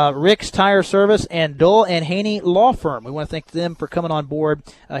 Rick's Tire Service, and Dole and Haney Law Firm. We want to thank them for coming on board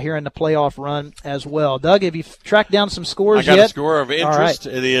here in the playoff run as well. Doug, have you tracked down some scores yet? I got a score of interest.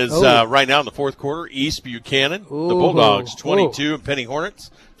 Right. It is right now in the fourth quarter, East Buchanan, the Bulldogs 22, and Penny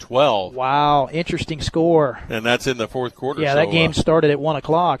Hornets 12. Wow, interesting score. And that's in the fourth quarter. Yeah, that game started at 1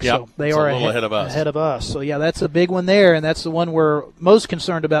 o'clock, so they are a little ahead of us. So, yeah, that's a big one there, and that's the one we're most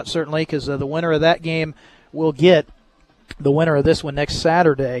concerned about, certainly, because the winner of that game will get the winner of this one next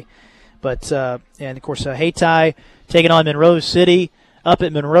Saturday. But, and of course, Hayti taking on Monroe City up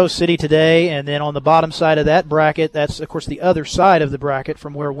at Monroe City today. And then on the bottom side of that bracket, that's, of course, the other side of the bracket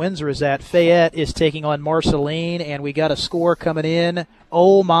from where Windsor is at. Fayette is taking on Marceline, and we got a score coming in.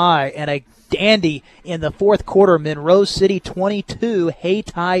 Oh, my, and a dandy in the fourth quarter. Monroe City 22,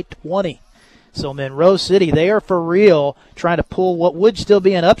 Hayti 20. So Monroe City, they are for real trying to pull what would still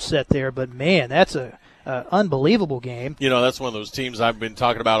be an upset there. But, man, that's a unbelievable game. That's one of those teams I've been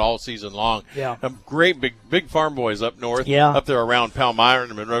talking about all season long. Yeah. Great big farm boys up north. Yeah. Up there around Palmyra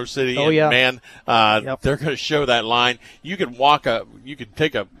and Monroe City. Oh, and yeah. Man, they're going to show that line. You could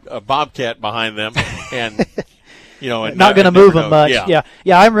take a bobcat behind them and and not going to move them much. Yeah.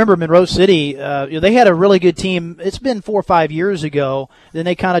 I remember Monroe City. They had a really good team. It's been 4 or 5 years ago. Then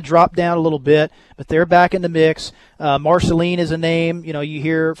they kind of dropped down a little bit, but they're back in the mix. Marceline is a name. You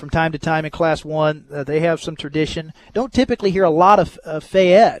hear from time to time in Class 1. They have some tradition. Don't typically hear a lot of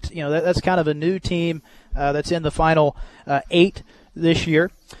Fayette. That's kind of a new team that's in the final 8 this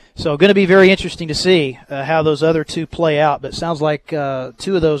year. So going to be very interesting to see how those other two play out. But it sounds like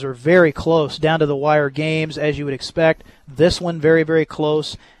two of those are very close, down to the wire games, as you would expect. This one very, very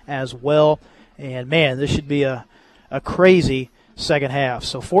close as well. And, man, this should be a crazy second half.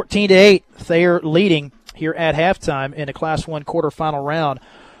 So 14-8, Thayer leading here at halftime in the Class 1 quarterfinal round.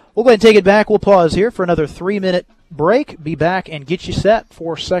 We'll go ahead and take it back. We'll pause here for another 3-minute break. Be back and get you set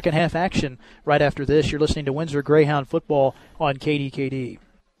for second half action right after this. You're listening to Windsor Greyhound Football on KDKD.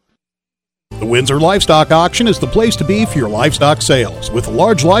 The Windsor Livestock Auction is the place to be for your livestock sales. With a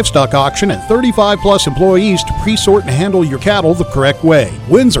large livestock auction and 35-plus employees to pre-sort and handle your cattle the correct way,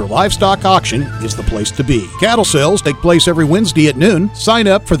 Windsor Livestock Auction is the place to be. Cattle sales take place every Wednesday at noon. Sign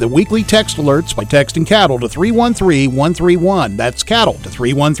up for the weekly text alerts by texting cattle to 313-131. That's cattle to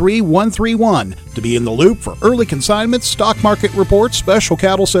 313-131 to be in the loop for early consignments, stock market reports, special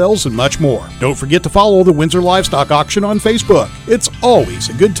cattle sales, and much more. Don't forget to follow the Windsor Livestock Auction on Facebook. It's always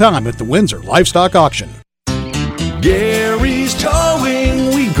a good time at the Windsor Livestock Auction. Gary's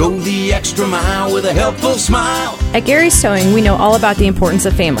Towing, we go the extra mile with a helpful smile. At Gary's Towing, we know all about the importance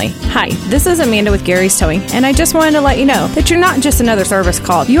of family. Hi, this is Amanda with Gary's Towing, and I just wanted to let you know that you're not just another service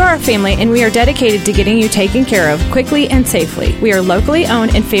call. You are a family, and we are dedicated to getting you taken care of quickly and safely. We are locally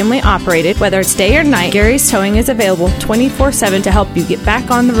owned and family operated. Whether it's day or night, Gary's Towing is available 24/7 to help you get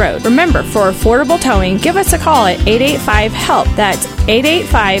back on the road. Remember, for affordable towing, give us a call at 885-HELP. That's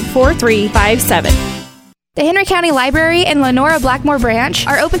 885-4357. The Henry County Library and Lenora Blackmore Branch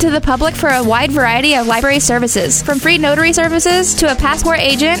are open to the public for a wide variety of library services, from free notary services to a passport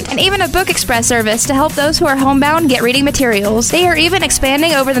agent and even a book express service to help those who are homebound get reading materials. They are even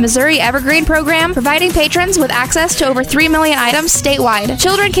expanding over the Missouri Evergreen program, providing patrons with access to over 3 million items statewide.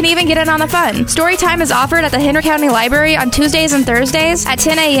 Children can even get in on the fun. Story time is offered at the Henry County Library on Tuesdays and Thursdays at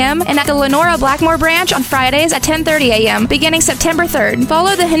 10 a.m. and at the Lenora Blackmore Branch on Fridays at 10:30 a.m. beginning September 3rd.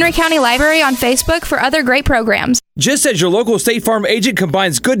 Follow the Henry County Library on Facebook for other great programs. Just as your local State Farm agent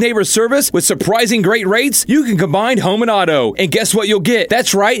combines good neighbor service with surprising great rates, you can combine home and auto. And guess what you'll get?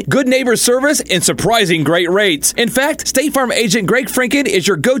 That's right, good neighbor service and surprising great rates. In fact, State Farm agent Greg Franken is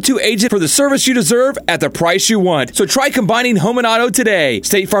your go-to agent for the service you deserve at the price you want. So try combining home and auto today.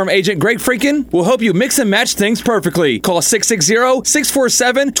 State Farm agent Greg Franken will help you mix and match things perfectly. Call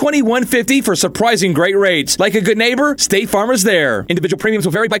 660-647-2150 for surprising great rates. Like a good neighbor, State Farm is there. Individual premiums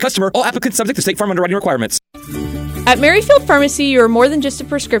will vary by customer. All applicants subject to State Farm underwriting requirements. At Merrifield Pharmacy, you are more than just a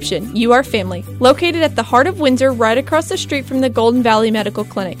prescription. You are family. Located at the heart of Windsor, right across the street from the Golden Valley Medical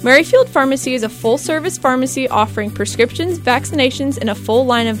Clinic. Merrifield Pharmacy is a full-service pharmacy offering prescriptions, vaccinations, and a full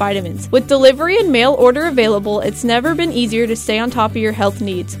line of vitamins. With delivery and mail order available, it's never been easier to stay on top of your health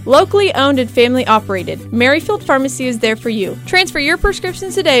needs. Locally owned and family operated, Merrifield Pharmacy is there for you. Transfer your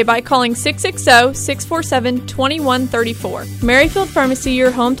prescriptions today by calling 660-647-2134. Merrifield Pharmacy,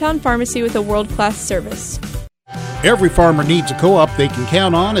 your hometown pharmacy with a world-class service. Every farmer needs a co-op they can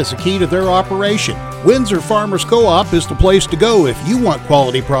count on as a key to their operation. Windsor Farmers Co-op is the place to go if you want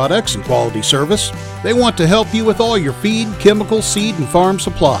quality products and quality service. They want to help you with all your feed, chemical, seed, and farm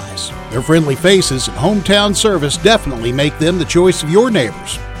supplies. Their friendly faces and hometown service definitely make them the choice of your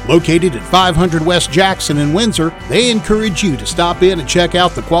neighbors. Located at 500 West Jackson in Windsor, they encourage you to stop in and check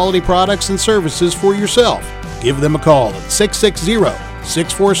out the quality products and services for yourself. Give them a call at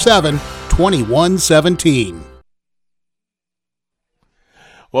 660-647-2117.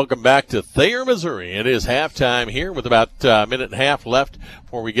 Welcome back to Thayer, Missouri. It is halftime here with about a minute and a half left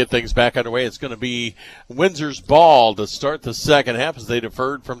before we get things back underway. It's going to be Windsor's ball to start the second half as they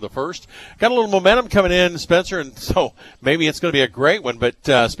deferred from the first. Got a little momentum coming in, Spencer, and so maybe it's going to be a great one.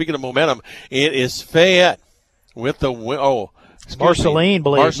 But speaking of momentum, it is Fayette with the Marceline,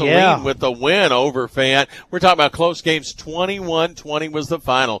 with the win over Fayette. We're talking about close games. 21-20 was the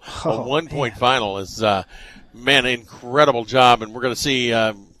final. A one-point final is man, incredible job. And we're going to see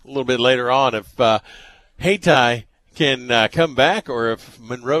a little bit later on if Hayti can come back or if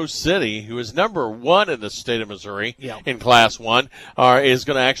Monroe City, who is number one in the state of Missouri in Class 1, is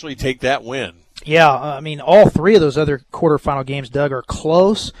going to actually take that win. Yeah, I mean, all three of those other quarterfinal games, Doug, are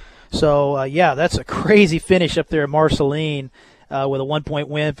close. So, that's a crazy finish up there at Marceline with a 1-point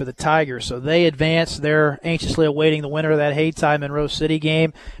win for the Tigers. So they advance. They're anxiously awaiting the winner of that Hayti-Monroe City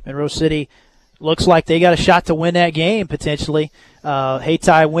game. Monroe City looks like they got a shot to win that game potentially.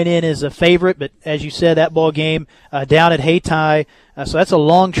 Hayti went in as a favorite, but as you said, that ball game down at Hayti. So that's a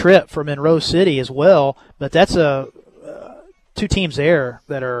long trip for Monroe City as well. But that's two teams there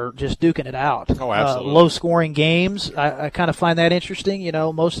that are just duking it out. Oh, absolutely. Low-scoring games. I kind of find that interesting. You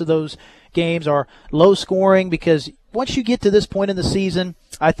know, most of those games are low-scoring because once you get to this point in the season,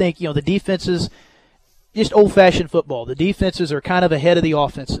 I think, the defenses – just old-fashioned football. The defenses are kind of ahead of the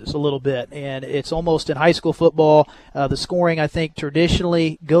offenses a little bit, and it's almost in high school football. The scoring, I think,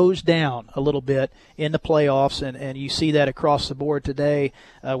 traditionally goes down a little bit in the playoffs, and you see that across the board today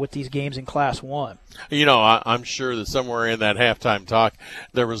with these games in Class 1. I'm sure that somewhere in that halftime talk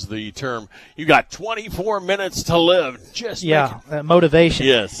there was the term, you got 24 minutes to live. Motivation.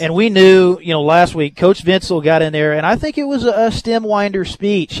 Yes. And we knew, last week, Coach Vinsel got in there, and I think it was a stem winder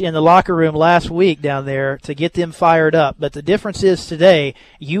speech in the locker room last week down there to get them fired up. But the difference is today,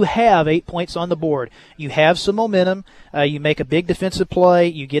 you have 8 points on the board. You have some momentum. You make a big defensive play.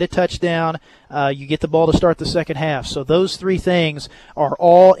 You get a touchdown. You get the ball to start the second half. So those three things are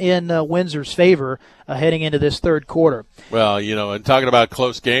all in Windsor's favor heading into this third quarter. Well, and talking about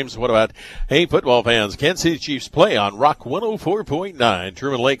close games, what about, football fans, Kansas City Chiefs play on Rock 104.9,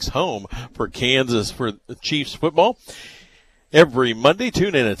 Truman Lake's home for Kansas for Chiefs football. Every Monday,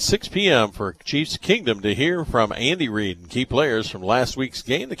 tune in at 6 p.m. for Chiefs Kingdom to hear from Andy Reid and key players from last week's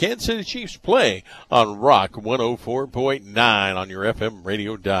game. The Kansas City Chiefs play on Rock 104.9 on your FM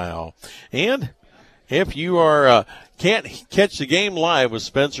radio dial. And if you can't catch the game live with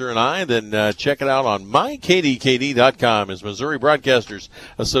Spencer and I, then check it out on mykdkd.com, is Missouri Broadcasters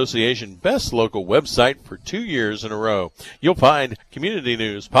Association best local website for 2 years in a row. You'll find community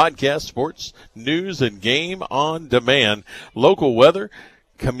news, podcasts, sports, news, and game on demand, local weather,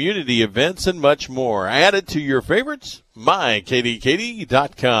 community events, and much more. Add it to your favorites, mykdkd.com.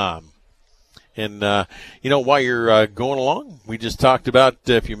 And, while you're going along, we just talked about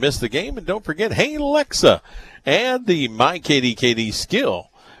if you missed the game, and don't forget, hey, Alexa, add the MyKDKD skill.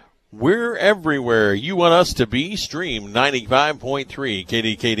 We're everywhere you want us to be. Stream 95.3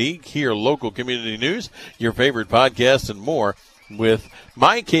 KDKD, hear local community news, your favorite podcasts, and more with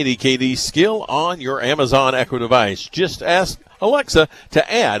MyKDKD skill on your Amazon Echo device. Just ask Alexa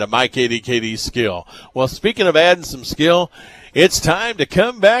to add a MyKDKD skill. Well, speaking of adding some skill, it's time to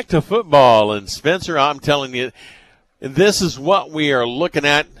come back to football. And, Spencer, I'm telling you, this is what we are looking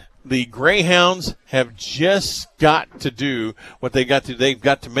at. The Greyhounds have just got to do what they got to. They've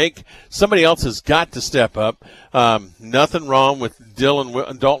got to make somebody else has got to step up. Nothing wrong with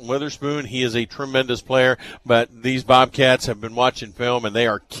Dalton Witherspoon. He is a tremendous player, but these Bobcats have been watching film and they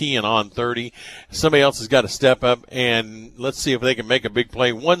are keying on 30. Somebody else has got to step up, and let's see if they can make a big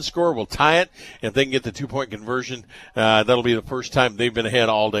play. One score will tie it. If they can get the 2-point conversion, that'll be the first time they've been ahead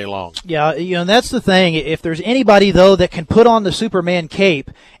all day long. Yeah, and that's the thing. If there's anybody, though, that can put on the Superman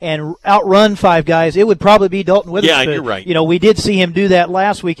cape and outrun 5 guys, it would probably be Dalton Witherspoon. Yeah, you're right. We did see him do that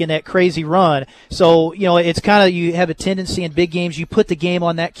last week in that crazy run. So, it's kind of, you have a tendency in big games, you put the game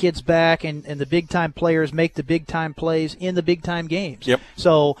on that kid's back, and the big-time players make the big-time plays in the big-time games. Yep.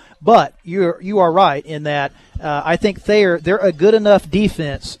 So, but you are right in that I think they're a good enough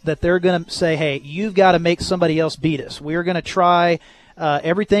defense that they're going to say, hey, you've got to make somebody else beat us. We're going to try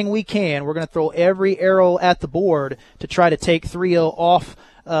everything we can. We're going to throw every arrow at the board to try to take 3-0 off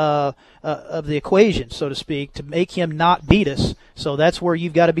of the equation, so to speak, to make him not beat us. So that's where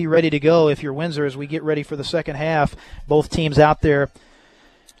you've got to be ready to go if you're Windsor as we get ready for the second half. Both teams out there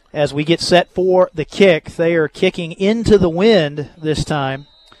as we get set for the kick. They are kicking into the wind this time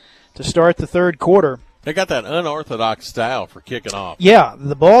to start the third quarter. They got that unorthodox style for kicking off. Yeah,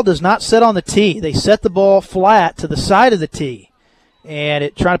 the ball does not set on the tee. They set the ball flat to the side of the tee.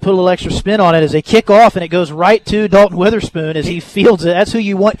 And trying to put a little extra spin on it as they kick off, and it goes right to Dalton Witherspoon as he fields it. That's who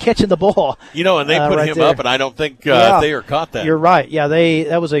you want catching the ball. And they put right him there. up, and I don't think Thayer caught that. You're right. Yeah,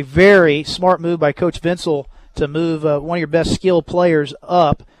 that was a very smart move by Coach Vinsel to move one of your best skilled players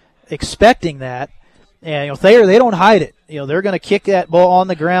up, expecting that. And Thayer, they don't hide it. They're going to kick that ball on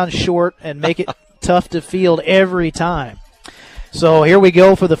the ground short and make it tough to field every time. So here we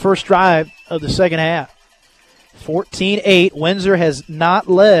go for the first drive of the second half. 14-8. Windsor has not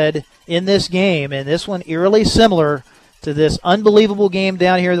led in this game, and this one eerily similar to this unbelievable game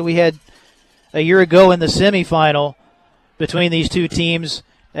down here that we had a year ago in the semifinal between these two teams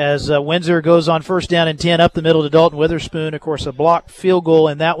as Windsor goes on first down and 10 up the middle to Dalton Witherspoon. Of course, a blocked field goal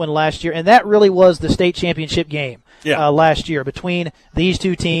in that one last year, and that really was the state championship game last year between these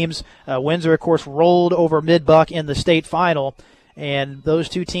two teams. Windsor, of course, rolled over Mid-Buck in the state final. And those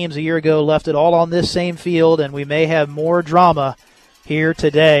two teams a year ago left it all on this same field, and we may have more drama here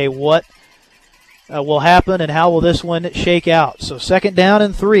today. What will happen and how will this one shake out? So 2nd down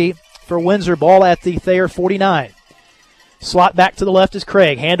and 3 for Windsor. Ball at the Thayer 49. Slot back to the left is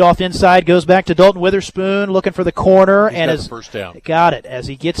Craig. Handoff inside, goes back to Dalton Witherspoon looking for the corner. He's got the first down. Got it as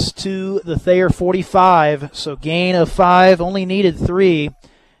he gets to the Thayer 45. So gain of 5, only needed 3.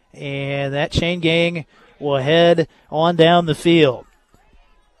 And that chain gang will head on down the field.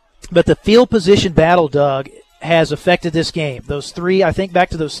 But the field position battle, Doug, has affected this game. Those 3, I think back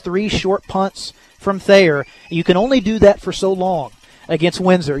to those 3 short punts from Thayer. You can only do that for so long against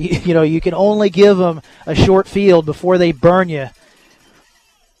Windsor. You can only give them a short field before they burn you.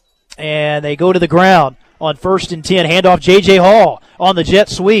 And they go to the ground on 1st and 10. Handoff J.J. Hall on the jet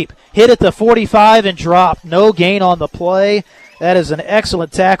sweep. Hit at the 45 and dropped. No gain on the play. That is an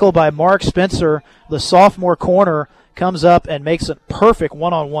excellent tackle by Mark Spencer. The sophomore corner comes up and makes a perfect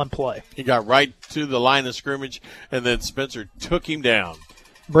one-on-one play. He got right to the line of scrimmage, and then Spencer took him down.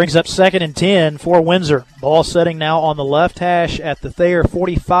 Brings up 2nd and 10 for Windsor. Ball setting now on the left hash at the Thayer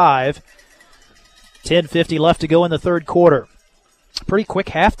 45. 10:50 left to go in the third quarter. Pretty quick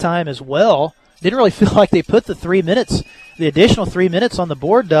halftime as well. Didn't really feel like they put the additional 3 minutes on the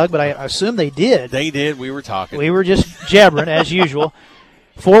board, Doug, but I assume they did. They did. We were talking. We were just jabbering, as usual.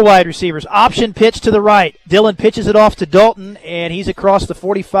 4 wide receivers. Option pitch to the right. Dillon pitches it off to Dalton, and he's across the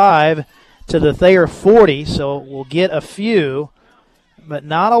 45 to the Thayer 40, so we'll get a few, but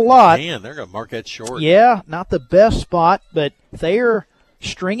not a lot. Man, they're going to mark that short. Yeah, not the best spot, but Thayer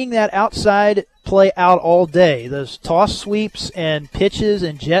stringing that outside play out all day. Those toss sweeps and pitches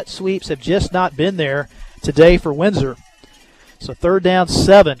and jet sweeps have just not been there today for Windsor. So 3rd down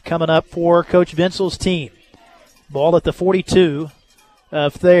 7 coming up for Coach Vinsel's team. Ball at the 42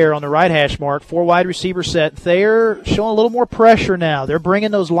 of Thayer on the right hash mark. 4 wide receiver set. Thayer showing a little more pressure now. They're bringing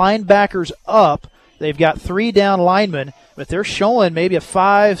those linebackers up. They've got 3 down linemen, but they're showing maybe a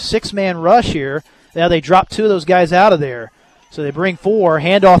 5-6-man rush here. Now they drop 2 of those guys out of there. So they bring 4,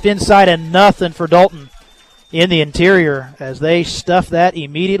 handoff inside, and nothing for Dalton in the interior as they stuff that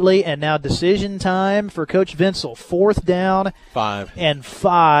immediately. And now decision time for Coach Vinsel. 4th down 5 and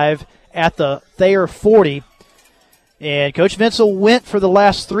 5 at the Thayer 40. And Coach Vinsel went for the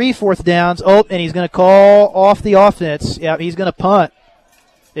last 3 4th downs. Oh, and he's going to call off the offense. Yeah, he's going to punt,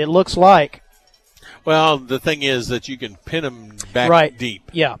 it looks like. Well, the thing is that you can pin them back deep.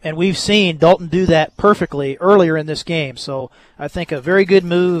 Yeah, and we've seen Dalton do that perfectly earlier in this game. So I think a very good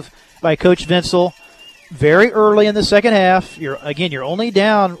move by Coach Vinsel. Very early in the second half. You're only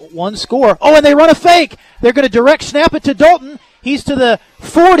down one score. Oh, and they run a fake. They're going to direct snap it to Dalton. He's to the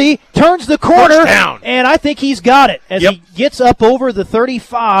 40, turns the corner, and I think he's got it as he gets up over the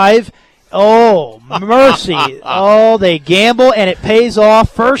 35. Oh, mercy. Oh, they gamble, and it pays off.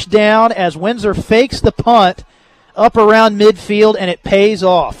 First down as Windsor fakes the punt up around midfield, and it pays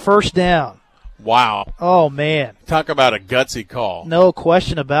off. First down. Wow. Oh, man. Talk about a gutsy call. No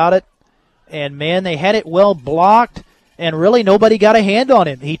question about it. And, man, they had it well blocked, and really nobody got a hand on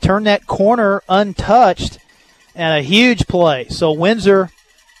him. He turned that corner untouched, and a huge play. So Windsor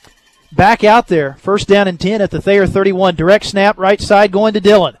back out there. First down and 10 at the Thayer 31. Direct snap, right side going to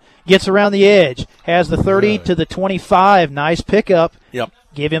Dillon. Gets around the edge. Has the 30 to the 25. Nice pickup. Yep.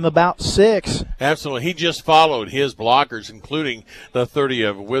 Give him about 6. Absolutely. He just followed his blockers, including the 30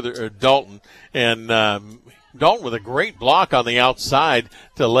 of Dalton. And Dalton with a great block on the outside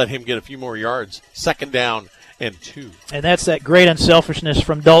to let him get a few more yards. Second down and 2. And that's that great unselfishness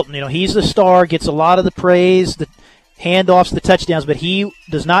from Dalton. You know, he's the star, gets a lot of the praise, the handoffs, the touchdowns, but he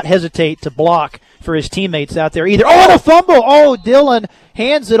does not hesitate to block for his teammates out there either. Oh, and a fumble! Oh, Dillon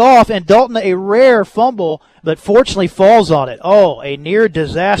hands it off, and Dalton a rare fumble, but fortunately falls on it. Oh, a near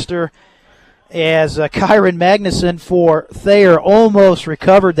disaster as Kyron Magnuson for Thayer almost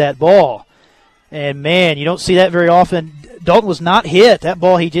recovered that ball. And, man, you don't see that very often. Dalton was not hit. That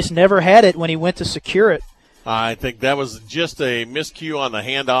ball, he just never had it when he went to secure it. I think that was just a miscue on the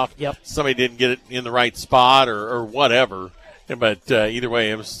handoff. Yep. Somebody didn't get it in the right spot or whatever. But either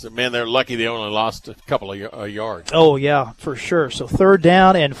way, it was, man, they're lucky they only lost a couple of yards. Oh, yeah, for sure. So third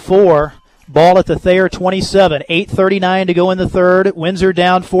down and 4. Ball at the Thayer 27. 8:39 to go in the third. Windsor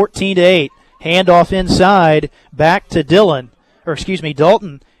down 14-8. Handoff inside. Back to Dalton.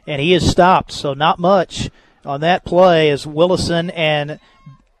 And he is stopped. So not much on that play as Willison and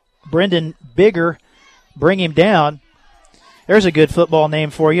Brendan Bigger bring him down. There's a good football name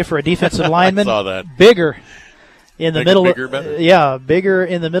for you for a defensive lineman. I saw that. Bigger in the middle. Bigger Bigger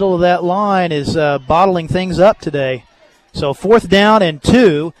in the middle of that line is bottling things up today. So fourth down and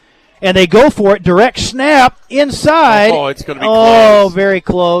 2, and they go for it. Direct snap inside. Oh, it's going to be close. Oh, very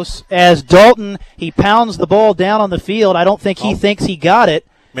close. As Dalton, he pounds the ball down on the field. I don't think he thinks he got it.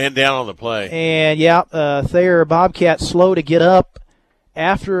 Man down on the play. And, Thayer Bobcat slow to get up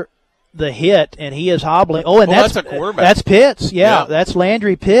after the hit, and he is hobbling. Oh, and that's a quarterback. That's Pitts. Yeah, that's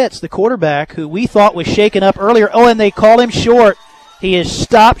Landry Pitts, the quarterback, who we thought was shaken up earlier. Oh, and they call him short. He is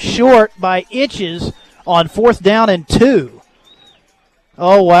stopped short by inches on fourth down and 2.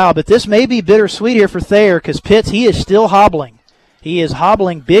 Oh, wow, but this may be bittersweet here for Thayer because Pitts, he is still hobbling. He is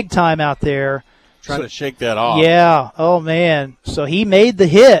hobbling big time out there. Trying to shake that off. Yeah. Oh, man. So he made the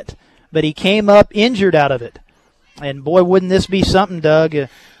hit, but he came up injured out of it. And, boy, wouldn't this be something, Doug.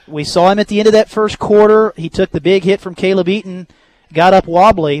 We saw him at the end of that first quarter. He took the big hit from Caleb Eaton, got up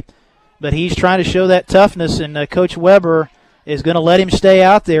wobbly, but he's trying to show that toughness, and Coach Weber is going to let him stay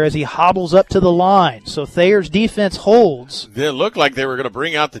out there as he hobbles up to the line. So Thayer's defense holds. It looked like they were going to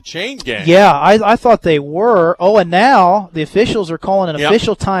bring out the chain gang. Yeah, I thought they were. Oh, and now the officials are calling an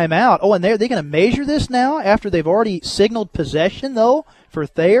official timeout. Oh, and they're going to measure this now after they've already signaled possession, though, for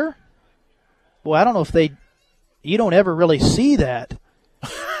Thayer? Boy, I don't know if you don't ever really see that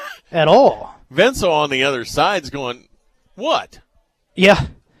at all. Vinsel on the other side's going, what? Yeah.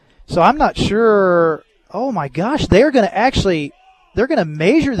 So I'm not sure. Oh, my gosh, they're going to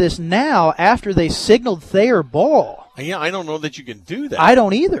measure this now after they signaled Thayer ball. Yeah, I don't know that you can do that. I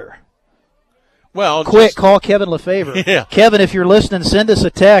don't either. Well, quick, call Kevin Lefevre. Yeah. Kevin, if you're listening, send us a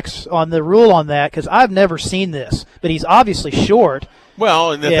text on the rule on that because I've never seen this. But he's obviously short.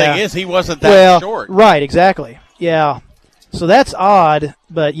 Well, and the thing is he wasn't that short. Right, exactly. Yeah. So that's odd,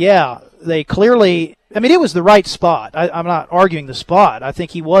 but, yeah, they clearly – I mean, it was the right spot. I'm not arguing the spot. I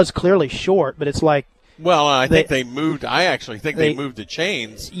think he was clearly short, but it's like – well, I think they moved. I actually think they moved the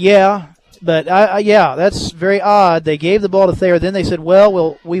chains. Yeah, but that's very odd. They gave the ball to Thayer. Then they said,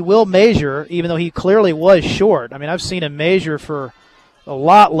 well, we will measure, even though he clearly was short. I mean, I've seen him measure for a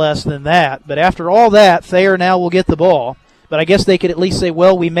lot less than that. But after all that, Thayer now will get the ball. But I guess they could at least say,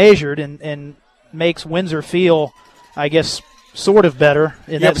 well, we measured, and makes Windsor feel, I guess, sort of better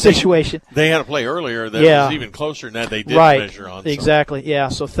in that situation. They had a play earlier that was even closer than that they did measure on. Exactly, yeah.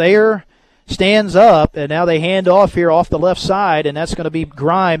 So Thayer stands up, and now they hand off here off the left side, and that's going to be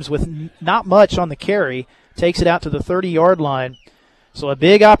Grimes with not much on the carry. Takes it out to the 30-yard line. So a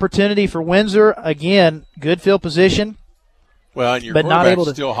big opportunity for Windsor. Again, good field position. Well, and your but not able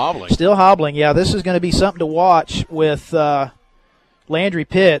to, still hobbling. Still hobbling, yeah. This is going to be something to watch with Landry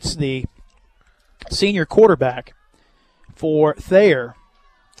Pitts, the senior quarterback for Thayer.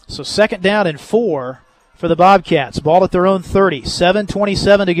 So 2nd down and 4 for the Bobcats. Ball at their own 30.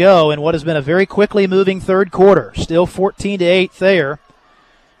 7:27 to go in what has been a very quickly moving third quarter. Still 14-8 Thayer.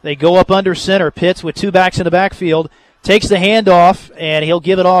 They go up under center. Pitts with 2 backs in the backfield. Takes the handoff, and he'll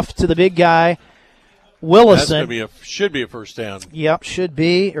give it off to the big guy, Willison. Should be a first down. Yep, should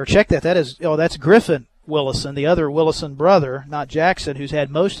be. Or check that. That's Griffin Willison, the other Willison brother, not Jackson, who's had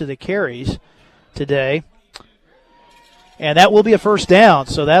most of the carries today. And that will be a first down.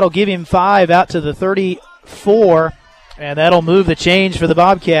 So that'll give him 5 out to the 34, and that'll move the change for the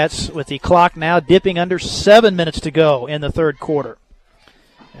Bobcats with the clock now dipping under 7 minutes to go in the third quarter.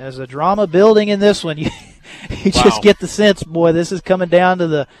 As the drama building in this one, you just get the sense, boy, this is coming down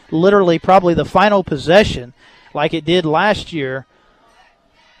to literally probably the final possession like it did last year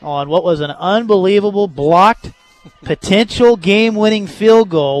on what was an unbelievable blocked potential game-winning field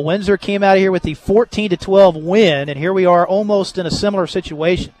goal. Windsor came out of here with the 14-12 win, and here we are almost in a similar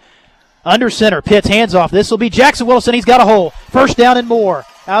situation. Under center, Pitts, hands off. This will be Jackson Wilson. He's got a hole. First down and more.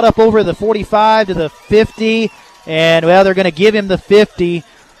 Out up over the 45 to the 50, and, well, they're going to give him the 50.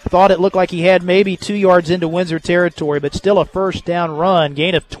 Thought it looked like he had maybe 2 yards into Windsor territory, but still a first down run,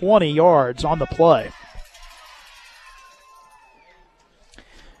 gain of 20 yards on the play.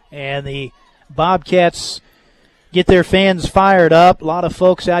 And the Bobcats get their fans fired up. A lot of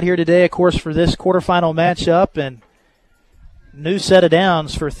folks out here today, of course, for this quarterfinal matchup, and new set of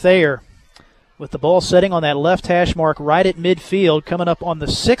downs for Thayer with the ball setting on that left hash mark right at midfield, coming up on the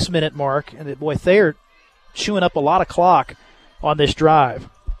 6-minute mark. And, boy, Thayer chewing up a lot of clock on this drive.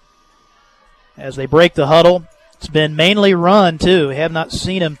 As they break the huddle, it's been mainly run, too. We have not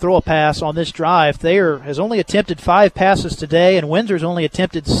seen him throw a pass on this drive. Thayer has only attempted 5 passes today, and Windsor's only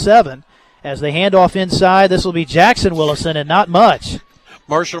attempted 7. As they hand off inside, this will be Jackson Willison, and not much.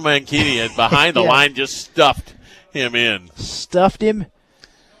 Marshall Manchini behind the line just stuffed him in. Stuffed him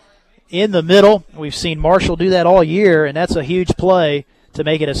in the middle. We've seen Marshall do that all year, and that's a huge play to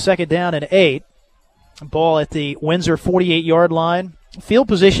make it a 2nd down and 8. Ball at the Windsor 48-yard line. Field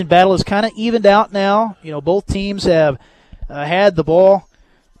position battle is kind of evened out now. You know, both teams have had the ball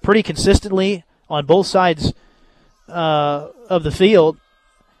pretty consistently on both sides of the field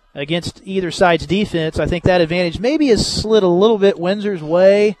against either side's defense. I think that advantage maybe has slid a little bit Windsor's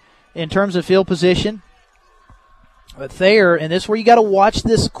way in terms of field position. But Thayer, and this is where you got to watch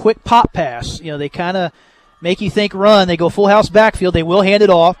this quick pop pass. You know, they kind of make you think run. They go full house backfield. They will hand it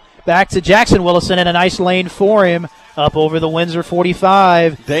off back to Jackson Willison in a nice lane for him. Up over the Windsor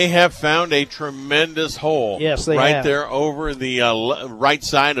 45. They have found a tremendous hole. Yes, they right have. There over the right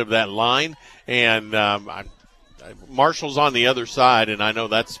side of that line. And Marshall's on the other side, and I know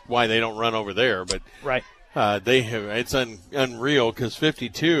that's why they don't run over there. But right, they have. It's unreal because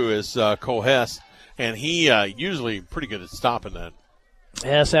 52 is Cole Hess, and he usually pretty good at stopping that.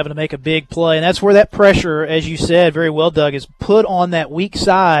 Hess having to make a big play, and that's where that pressure, as you said, very well, Doug, is put on that weak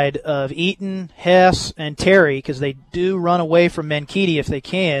side of Eaton, Hess, and Terry, because they do run away from Manchini if they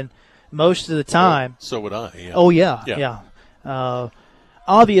can most of the time. So would I. Yeah. Oh, yeah.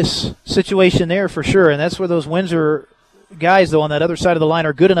 Obvious situation there for sure, and that's where those Windsor guys, though, on that other side of the line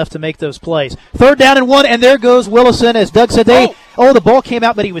are good enough to make those plays. 3rd down and 1, and there goes Willison. As Doug said, the ball came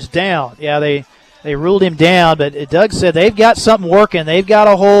out, but he was down. Yeah, they ruled him down, but Doug said they've got something working. They've got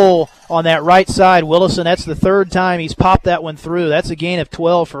a hole on that right side. Willison, that's the 3rd time he's popped that one through. That's a gain of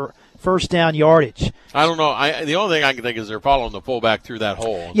 12 for first down yardage. I don't know. The only thing I can think is they're following the fullback through that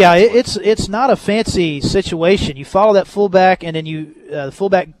hole. Yeah, it's not a fancy situation. You follow that fullback, and then the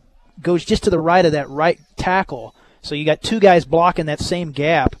fullback goes just to the right of that right tackle. So you got 2 guys blocking that same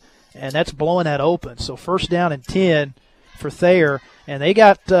gap, and that's blowing that open. So first down and 10 for Thayer. And they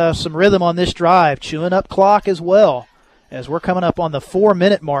got some rhythm on this drive, chewing up clock as well, as we're coming up on the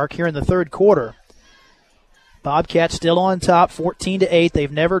 4-minute mark here in the third quarter. Bobcats still on top, 14-8.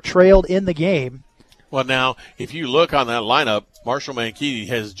 They've never trailed in the game. Well, now, if you look on that lineup, Marshall Manchini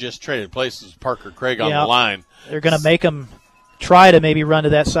has just traded places with Parker Craig on the line. They're going to make them try to maybe run to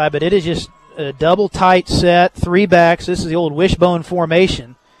that side, but it is just a double tight set, 3 backs. This is the old wishbone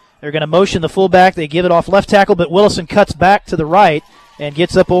formation. They're going to motion the fullback. They give it off left tackle, but Willison cuts back to the right and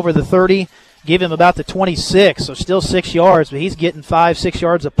gets up over the 30, give him about the 26, so still 6 yards, but he's getting 5-6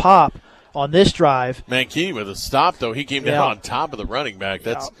 yards a pop on this drive. Manchini with a stop, though. He came down on top of the running back.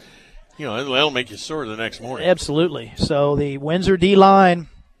 That's, that'll make you sore the next morning. Absolutely. So the Windsor D-line,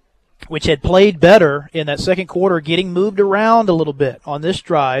 which had played better in that second quarter, getting moved around a little bit on this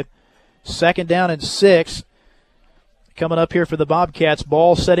drive. 2nd down and 6. coming up here for the Bobcats.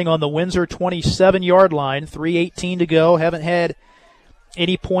 Ball setting on the Windsor 27-yard line. 3:18 to go. Haven't had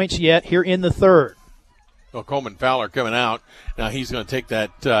any points yet here in the third. Well, Coleman Fowler coming out. Now he's going to take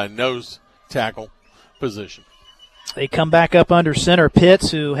that nose tackle position. They come back up under center. Pitts,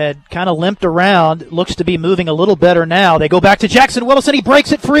 who had kind of limped around, looks to be moving a little better now. They go back to Jackson Willison. He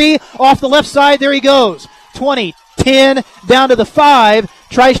breaks it free off the left side. There he goes. 20, 10, down to the 5.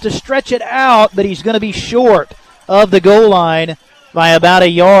 Tries to stretch it out, but he's going to be short of the goal line by about a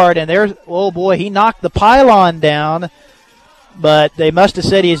yard. And there's, oh boy, he knocked the pylon down. But they must have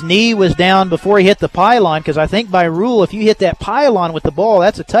said his knee was down before he hit the pylon, because I think by rule, if you hit that pylon with the ball,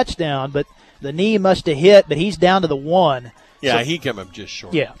 that's a touchdown. But the knee must have hit, but he's down to the 1. Yeah, so, he came up just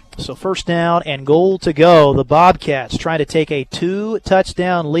short. Yeah, so first down and goal to go. The Bobcats trying to take a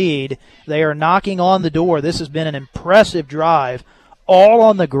 2-touchdown lead. They are knocking on the door. This has been an impressive drive, all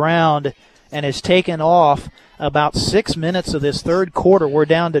on the ground, and has taken off about 6 minutes of this third quarter. We're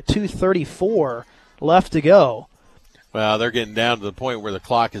down to 2:34 left to go. Well, they're getting down to the point where the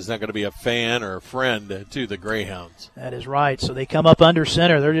clock is not going to be a fan or a friend to the Greyhounds. That is right. So they come up under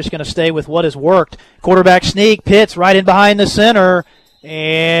center. They're just going to stay with what has worked. Quarterback sneak. Pitts right in behind the center.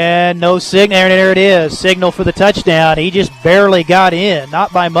 And no signal. There it is. Signal for the touchdown. He just barely got in.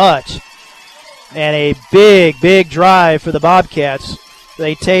 Not by much. And a big, big drive for the Bobcats.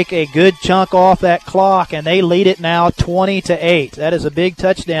 They take a good chunk off that clock, and they lead it now 20-8. That is a big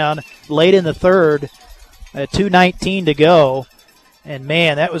touchdown late in the third. 2:19 to go. And,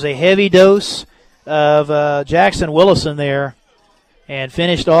 man, that was a heavy dose of Jackson Willison there, and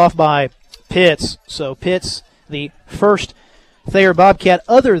finished off by Pitts. So Pitts, the first Thayer Bobcat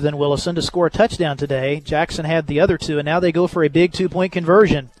other than Willison to score a touchdown today. Jackson had the other two, and now they go for a big 2-point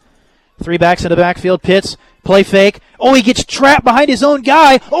conversion. 3 backs in the backfield. Pitts, play fake. Oh, he gets trapped behind his own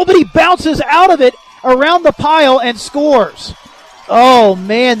guy. Oh, but he bounces out of it around the pile and scores. Oh,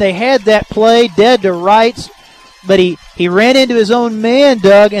 man, they had that play dead to rights, but he ran into his own man,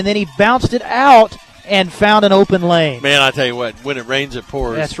 Doug, and then he bounced it out and found an open lane. Man, I tell you what, when it rains, it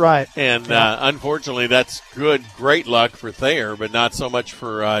pours. That's right. And unfortunately, that's great luck for Thayer, but not so much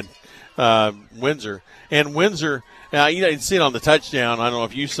for Windsor. And Windsor, now you didn't see it on the touchdown. I don't know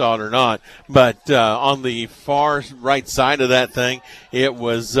if you saw it or not, but on the far right side of that thing, it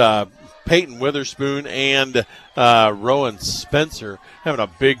was Peyton Witherspoon and Rowan Spencer having a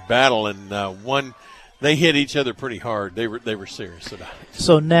big battle, and they hit each other pretty hard. They were serious about it.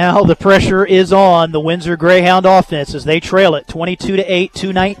 So now the pressure is on the Windsor Greyhound offense as they trail it 22-8,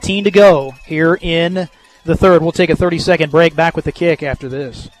 2:19 to go here in the third. We'll take a 30-second break. Back with the kick after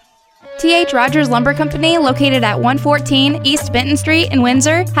this. T.H. Rogers Lumber Company, located at 114 East Benton Street in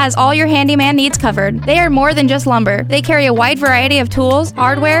Windsor, has all your handyman needs covered. They are more than just lumber. They carry a wide variety of tools,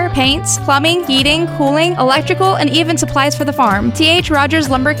 hardware, paints, plumbing, heating, cooling, electrical, and even supplies for the farm. T.H. Rogers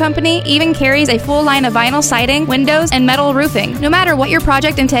Lumber Company even carries a full line of vinyl siding, windows, and metal roofing. No matter what your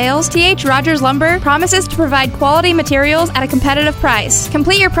project entails, T.H. Rogers Lumber promises to provide quality materials at a competitive price.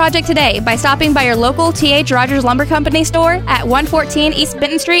 Complete your project today by stopping by your local T.H. Rogers Lumber Company store at 114 East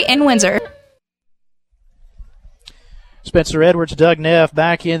Benton Street in Windsor. Spencer Edwards, Doug Neff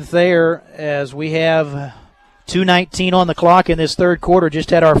back in Thayer as we have 2:19 on the clock in this third quarter. Just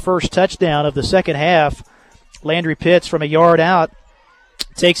had our first touchdown of the second half. Landry Pitts from a yard out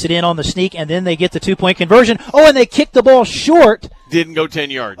takes it in on the sneak, and then they get the 2-point conversion. Oh, and they kicked the ball short. Didn't go 10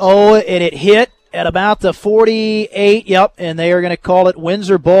 yards. Oh, and it hit at about the 48, and they are going to call it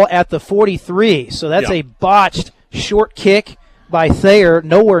Windsor ball at the 43. So that's a botched short kick by Thayer,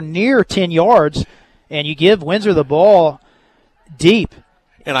 nowhere near 10 yards. And you give Windsor the ball deep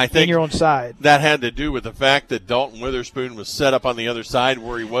and I think in your own side. That had to do with the fact that Dalton Witherspoon was set up on the other side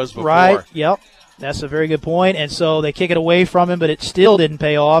where he was before. Right, yep. That's a very good point. And so they kick it away from him, but it still didn't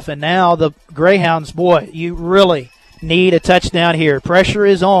pay off. And now the Greyhounds, boy, you really need a touchdown here. Pressure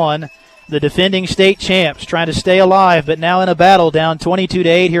is on. The defending state champs trying to stay alive, but now in a battle down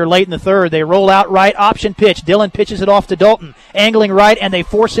 22-8 here late in the third. They roll out right, option pitch. Dillon pitches it off to Dalton, angling right, and they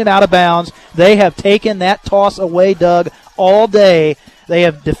force him out of bounds. They have taken that toss away, Doug, all day. They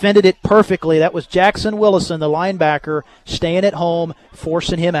have defended it perfectly. That was Jackson Willison, the linebacker, staying at home,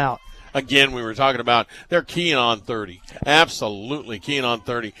 forcing him out. Again, we were talking about they're keying on 30. Absolutely keying on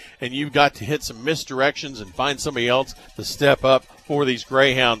 30. And you've got to hit some misdirections and find somebody else to step up for these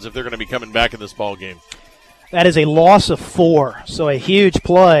Greyhounds if they're going to be coming back in this ball game. That is a loss of 4, so a huge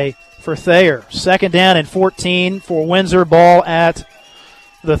play for Thayer. Second down and 14 for Windsor, ball at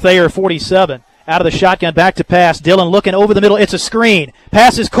the Thayer 47. Out of the shotgun, back to pass. Dillon looking over the middle. It's a screen.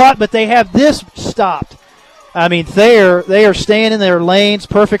 Pass is caught, but they have this stopped. I mean, Thayer, they are staying in their lanes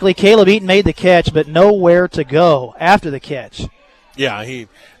perfectly. Caleb Eaton made the catch, but nowhere to go after the catch. Yeah,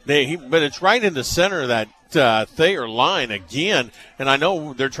 but it's right in the center of that Thayer line again, and I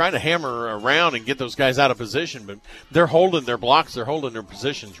know they're trying to hammer around and get those guys out of position, but they're holding their blocks, they're holding their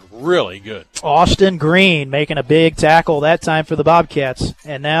positions really good. Austin Green making a big tackle that time for the Bobcats,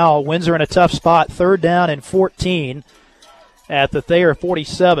 and now Windsor in a tough spot, 3rd down and 14 at the Thayer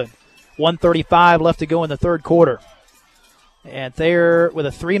 47. 1:35 left to go in the third quarter. And Thayer with a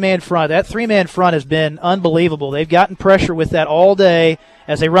 3-man front. That 3-man front has been unbelievable. They've gotten pressure with that all day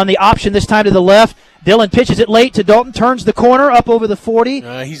as they run the option this time to the left. Dylan pitches it late to Dalton, turns the corner up over the 40.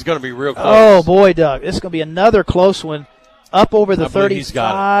 He's going to be real close. Oh, boy, Doug. This is going to be another close one up over the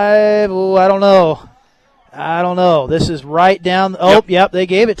 35. Oh, I don't know. This is right down. Yep, they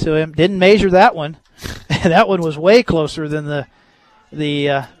gave it to him. Didn't measure that one. That one was way closer than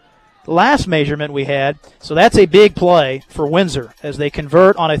the last measurement we had. So that's a big play for Windsor as they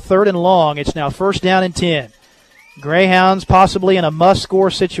convert on a 3rd and long. It's now 1st down and 10. Greyhounds possibly in a must-score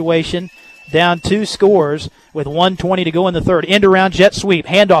situation, down 2 scores with 1:20 to go in the third. End around jet sweep.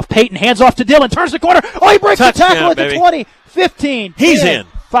 Handoff. Peyton hands off to Dylan. Turns the corner. Oh, he breaks the tackle at the 20. 15. He's in.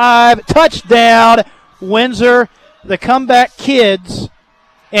 5. Touchdown. Windsor, the comeback kids.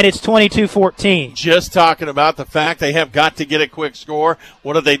 And it's 22-14. Just talking about the fact they have got to get a quick score.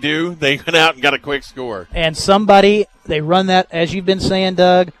 What do? They went out and got a quick score. And they run that, as you've been saying,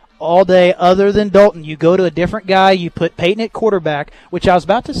 Doug, all day other than Dalton. You go to a different guy. You put Peyton at quarterback, which I was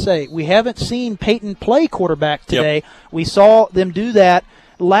about to say, we haven't seen Peyton play quarterback today. Yep. We saw them do that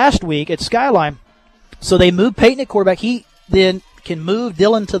last week at Skyline. So they moved Peyton at quarterback. He then can move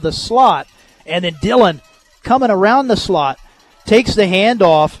Dylan to the slot, and then Dylan coming around the slot takes the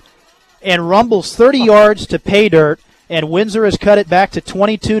handoff and rumbles 30 yards to pay dirt, and Windsor has cut it back to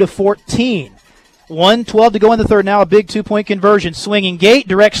 22-14. 1:12 to go in the third. Now a big 2-point conversion. Swinging gate,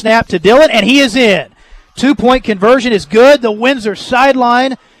 direct snap to Dylan, and he is in. 2-point conversion is good. The Windsor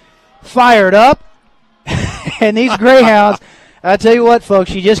sideline fired up. And these Greyhounds, I tell you what, folks,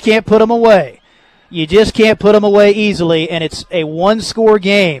 you just can't put them away. You just can't put them away easily, and it's a 1-score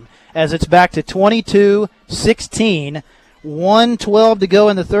game as it's back to 22-16. 1:12 to go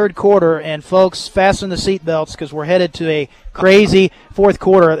in the third quarter, and folks, fasten the seatbelts because we're headed to a crazy fourth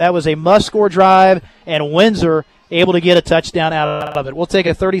quarter. That was a must-score drive, and Windsor able to get a touchdown out of it. We'll take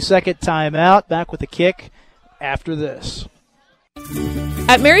a 30-second timeout. Back with the kick after this.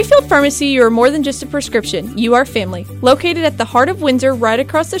 At Merrifield Pharmacy, you are more than just a prescription. You are family. Located at the heart of Windsor, right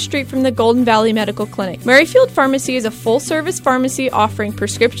across the street from the Golden Valley Medical Clinic. Merrifield Pharmacy is a full-service pharmacy offering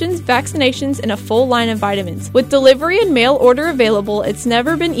prescriptions, vaccinations, and a full line of vitamins. With delivery and mail order available, it's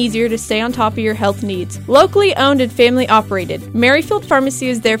never been easier to stay on top of your health needs. Locally owned and family operated, Merrifield Pharmacy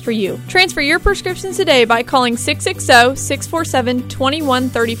is there for you. Transfer your prescriptions today by calling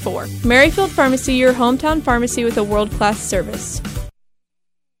 660-647-2134. Merrifield Pharmacy, your hometown pharmacy with a world-class service.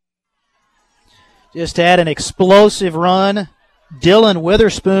 Just had an explosive run. Dylan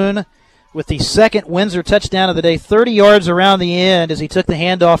Witherspoon with the second Windsor touchdown of the day, 30 yards around the end as he took the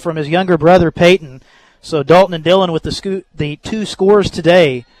handoff from his younger brother Peyton. So Dalton and Dylan with the 2 scores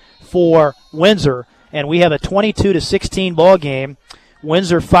today for Windsor, and we have a 22-16 ball game.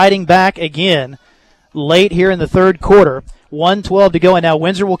 Windsor fighting back again late here in the third quarter. 1:12 to go, and now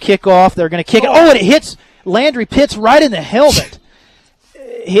Windsor will kick off. They're going to kick it. Oh, and it hits Landry Pitts right in the helmet.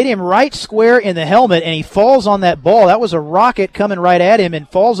 Hit him right square in the helmet, and he falls on that ball. That was a rocket coming right at him and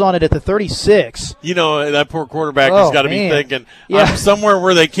falls on it at the 36. You know, that poor quarterback has got to be thinking, I'm somewhere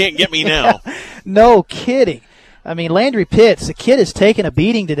where they can't get me now. No kidding. I mean, Landry Pitts, the kid has taken a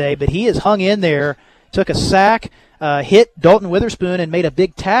beating today, but he has hung in there, took a sack, hit Dalton Witherspoon and made a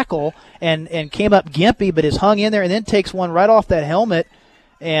big tackle and came up gimpy, but has hung in there and then takes one right off that helmet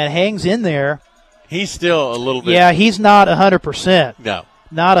and hangs in there. He's still a little bit. Yeah, he's not 100%. No.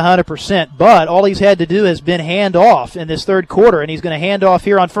 Not 100%, but all he's had to do has been hand off in this third quarter, and he's going to hand off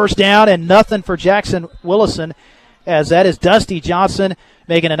here on first down, and nothing for Jackson Willison, as that is Dusty Johnson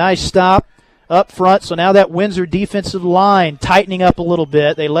making a nice stop up front. So now that Windsor defensive line tightening up a little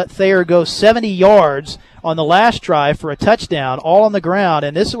bit. They let Thayer go 70 yards on the last drive for a touchdown, all on the ground.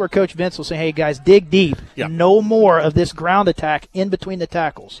 And this is where Coach Vince will say, hey, guys, dig deep. Yeah. No more of this ground attack in between the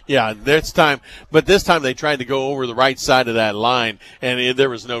tackles. Yeah, this time they tried to go over the right side of that line, and there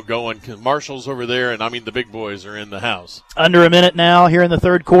was no going. Marshall's over there, and, I mean, the big boys are in the house. Under a minute now here in the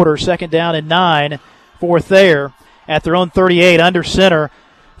third quarter, 2nd down and 9 for Thayer at their own 38, under center.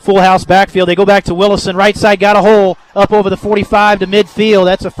 Full house backfield. They go back to Willison. Right side got a hole up over the 45 to midfield.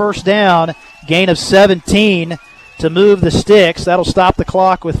 That's a first down. Gain of 17 to move the sticks. That'll stop the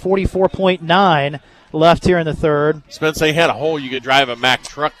clock with 44.9 left here in the third. Spence, they had a hole you could drive a Mack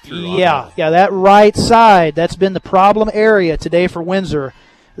truck through. Yeah, that right side, that's been the problem area today for Windsor.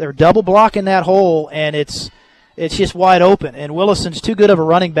 They're double blocking that hole, and it's just wide open. And Willison's too good of a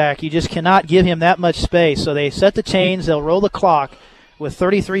running back. You just cannot give him that much space. So they set the chains. They'll roll the clock with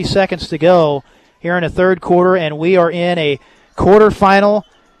 33 seconds to go here in the third quarter, and we are in a quarterfinal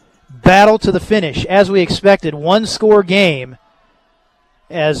battle to the finish. As we expected, one-score game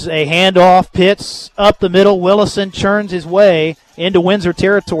as a handoff. Pitts up the middle. Willison churns his way into Windsor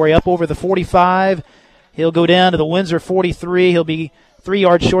territory up over the 45. He'll go down to the Windsor 43. He'll be 3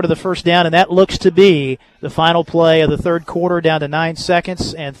 yards short of the first down, and that looks to be the final play of the third quarter, down to 9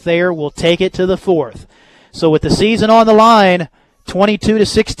 seconds, and Thayer will take it to the fourth. So with the season on the line,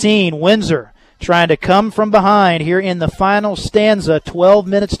 22-16, Windsor trying to come from behind here in the final stanza, 12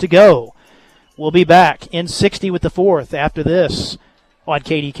 minutes to go. We'll be back in 60 with the fourth after this on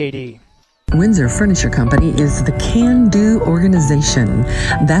KDKD. Windsor Furniture Company is the can-do organization.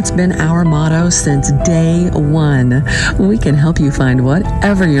 That's been our motto since day one. We can help you find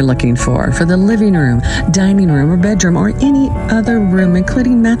whatever you're looking for the living room, dining room, or bedroom, or any other room,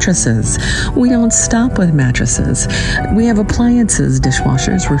 including mattresses. We don't stop with mattresses. We have appliances,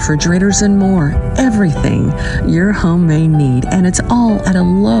 dishwashers, refrigerators, and more. Everything your home may need, and it's all at a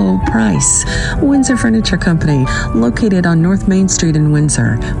low price. Windsor Furniture Company, located on North Main Street in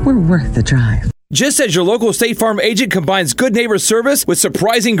Windsor. We're worth the drive. Just as your local State Farm agent combines good neighbor service with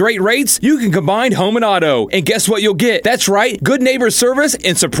surprising great rates, you can combine home and auto. And guess what you'll get? That's right, good neighbor service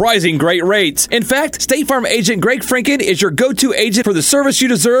and surprising great rates. In fact, State Farm agent Greg Franken is your go-to agent for the service you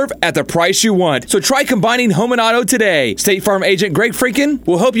deserve at the price you want. So try combining home and auto today. State Farm agent Greg Franken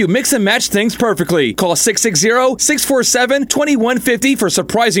will help you mix and match things perfectly. Call 660-647-2150 for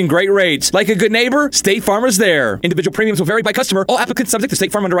surprising great rates. Like a good neighbor, State Farm is there. Individual premiums will vary by customer. All applicants subject to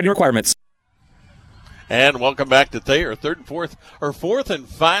State Farm underwriting requirements. And welcome back to Thayer, fourth and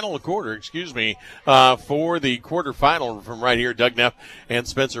final quarter, for the quarterfinal from right here. Doug Neff and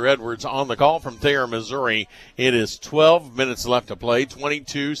Spencer Edwards on the call from Thayer, Missouri. It is 12 minutes left to play,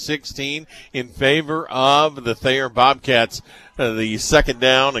 22-16 in favor of the Thayer Bobcats. The second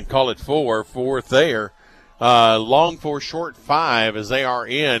down, and call it 4 for Thayer. Long 4, short 5 as they are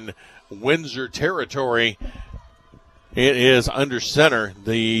in Windsor territory. It is under center.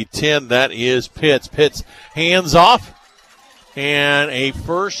 The 10, that is Pitts. Pitts hands off. And a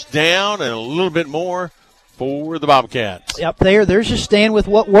first down and a little bit more for the Bobcats. Yep, they're just staying with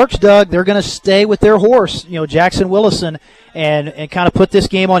what works, Doug. They're going to stay with their horse, Jackson Willison, and kind of put this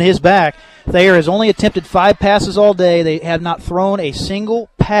game on his back. Thayer has only attempted 5 passes all day. They have not thrown a single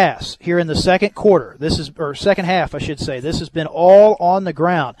pass here in the second quarter. Second half, I should say. This has been all on the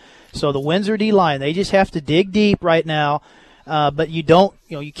ground. So the Windsor D-line, they just have to dig deep right now, but you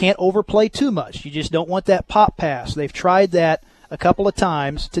can't overplay too much. You just don't want that pop pass. They've tried that a couple of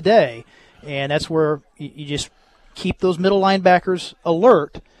times today, and that's where you just keep those middle linebackers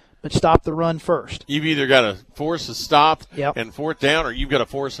alert, but stop the run first. You've either got to force a stop and fourth down, or you've got to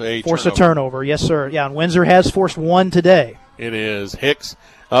force a turnover. Yes, sir. Yeah, and Windsor has forced one today. It is Hicks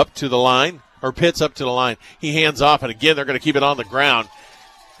up to the line, or Pitts up to the line. He hands off, and again they're going to keep it on the ground.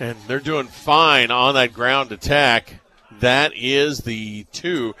 And they're doing fine on that ground attack. That is the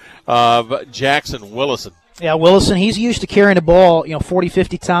 2 of Jackson Willison. Yeah, Willison, he's used to carrying the ball, 40,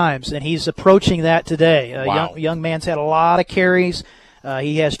 50 times, and he's approaching that today. Wow. Young man's had a lot of carries.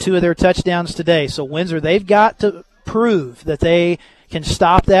 He has 2 of their touchdowns today. So Windsor, they've got to prove that they can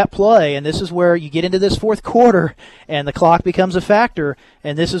stop that play, and this is where you get into this fourth quarter and the clock becomes a factor,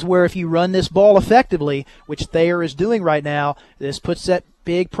 and this is where if you run this ball effectively, which Thayer is doing right now, this puts that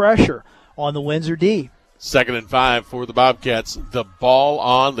big pressure on the Windsor D. 2nd and 5 for the Bobcats. The ball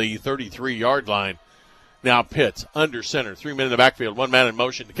on the 33-yard line. Now Pitts under center, 3 men in the backfield, 1 man in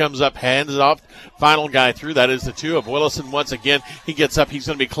motion. Comes up, hands it off. Final guy through. That is the 2 of Willison. Once again, he gets up. He's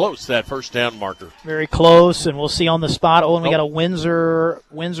going to be close to that first down marker. Very close, and we'll see on the spot. Oh, and we got a Windsor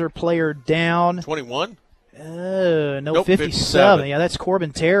player down. 21? No, 57. Yeah, that's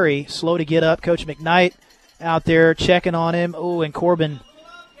Corbin Terry. Slow to get up. Coach McKnight out there checking on him. Oh, and Corbin,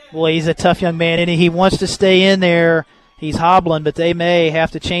 boy, he's a tough young man, and he wants to stay in there. He's hobbling, but they may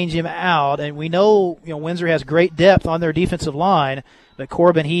have to change him out. And we know, Windsor has great depth on their defensive line, but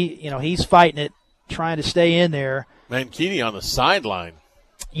Corbin, he's fighting it, trying to stay in there. Mankini on the sideline.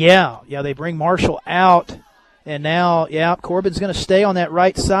 Yeah, they bring Marshall out, and now, Corbin's going to stay on that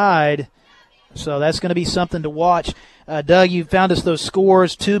right side. So that's going to be something to watch. Doug, you found us those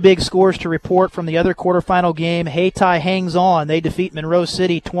scores, 2 big scores to report from the other quarterfinal game. Hayti hangs on. They defeat Monroe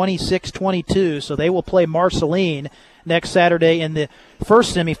City 26-22, so they will play Marceline next Saturday in the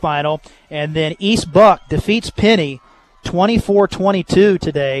first semifinal. And then East Buck defeats Penny 24-22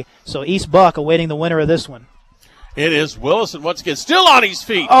 today, so East Buck awaiting the winner of this one. It is Willison once again, still on his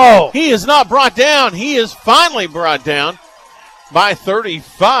feet. Oh! He is not brought down. He is finally brought down by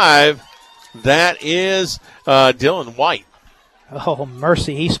 35. That is Dylan White. Oh,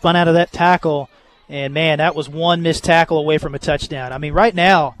 mercy. He spun out of that tackle, and, man, that was one missed tackle away from a touchdown. I mean, right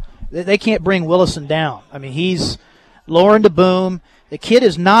now, they can't bring Willison down. I mean, he's lowering the boom. The kid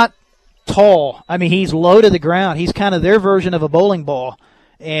is not tall. I mean, he's low to the ground. He's kind of their version of a bowling ball.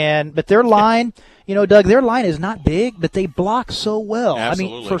 But their line, Doug, their line is not big, but they block so well.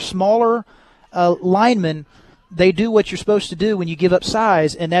 Absolutely. I mean, for smaller linemen, they do what you're supposed to do when you give up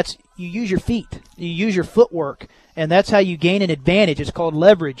size, and that's you use your feet. You use your footwork, and that's how you gain an advantage. It's called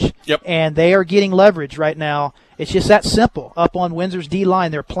leverage. Yep. And they are getting leverage right now. It's just that simple. Up on Windsor's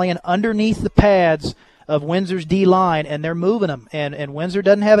D-line, they're playing underneath the pads of Windsor's D-line, and they're moving them. And Windsor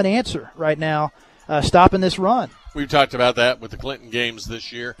doesn't have an answer right now stopping this run. We've talked about that with the Clinton games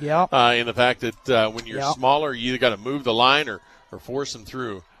this year. Yeah. In the fact that when you're smaller, you either got to move the line or force them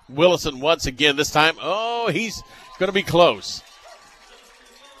through. Willison once again, this time, he's going to be close.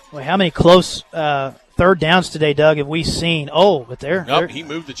 Well, how many close third downs today, Doug, have we seen? But He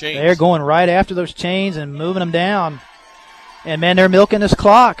moved the chains. They're going right after those chains and moving them down. And, man, they're milking this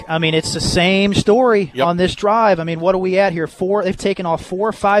clock. I mean, it's the same story on this drive. I mean, what are we at here? They've taken off 4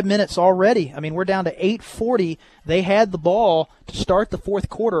 or 5 minutes already. I mean, we're down to 8:40. They had the ball to start the fourth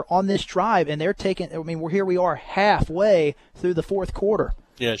quarter on this drive, and they're taking – here we are halfway through the fourth quarter.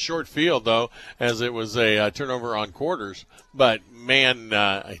 Yeah, short field, though, as it was a turnover on quarters. But, man,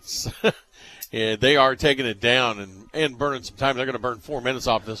 they are taking it down and burning some time. They're going to burn 4 minutes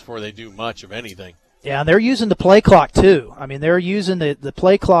off this before they do much of anything. Yeah, they're using the play clock, too. I mean, they're using the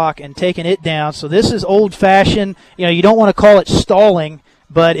play clock and taking it down. So this is old-fashioned. You don't want to call it stalling,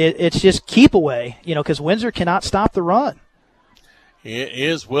 but it's just keep away, because Windsor cannot stop the run. It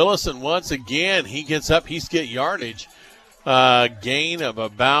is Willison once again. He gets up. He's get yardage. Gain of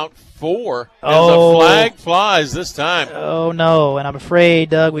about 4 as a flag flies this time. Oh, no, and I'm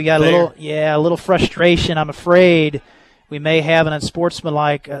afraid, Doug, we got a little frustration. I'm afraid we may have an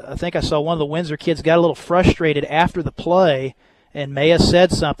unsportsmanlike. I think I saw one of the Windsor kids got a little frustrated after the play and may have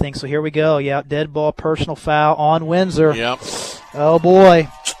said something. So here we go. Yeah, dead ball, personal foul on Windsor. Yep. Oh, boy.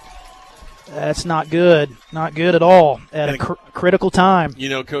 That's not good. Not good at all at a critical time.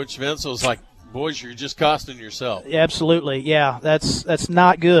 Coach Vince was like, boys, you're just costing yourself. Absolutely, yeah. That's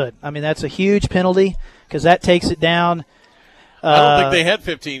not good. I mean, that's a huge penalty because that takes it down. I don't think they had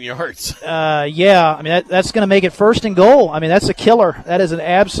 15 yards. Yeah, I mean, that's going to make it first and goal. I mean, that's a killer. That is an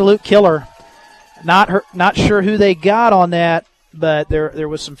absolute killer. Not sure who they got on that, but there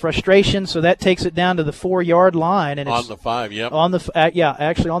was some frustration, so that takes it down to the 4-yard line. And on the 5, yep.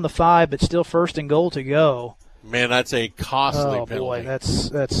 Actually on the 5, but still first and goal to go. Man, that's a costly penalty. Oh, boy,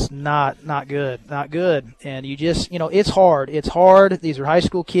 that's not good. Not good. And you just, it's hard. It's hard. These are high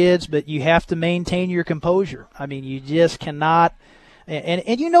school kids, but you have to maintain your composure. I mean, you just cannot. And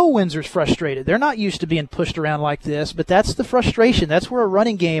Windsor's frustrated. They're not used to being pushed around like this, but that's the frustration. That's where a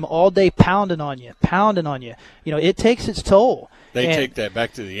running game all day pounding on you. It takes its toll. They take that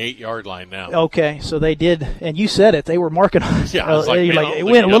back to the 8-yard line now. Okay, so they did. And you said it. They were marking on it. Yeah, I was it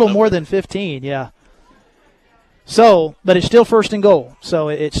went a little more than 15, yeah. So, but it's still first and goal. So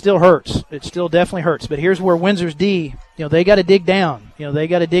it still hurts. It still definitely hurts. But here's where Windsor's D, they got to dig down. They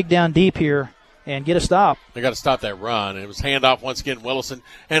got to dig down deep here and get a stop. They got to stop that run. It was handoff once again, Willison,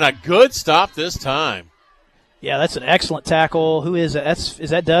 and a good stop this time. Yeah, that's an excellent tackle. Who is that?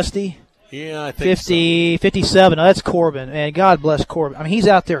 Is that Dusty? Yeah, I think 57. Oh, that's Corbin. And God bless Corbin. I mean, he's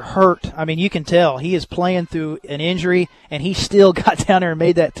out there hurt. I mean, you can tell. He is playing through an injury, and he still got down there and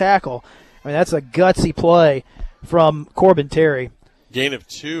made that tackle. I mean, that's a gutsy play from Corbin Terry. Gain of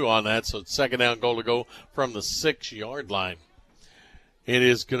 2 on that, so it's second down goal to go from the 6-yard line. It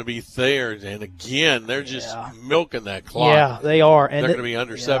is going to be Thayer, and again, they're just milking that clock. Yeah, they are. And they're going to be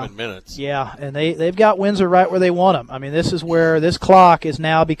under 7 minutes. Yeah, and they've got Windsor right where they want them. I mean, this is where this clock is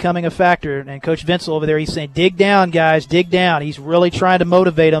now becoming a factor, and Coach Vincel over there, he's saying, dig down, guys, dig down. He's really trying to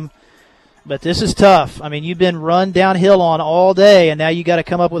motivate them. But this is tough. I mean, you've been run downhill on all day, and now you got to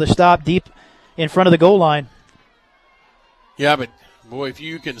come up with a stop deep in front of the goal line. Yeah, but, boy, if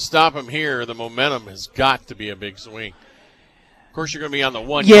you can stop him here, the momentum has got to be a big swing. Of course, you're going to be on the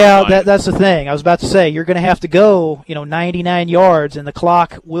 1 Yeah, yard line. that's the thing. I was about to say, you're going to have to go, 99 yards, and the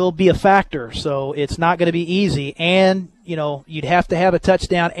clock will be a factor. So it's not going to be easy. And, you'd have to have a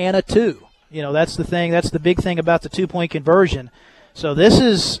touchdown and a 2. That's the thing. That's the big thing about the 2-point conversion. So this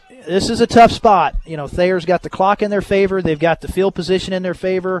is a tough spot. Thayer's got the clock in their favor. They've got the field position in their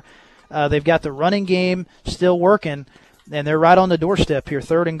favor. They've got the running game still working, and they're right on the doorstep here,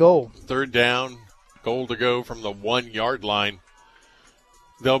 3rd and goal. 3rd down, goal to go from the 1 yard line.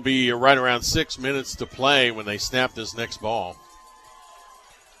 They'll be right around 6 minutes to play when they snap this next ball.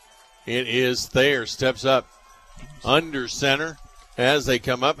 It is Thayer, steps up under center as they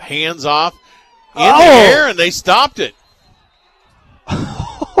come up, hands off in the air, and they stopped it.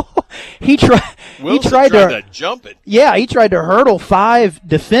 He tried to jump it. Yeah, he tried to hurdle 5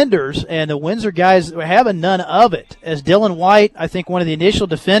 defenders, and the Windsor guys were having none of it. As Dylan White, I think one of the initial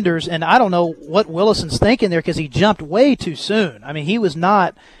defenders, and I don't know what Willison's thinking there because he jumped way too soon. I mean, he was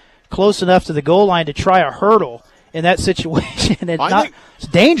not close enough to the goal line to try a hurdle in that situation. It's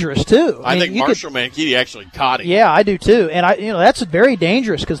dangerous, too. I think Marshall Mankitti actually caught him. Yeah, I do, too. And that's very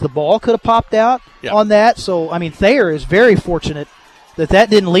dangerous because the ball could have popped out on that. So, Thayer is very fortunate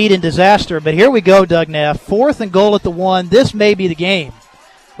that didn't lead in disaster. But here we go, Doug Neff. 4th and goal at the 1. This may be the game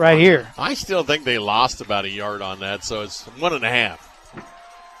right here. I still think they lost about a yard on that, so it's 1.5.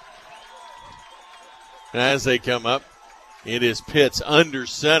 As they come up, it is Pitts under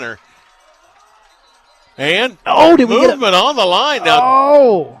center. And movement on the line.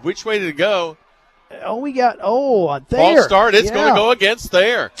 Now, which way did it go? We got on Thayer. False start. It's going to go against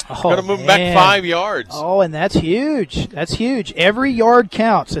Thayer. Going to move back 5 yards. And that's huge. That's huge. Every yard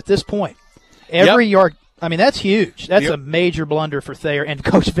counts at this point. Every yard. That's huge. That's a major blunder for Thayer. And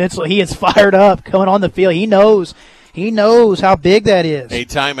Coach Vincel, he is fired up coming on the field. He knows how big that is. A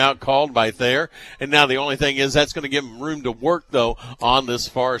timeout called by Thayer. And now the only thing is that's going to give them room to work, though, on this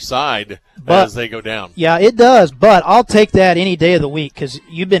far side as they go down. Yeah, it does. But I'll take that any day of the week because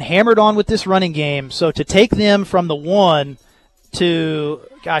you've been hammered on with this running game. So to take them from the 1 to,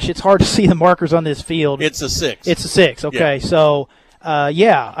 it's hard to see the markers on this field. It's a 6. It's a 6. Okay. Yeah. So,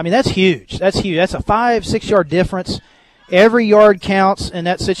 that's huge. That's huge. That's a 5-6 yard difference. Every yard counts in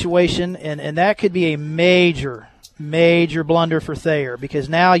that situation, and that could be a major blunder for Thayer because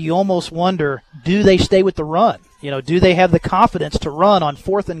now you almost wonder, do they stay with the run? Do they have the confidence to run on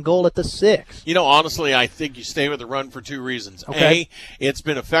 4th and goal at the 6? Honestly, I think you stay with the run for 2 reasons. Okay. A, it's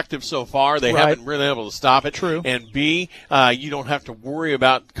been effective so far. They haven't really been able to stop it. True. And B, you don't have to worry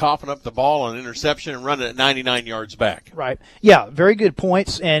about coughing up the ball on interception and running it 99 yards back. Right. Yeah, very good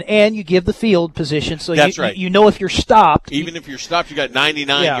points. And you give the field position so That's right. You know if you're stopped. Even if you're stopped, you got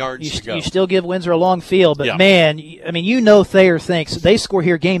 99 yards to go. You still give Windsor a long field. But, man, Thayer thinks they score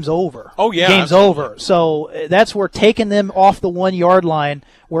here, game's over. Oh, yeah. Game's over. So that's where taking them off the 1 yard line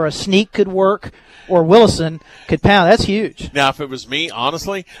where a sneak could work or Willison could pound. That's huge. Now, if it was me,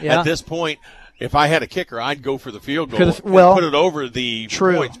 honestly, at this point, if I had a kicker, I'd go for the field goal and put it over the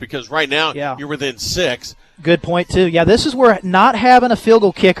points because right now you're within 6. Good point, too. Yeah, this is where not having a field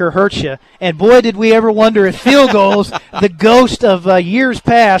goal kicker hurts you. And, boy, did we ever wonder if field goals, the ghost of years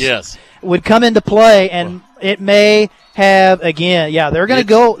past, would come into play, and it may have again. Yeah, they're going to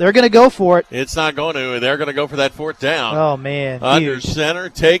go. They're going to go for it. It's not going to. They're going to go for that 4th down. Oh man! Under center,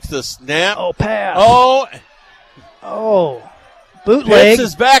 takes the snap. Oh, pass. Oh, bootleg. Pitts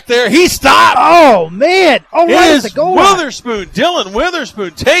is back there. He stopped. Oh man! Oh, right at the goal line. Witherspoon. Dylan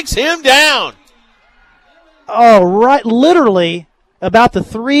Witherspoon takes him down. Oh, right, literally. About the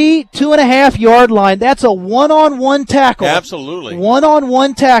 2.5 yard line. That's a one-on-one tackle. Absolutely.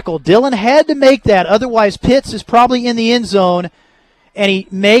 One-on-one tackle. Dylan had to make that. Otherwise, Pitts is probably in the end zone, and he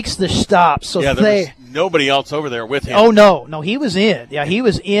makes the stop. So there was nobody else over there with him. Oh, no. No, he was in. Yeah, he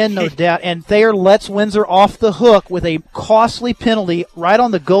was in, no doubt. And Thayer lets Windsor off the hook with a costly penalty right on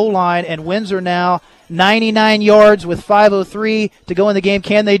the goal line, and Windsor now 99 yards with 5:03 to go in the game.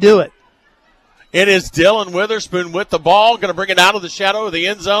 Can they do it? It is Dylan Witherspoon with the ball, going to bring it out of the shadow of the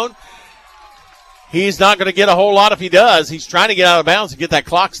end zone. He's not going to get a whole lot if he does. He's trying to get out of bounds and get that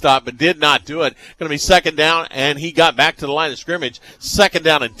clock stopped, but did not do it. Going to be 2nd down, and he got back to the line of scrimmage. 2nd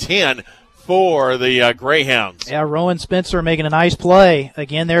down and 10 for the Greyhounds. Yeah, Rowan Spencer making a nice play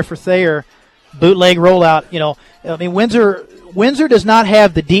again there for Thayer. Bootleg rollout. Windsor does not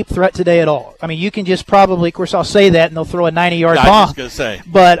have the deep threat today at all. You can just probably, of course, I'll say that, and they'll throw a 90-yard bomb. I was going to say.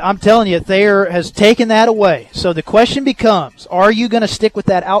 But I'm telling you, Thayer has taken that away. So the question becomes, are you going to stick with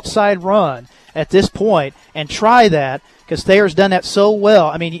that outside run at this point and try that, because Thayer's done that so well.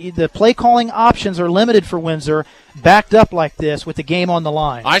 I mean, the play calling options are limited for Windsor, backed up like this with the game on the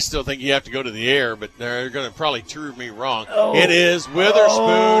line. I still think you have to go to the air, but they're going to probably prove me wrong. It is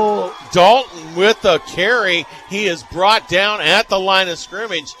Witherspoon. Dalton with the carry. He is brought down at the line of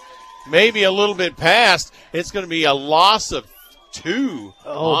scrimmage, maybe a little bit past. It's going to be a loss of 2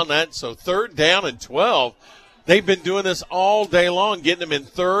 on that, so 3rd down and 12. They've been doing this all day long, getting them in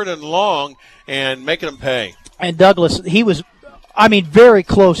 3rd and long and making them pay. And Douglas, he was, very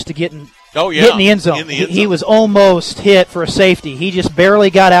close to getting in the end zone. He was almost hit for a safety. He just barely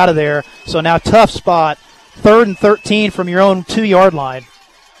got out of there. So now tough spot, 3rd and 13 from your own 2-yard line.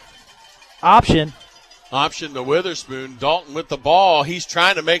 Option to Witherspoon. Dalton with the ball. He's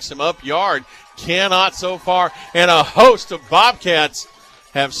trying to make some up yard. Cannot so far. And a host of Bobcats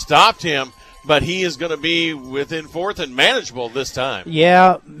have stopped him, but he is going to be within 4th and manageable this time.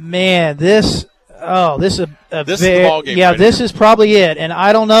 Yeah, man, this is this is the ball game. Yeah, this is probably it. And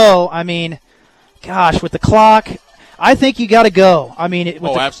I don't know. I mean, gosh, with the clock, I think you got to go. I mean,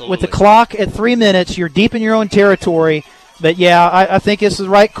 absolutely. With the clock at 3 minutes, you're deep in your own territory. But, yeah, I think it's the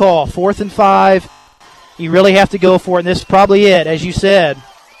right call. 4th and 5, you really have to go for it. And this is probably it, as you said.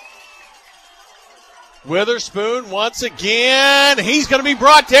 Witherspoon once again. He's going to be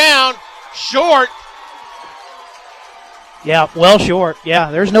brought down short. Yeah, well short.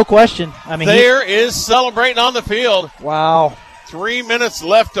 Yeah, there's no question. I mean, Thayer is celebrating on the field. Wow. 3 minutes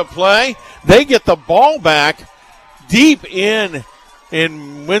left to play. They get the ball back deep in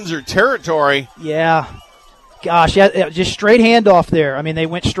Windsor territory. Yeah. Gosh, yeah, just straight handoff there. I mean, they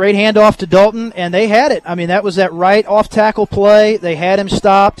went straight handoff to Dalton, and they had it. I mean, that was that right off-tackle play. They had him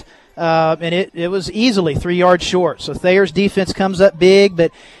stopped, and it was easily 3 yards short. So Thayer's defense comes up big,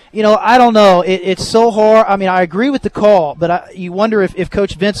 but I don't know. It's so hard. I mean, I agree with the call, but you wonder if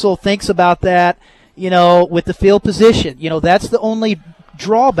Coach Vinsel thinks about that, with the field position. That's the only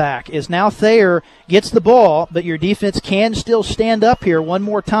drawback is now Thayer gets the ball, but your defense can still stand up here one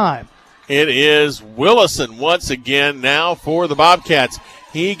more time. It is Willison once again now for the Bobcats.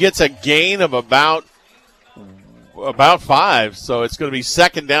 He gets a gain of about 5, so it's going to be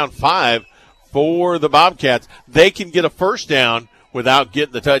 2nd down 5 for the Bobcats. They can get a 1st down without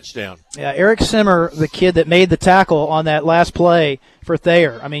getting the touchdown. Yeah, Eric Simmer, the kid that made the tackle on that last play for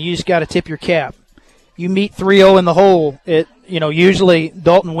Thayer, I mean, you just got to tip your cap. You meet 3-0 in the hole, usually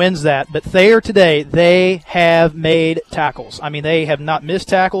Dalton wins that. But Thayer today, they have made tackles. I mean, they have not missed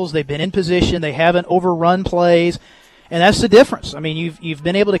tackles. They've been in position. They haven't overrun plays. And that's the difference. I mean, you've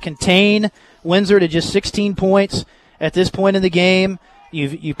been able to contain Windsor to just 16 points at this point in the game.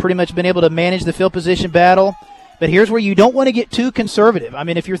 You've pretty much been able to manage the field position battle. But here's where you don't want to get too conservative. I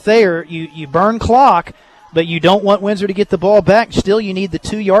mean, if you're Thayer, you burn clock, but you don't want Windsor to get the ball back. Still, you need the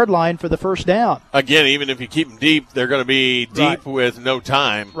 2-yard line for the 1st down. Again, even if you keep them deep, they're going to be deep with no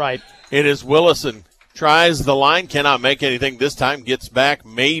time. Right. It is Willison. Tries the line, cannot make anything this time, gets back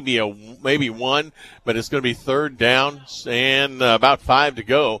maybe one, but it's going to be 3rd down and about 5 to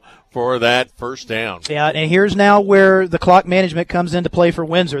go for that 1st down. Yeah, and here's now where the clock management comes into play for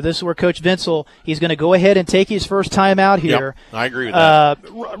Windsor. This is where Coach Vinsel, he's going to go ahead and take his first timeout here. Yep, I agree with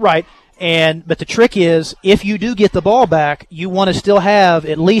that. Right. But the trick is, if you do get the ball back, you want to still have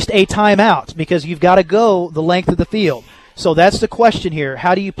at least a timeout because you've got to go the length of the field. So that's the question here.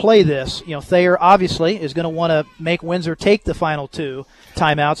 How do you play this? Thayer obviously is going to want to make Windsor take the final 2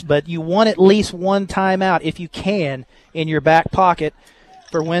 timeouts, but you want at least one timeout if you can in your back pocket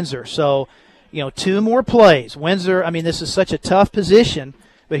for Windsor. So, 2 more plays. Windsor, I mean, this is such a tough position,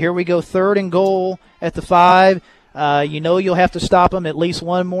 but here we go, 3rd and goal at the 5. You'll have to stop them at least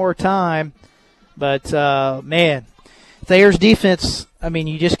one more time. But, man, Thayer's defense, I mean,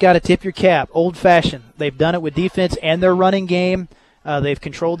 you just got to tip your cap. Old-fashioned. They've done it with defense and their running game. They've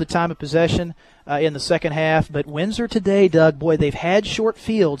controlled the time of possession in the second half. But Windsor today, Doug, boy, they've had short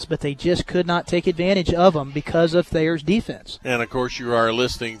fields, but they just could not take advantage of them because of Thayer's defense. And, of course, you are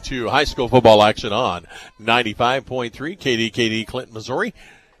listening to high school football action on 95.3 KDKD Clinton, Missouri,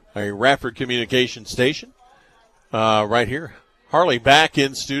 a Radford Communications station right here. Harley back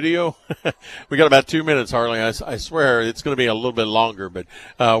in studio. We got about 2 minutes, Harley. I swear it's going to be a little bit longer, but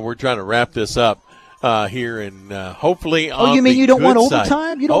we're trying to wrap this up here and hopefully on you mean the you don't want good side.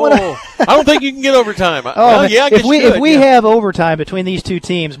 overtime? You don't want to. I don't think you can get overtime. Yeah, if we have overtime between these two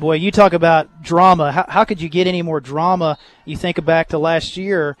teams, boy, you talk about drama. How could you get any more drama? You think back to last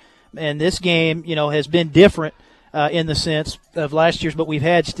year, and this game, has been different in the sense of last year's, but we've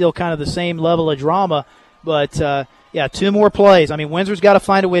had still kind of the same level of drama. But 2 more plays. I mean, Windsor's got to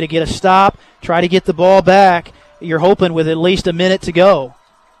find a way to get a stop, try to get the ball back. You're hoping with at least a minute to go.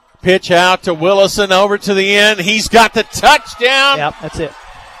 Pitch out to Willison over to the end. He's got the touchdown. Yep, that's it.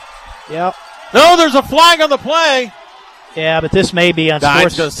 Yep. No, there's a flag on the play. Yeah, but this may be unsportsmanlike. I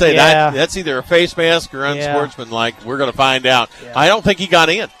was going to say that's either a face mask or unsportsmanlike. We're going to find out. Yeah. I don't think he got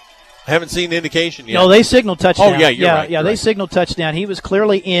in. I haven't seen the indication yet. No, they signaled touchdown. Oh, yeah, you're right. Yeah, they signaled touchdown. He was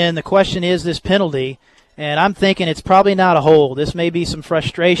clearly in. The question is this penalty, and I'm thinking it's probably not a hold. This may be some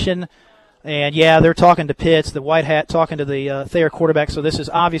frustration. And, yeah, they're talking to Pitts, the white hat, talking to the Thayer quarterback. So this is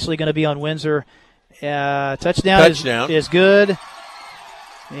obviously going to be on Windsor. Touchdown. Is good.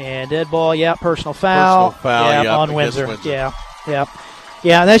 And dead ball, personal foul. On Windsor. Yeah.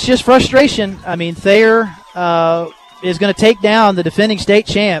 And that's just frustration. I mean, Thayer is going to take down the defending state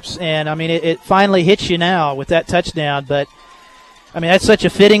champs. And, I mean, it finally hits you now with that touchdown. But, I mean, that's such a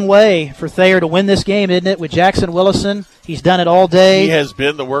fitting way for Thayer to win this game, isn't it, with Jackson Willison? He's done it all day. He has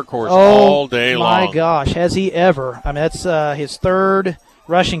been the workhorse all day long. My gosh, has he ever. I mean, that's his third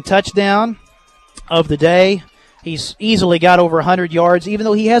rushing touchdown of the day. He's easily got over 100 yards, even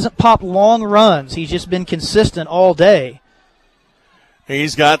though he hasn't popped long runs. He's just been consistent all day.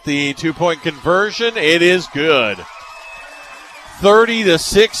 He's got the 2-point conversion. It is good.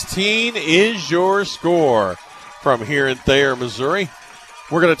 30-16 is your score from here in Thayer, Missouri.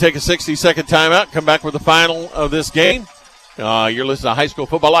 We're going to take a 60-second timeout, come back with the final of this game. You're listening to high school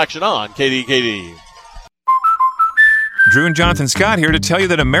football action on KDKD. Drew and Jonathan Scott here to tell you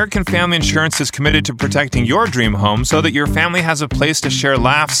that American Family Insurance is committed to protecting your dream home so that your family has a place to share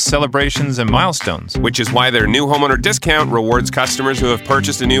laughs, celebrations, and milestones. Which is why their new homeowner discount rewards customers who have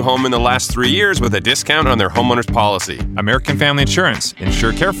purchased a new home in the last 3 years with a discount on their homeowner's policy. American Family Insurance.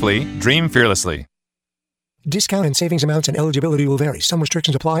 Insure carefully, dream fearlessly. Discount and savings amounts and eligibility will vary. Some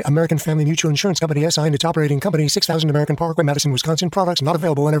restrictions apply. American Family Mutual Insurance Company, SI, and its operating company, 6000 American Parkway, Madison, Wisconsin. Products not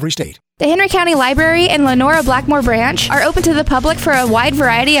available in every state. The Henry County Library and Lenora Blackmore Branch are open to the public for a wide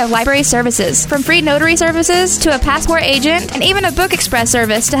variety of library services, from free notary services to a passport agent and even a book express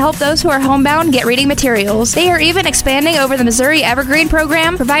service to help those who are homebound get reading materials. They are even expanding over the Missouri Evergreen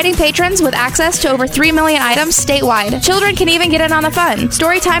program, providing patrons with access to over 3 million items statewide. Children can even get in on the fun.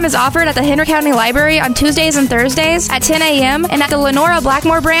 Story time is offered at the Henry County Library on Tuesdays and Thursdays at 10 a.m. and at the Lenora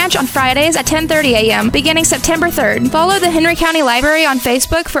Blackmore Branch on Fridays at 10:30 a.m. beginning September 3rd. Follow the Henry County Library on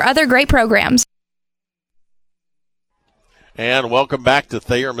Facebook for other great programs. And welcome back to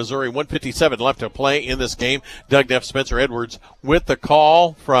Thayer, Missouri. 1:57 left to play in this game. Doug Neff, Spencer Edwards with the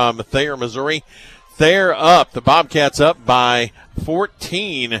call from Thayer, Missouri. Thayer up. The Bobcats up by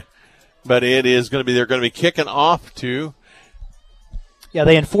 14. But it is going to be, they're going to be kicking off to. Yeah,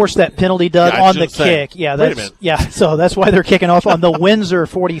 they enforced that penalty, Doug, on the kick. Yeah, so that's why they're kicking off on the Windsor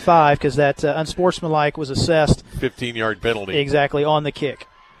 45, because that unsportsmanlike was assessed. 15-yard penalty. Exactly, on the kick.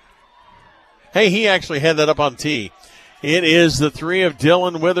 Hey, he actually had that up on tee. It is the 3 of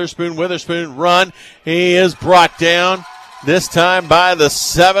Dylan Witherspoon. Witherspoon run. He is brought down, this time by the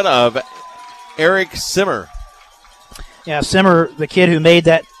 7 of Eric Simmer. Yeah, Simmer, the kid who made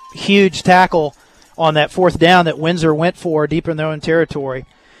that huge tackle on that 4th down that Windsor went for deep in their own territory.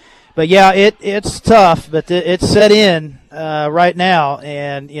 But, yeah, it's tough, but it's set in right now.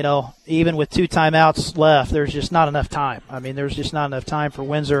 And, you know, even with 2 timeouts left, there's just not enough time. I mean, there's just not enough time for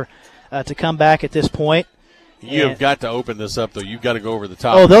Windsor to come back at this point. You have got to open this up, though. You've got to go over the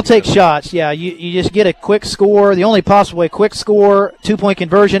top. Oh, they'll take shots. Yeah, you just get a quick score. The only possible way, quick score, 2-point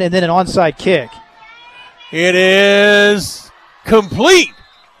conversion, and then an onside kick. It is complete.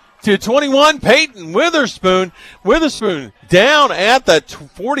 To 21, Peyton Witherspoon. Witherspoon down at the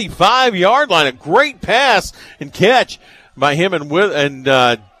 45-yard line. A great pass and catch by him and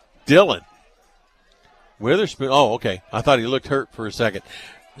Dylan. Witherspoon. Oh, okay. I thought he looked hurt for a second.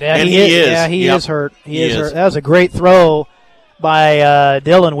 Yeah, and he is. Yeah, he is hurt. He is hurt. That was a great throw by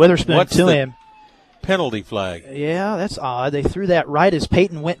Dylan Witherspoon to him. Penalty flag. Yeah, that's odd. They threw that right as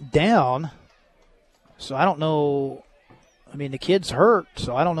Peyton went down. So I don't know. I mean, the kid's hurt,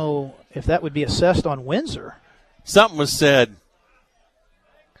 so I don't know if that would be assessed on Windsor. Something was said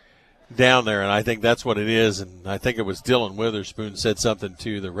down there, and I think that's what it is. And I think it was Dylan Witherspoon said something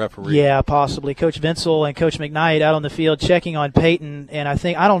to the referee. Yeah, possibly. Coach Vinsel and Coach McKnight out on the field checking on Peyton. And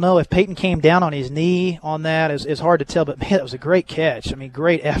I don't know if Peyton came down on his knee on that. It's hard to tell, but, man, it was a great catch. I mean,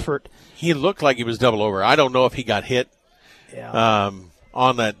 great effort. He looked like he was double over. I don't know if he got hit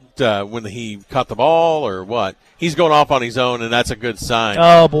on that when he caught the ball or what. He's going off on his own, and that's a good sign.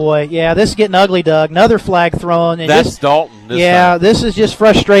 Oh, boy. Yeah, this is getting ugly, Doug. Another flag thrown. And that's Dalton this time. This is just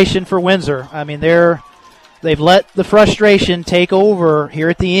frustration for Windsor. I mean, they've let the frustration take over here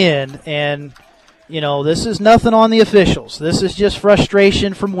at the end, and, you know, this is nothing on the officials. This is just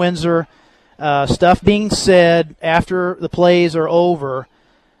frustration from Windsor, stuff being said after the plays are over.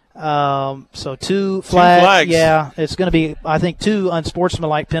 So two flags. Yeah, it's going to be, I think, 2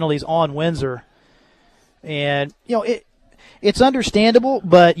 unsportsmanlike penalties on Windsor. And, it's understandable,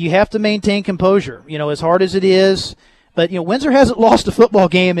 but you have to maintain composure, as hard as it is. But, Windsor hasn't lost a football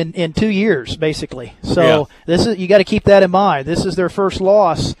game in 2 years, basically. So you got to keep that in mind. This is their first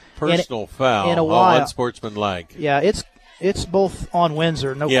loss. Personal foul. In a while. Unsportsmanlike. Yeah, it's both on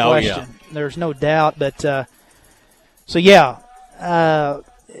Windsor, no question. There's no doubt. But,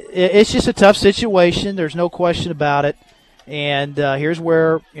 it's just a tough situation. There's no question about it. And here's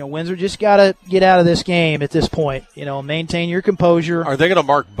where Windsor just got to get out of this game at this point. Maintain your composure. Are they going to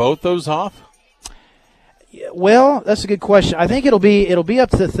mark both those off? Well, that's a good question. I think it'll be up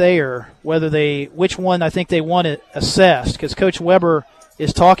to Thayer which one I think they want it assessed, because Coach Weber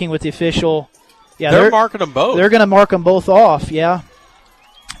is talking with the official. Yeah, they're marking them both. They're going to mark them both off. Yeah.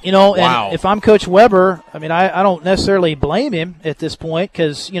 And if I'm Coach Weber, I don't necessarily blame him at this point,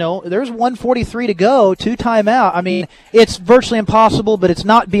 because, there's 1:43 to go, 2 timeout. It's virtually impossible, but it's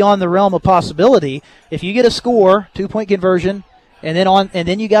not beyond the realm of possibility. If you get a score, 2-point conversion, and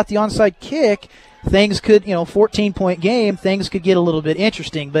then you got the onside kick, things could, 14-point game, things could get a little bit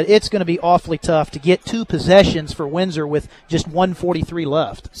interesting, but it's going to be awfully tough to get 2 possessions for Windsor with just 1:43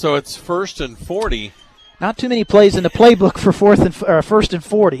 left. So it's 1st and 40. Not too many plays in the playbook for 1st and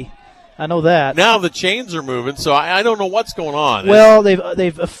 40. I know that. Now the chains are moving, so I don't know what's going on. Well,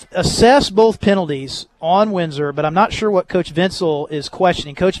 they've assessed both penalties on Windsor, but I'm not sure what Coach Vinsel is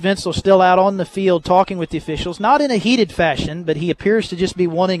questioning. Coach Vinsel's still out on the field talking with the officials, not in a heated fashion, but he appears to just be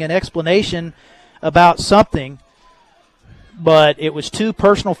wanting an explanation about something. But it was 2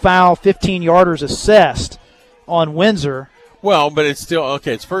 personal foul 15-yarders assessed on Windsor. Well, but it's still,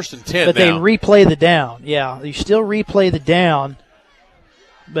 okay, it's 1st and 10 But now. they replay the down. Yeah, you still replay the down,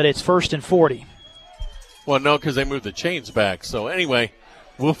 but it's 1st and 40. Well, no, because they moved the chains back. So, anyway,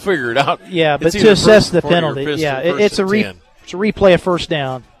 we'll figure it out. Yeah, but to assess the penalty, it's a replay of 1st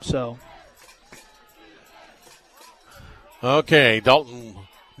down. So, okay,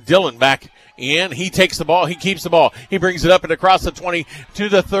 Dillon back in. He takes the ball. He keeps the ball. He brings it up and across the 20 to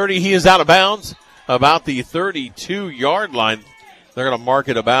the 30. He is out of bounds. About the 32-yard line. They're going to mark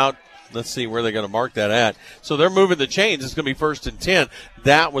it about, let's see where they're going to mark that at. So they're moving the chains. It's going to be 1st and 10.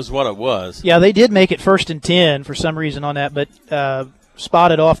 That was what it was. Yeah, they did make it 1st and 10 for some reason on that, but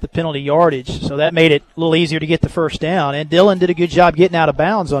spotted off the penalty yardage. So that made it a little easier to get the 1st down. And Dillon did a good job getting out of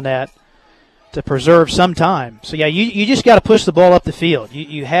bounds on that to preserve some time. So, yeah, you just got to push the ball up the field.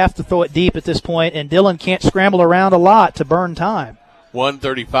 You have to throw it deep at this point, and Dillon can't scramble around a lot to burn time.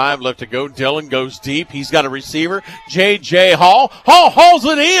 1:35 left to go. Dillon goes deep. He's got a receiver. J.J. Hall. Hall hauls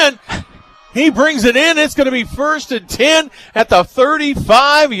it in. He brings it in. It's going to be 1st and 10 at the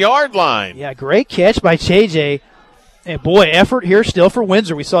 35-yard line. Yeah, great catch by J.J. And, boy, effort here still for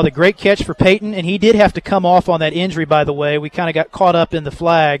Windsor. We saw the great catch for Peyton, and he did have to come off on that injury, by the way. We kind of got caught up in the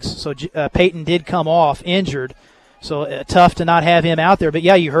flags, so Peyton did come off injured. So tough to not have him out there. But,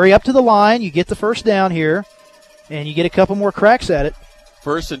 yeah, you hurry up to the line. You get the 1st down here. And you get a couple more cracks at it.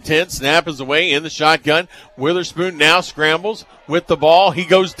 1st and 10. Snap is away in the shotgun. Witherspoon now scrambles with the ball. He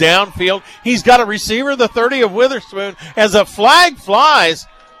goes downfield. He's got a receiver, the 30 of Witherspoon, as a flag flies.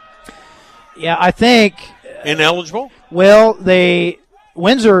 Yeah, I think. Ineligible? Well,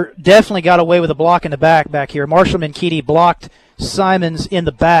 Windsor definitely got away with a block in the back here. Marshall Minkiti blocked Simons in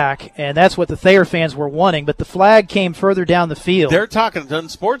the back, and that's what the Thayer fans were wanting. But the flag came further down the field. They're talking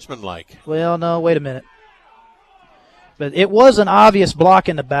unsportsmanlike. Well, no, wait a minute. But it was an obvious block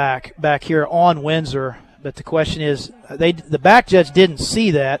in the back here on Windsor. But the question is, the back judge didn't see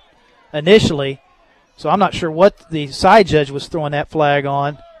that initially, so I'm not sure what the side judge was throwing that flag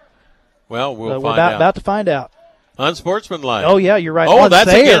on. Well, we're about to find out. Unsportsmanlike. Oh, yeah, you're right. Oh,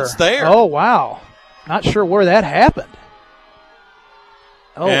 that's against Thayer. Oh, wow. Not sure where that happened.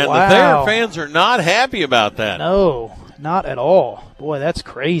 Oh, and wow. the Thayer fans are not happy about that. No, not at all. Boy, that's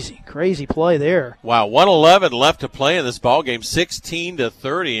crazy. Crazy play there. Wow, 1:11 left to play in this ballgame.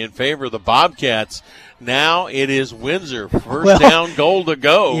 16-30 in favor of the Bobcats. Now it is Windsor. First down, goal to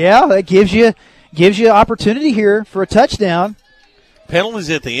go. Yeah, that gives you opportunity here for a touchdown. Penalties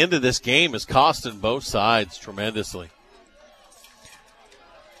at the end of this game is costing both sides tremendously.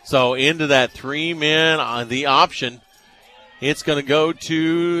 So into that 3-man on the option. It's going to go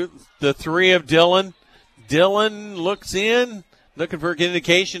to the 3 of Dillon. Dillon looks in, looking for an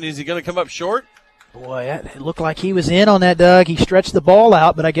indication. Is he going to come up short? Boy, it looked like he was in on that, Doug. He stretched the ball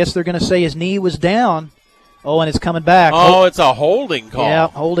out, but I guess they're going to say his knee was down. Oh, and it's coming back. Oh, it's a holding call. Yeah,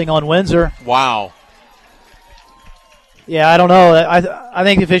 holding on Windsor. Wow. Yeah, I don't know. I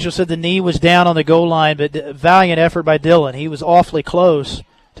think the official said the knee was down on the goal line, but valiant effort by Dillon. He was awfully close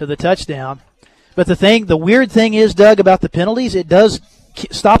to the touchdown. But the weird thing is, Doug, about the penalties, it does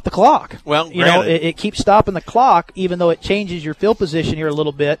stop the clock. Well, it keeps stopping the clock, even though it changes your field position here a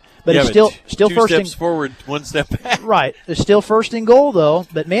little bit. But it's still two first steps forward, one step back. Right. It's still first and goal, though.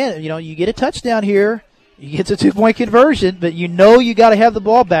 But, man, you get a touchdown here. You get a 2-point conversion, but you got to have the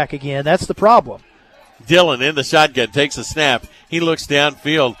ball back again. That's the problem. Dillon in the shotgun, takes a snap. He looks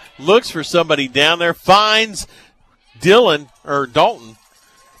downfield, looks for somebody down there, finds Dalton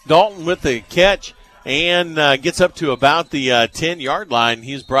with the catch, and gets up to about the 10-yard line.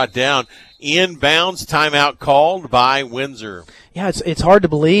 He's brought down. Inbounds, timeout called by Windsor. Yeah, it's hard to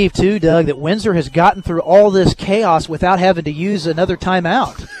believe, too, Doug, that Windsor has gotten through all this chaos without having to use another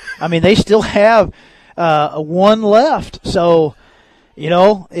timeout. I mean, they still have one left. So,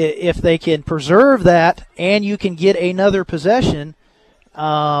 if they can preserve that and you can get another possession,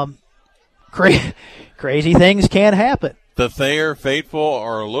 crazy things can happen. The Thayer faithful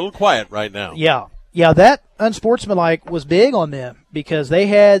are a little quiet right now. Yeah, that unsportsmanlike was big on them because they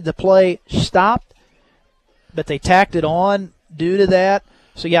had the play stopped, but they tacked it on due to that.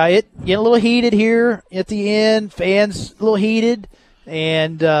 So, yeah, it get a little heated here at the end. Fans a little heated.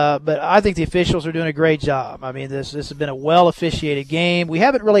 But I think the officials are doing a great job. I mean, this has been a well-officiated game. We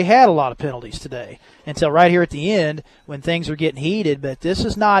haven't really had a lot of penalties today until right here at the end when things are getting heated, but this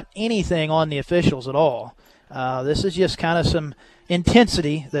is not anything on the officials at all. This is just kind of some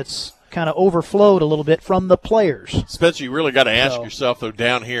intensity that's kind of overflowed a little bit from the players. Spencer, you really got to ask yourself, though,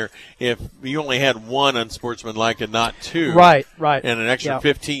 down here, if you only had one unsportsmanlike and not two. Right. And an extra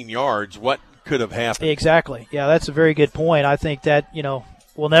 15 yards, what could have happened? Exactly. Yeah, that's a very good point. I think that,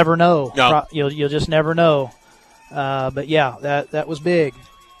 we'll never know. No. You'll just never know. But, yeah, that was big.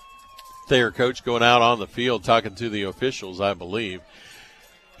 Thayer coach going out on the field talking to the officials, I believe.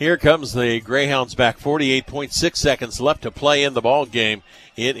 Here comes the Greyhounds back. 48.6 seconds left to play in the ball game.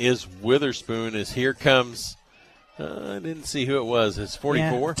 It is Witherspoon as here comes. I didn't see who it was. It's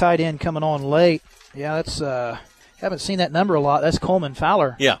 44. Yeah, tight end coming on late. Yeah, that's haven't seen that number a lot. That's Coleman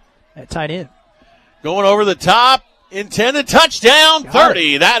Fowler. Yeah. At tight end. Going over the top. Intended touchdown.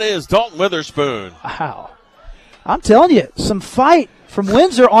 30. That is Dalton Witherspoon. Wow. I'm telling you, some fight from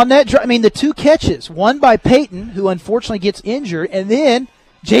Windsor on that drive. I mean, the two catches. One by Peyton, who unfortunately gets injured, and then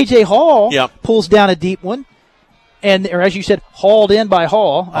J.J. Hall pulls down a deep one. Or as you said, hauled in by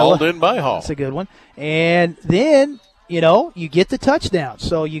Hall. Hauled in by Hall. That's a good one. And then, you get the touchdown.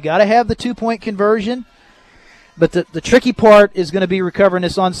 So you got to have the 2-point conversion. But the tricky part is going to be recovering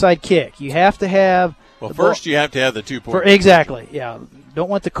this onside kick. You have to have first you have to have the 2-point. Exactly, yeah. Don't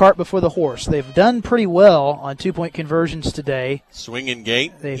want the cart before the horse. They've done pretty well on 2-point conversions today. Swinging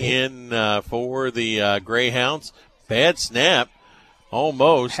gate for the Greyhounds. Bad snap.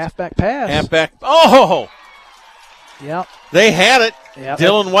 Almost. Halfback pass. Halfback. Oh! Yep. They had it. Yep.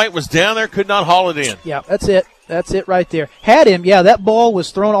 Dylan White was down there, could not haul it in. Yeah, that's it. That's it right there. Had him, that ball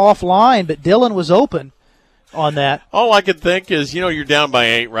was thrown offline, but Dylan was open on that. All I could think is, you're down by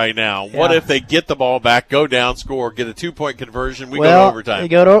 8 right now. Yeah. What if they get the ball back, go down, score, get a 2-point conversion, go to overtime?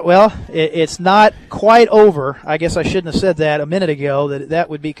 It's not quite over. I guess I shouldn't have said that a minute ago, that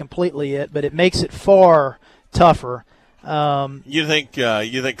would be completely it, but it makes it far tougher. You think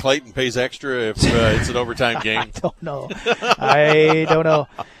Clayton pays extra if it's an overtime game? I don't know.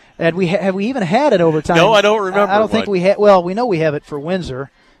 And have we even had an overtime? No, I don't remember. I don't think we had. Well, we know we have it for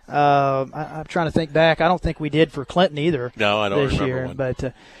Windsor. I'm trying to think back. I don't think we did for Clinton either. No, I don't this remember year. one.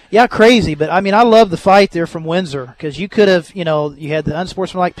 But crazy. But I mean, I love the fight there from Windsor because you could have, you had the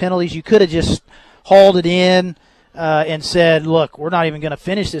unsportsmanlike penalties. You could have just hauled it in. And said, look, we're not even going to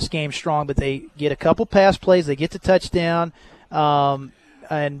finish this game strong, but they get a couple pass plays, they get the touchdown,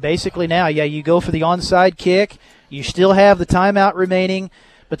 and basically now, you go for the onside kick. You still have the timeout remaining,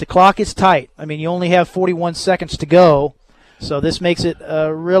 but the clock is tight. I mean, you only have 41 seconds to go, so this makes it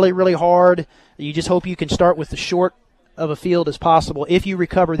really, really hard. You just hope you can start with the short of a field as possible if you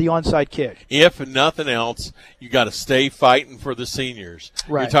recover the onside kick. If nothing else, you got to stay fighting for the seniors.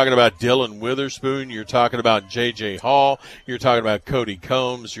 Right. You're talking about Dylan Witherspoon. You're talking about J.J. Hall. You're talking about Cody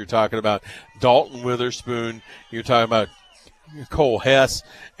Combs. You're talking about Dalton Witherspoon. You're talking about Cole Hess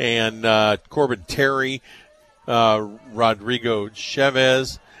and Corbin Terry, Rodrigo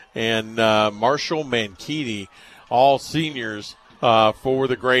Chavez, and Marshall Mankitti, all seniors for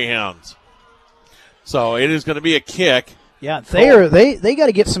the Greyhounds. So it is going to be a kick. Yeah, Thayer, they got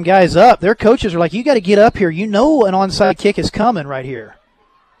to get some guys up. Their coaches are like, you got to get up here. You know an onside kick is coming right here.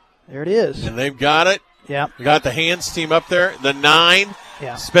 There it is. And they've got it. Yeah. We got the hands team up there. The 9,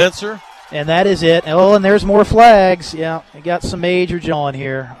 Spencer. And that is it. Oh, and there's more flags. Yeah, we got some major jawing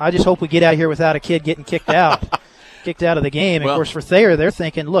here. I just hope we get out here without a kid getting kicked out. kicked out of the game. Well, of course, for Thayer, they're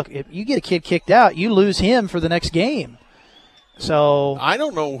thinking, look, if you get a kid kicked out, you lose him for the next game. So I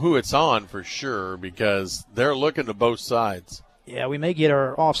don't know who it's on for sure because they're looking to both sides. Yeah, we may get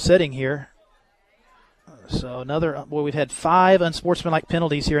our offsetting here. So we've had 5 unsportsmanlike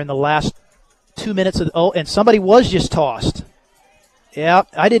penalties here in the last 2 minutes and somebody was just tossed. Yeah,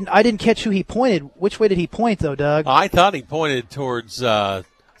 I didn't catch who he pointed. Which way did he point though, Doug? I thought he pointed towards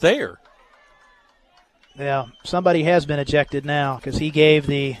Thayer. Yeah, somebody has been ejected now because he gave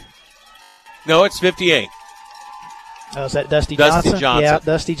the. No, it's 58. Oh, is that Dusty Johnson? Johnson? Yeah,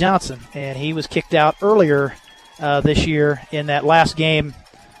 Dusty Johnson, and he was kicked out earlier this year in that last game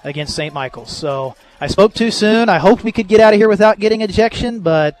against St. Michael's. So I spoke too soon. I hoped we could get out of here without getting ejection,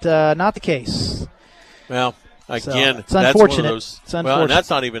 but not the case. Well, again, it's unfortunate. That's one of those, it's unfortunate. Well, and that's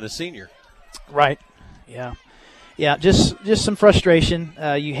not even a senior. Right. Yeah. Yeah, just some frustration.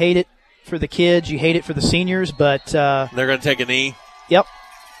 You hate it for the kids. You hate it for the seniors, but they're going to take a knee. Yep.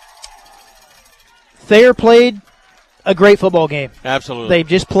 Thayer played a great football game. Absolutely. They've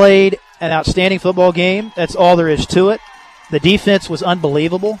just played an outstanding football game. That's all there is to it. The defense was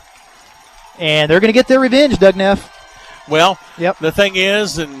unbelievable. And they're going to get their revenge, Doug Neff. Well, yep. The thing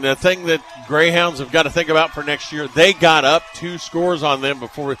is, and the thing that Greyhounds have got to think about for next year, they got up 2 scores on them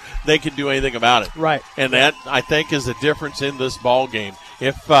before they could do anything about it. Right. And that, I think, is the difference in this ball game.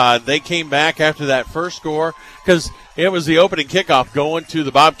 If they came back after that first score, because it was the opening kickoff going to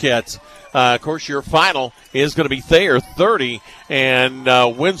the Bobcats. Of course, your final is going to be Thayer 30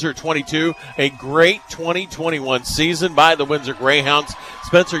 and Windsor 22. A great 2021 season by the Windsor Greyhounds.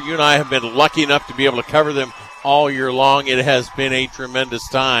 Spencer, you and I have been lucky enough to be able to cover them all year long. It has been a tremendous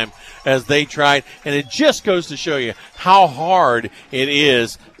time as they tried, and it just goes to show you how hard it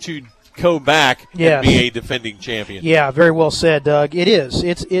is to go back and be a defending champion. Yeah, very well said, Doug. It is.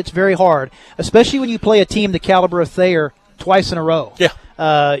 It's very hard, especially when you play a team the caliber of Thayer twice in a row.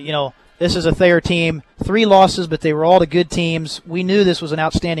 Yeah. This is a Thayer team, 3 losses, but they were all the good teams. We knew this was an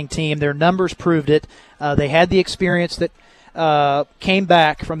outstanding team. Their numbers proved it. They had the experience that came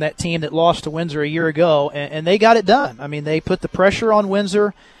back from that team that lost to Windsor a year ago, and they got it done. I mean, they put the pressure on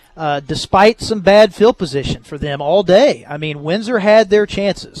Windsor despite some bad field position for them all day. I mean, Windsor had their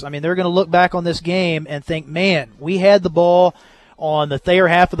chances. I mean, they're going to look back on this game and think, man, we had the ball on the Thayer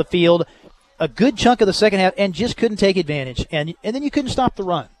half of the field a good chunk of the second half and just couldn't take advantage. And then you couldn't stop the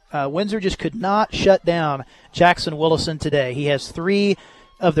run. Windsor just could not shut down Jackson Willison today. He has 3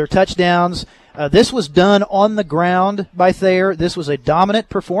 of their touchdowns. This was done on the ground by Thayer. This was a dominant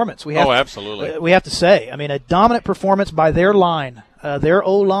performance. Absolutely. We have to say. I mean, a dominant performance by their line, their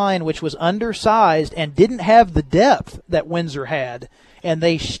O-line, which was undersized and didn't have the depth that Windsor had, and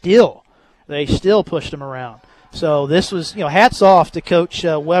they still pushed them around. So this was, hats off to Coach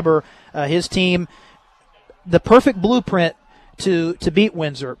Weber, his team, the perfect blueprint to beat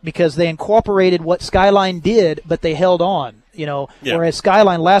Windsor because they incorporated what Skyline did, but they held on. Whereas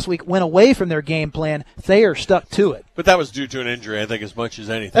Skyline last week went away from their game plan, Thayer stuck to it. But that was due to an injury, I think, as much as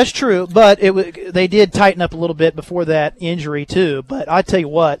anything. That's true, but they did tighten up a little bit before that injury too. But I tell you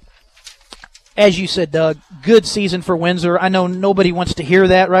what, as you said, Doug, good season for Windsor. I know nobody wants to hear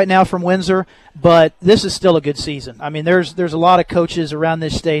that right now from Windsor, but this is still a good season. I mean, there's a lot of coaches around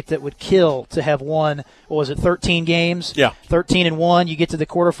this state that would kill to have won, 13 games? Yeah. 13-1. You get to the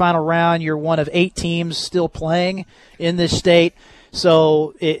quarterfinal round, you're one of 8 teams still playing in this state.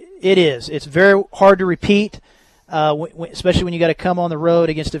 So it is. It's very hard to repeat, especially when you got to come on the road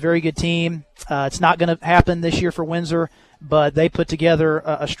against a very good team. It's not going to happen this year for Windsor, but they put together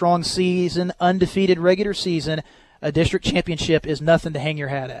a strong season, undefeated regular season. A district championship is nothing to hang your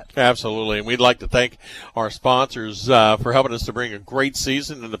hat at. Absolutely, and we'd like to thank our sponsors for helping us to bring a great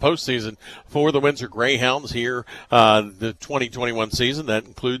season in the postseason for the Windsor Greyhounds here, the 2021 season. That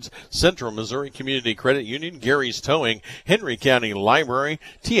includes Central Missouri Community Credit Union, Gary's Towing, Henry County Library,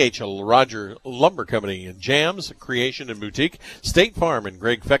 T.H. Roger Lumber Company, and Jams, Creation and Boutique, State Farm, and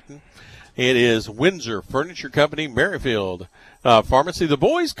Greg Fecton. It is Windsor Furniture Company, Merrifield Pharmacy, the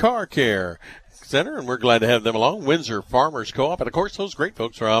Boys Car Care Center, and we're glad to have them along. Windsor Farmers Co-op, and of course those great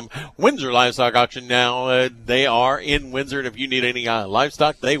folks from Windsor Livestock Auction. Now they are in Windsor, and if you need any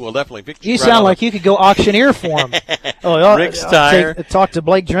livestock, they will definitely fix you. You sound like you could go auctioneer for them. Rick's Tire. Talk to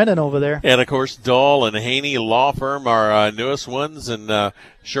Blake Drennan over there. And of course, Dahl and Haney Law Firm, our newest ones, and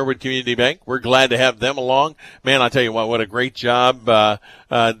Sherwood Community Bank. We're glad to have them along. Man, I tell you what a great job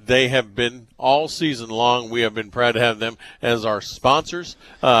they have been all season long. We have been proud to have them as our sponsors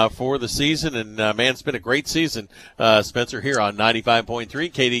for the season. And, man, it's been a great season, Spencer, here on 95.3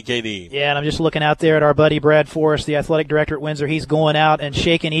 KDKD. Yeah, and I'm just looking out there at our buddy Brad Forrest, the athletic director at Windsor. He's going out and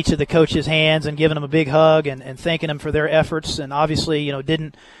shaking each of the coaches' hands and giving them a big hug and thanking them for their efforts. And obviously,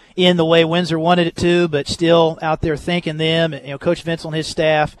 didn't end the way Windsor wanted it to, but still out there thanking them. Coach Vince and his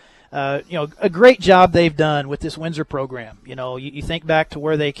staff. A great job they've done with this Windsor program. You think back to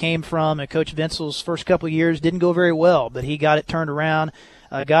where they came from, and Coach Vincel's first couple of years didn't go very well, but he got it turned around,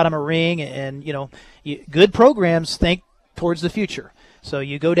 got him a ring, and, good programs think towards the future. So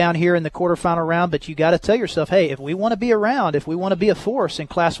you go down here in the quarterfinal round, but you got to tell yourself, hey, if we want to be around, if we want to be a force in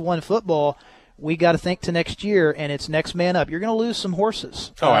Class 1 football, we got to think to next year, and it's next man up. You're going to lose some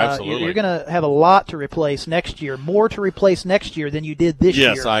horses. Oh, absolutely. You're going to have a lot to replace next year, more to replace next year than you did this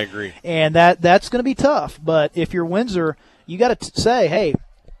year. Yes, I agree. And that's going to be tough. But if you're Windsor, you got to say, hey,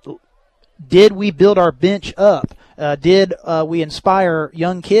 did we build our bench up? Did we inspire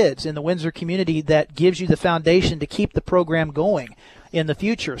young kids in the Windsor community that gives you the foundation to keep the program going in the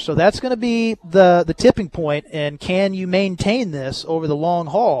future? So that's going to be the tipping point, and can you maintain this over the long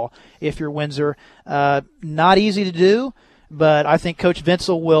haul if you're Windsor? Not easy to do, but I think Coach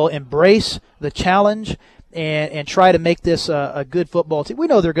Vincel will embrace the challenge and try to make this a good football team. We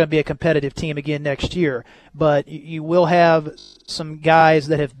know they're going to be a competitive team again next year, but you will have some guys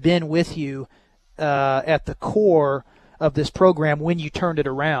that have been with you at the core of this program when you turned it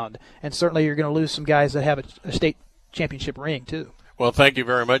around, and certainly you're going to lose some guys that have a state championship ring too. Well, thank you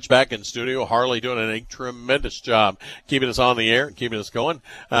very much. Back in studio, Harley doing a tremendous job keeping us on the air and keeping us going.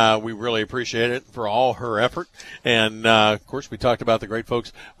 We really appreciate it for all her effort. And, of course, we talked about the great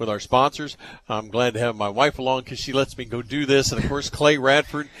folks with our sponsors. I'm glad to have my wife along because she lets me go do this. And, of course, Clay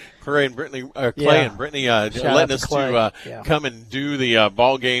Radford, Clay and Brittany letting us to come and do the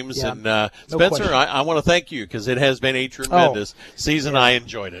ball games. Yeah. And, Spencer, I want to thank you because it has been a tremendous season. I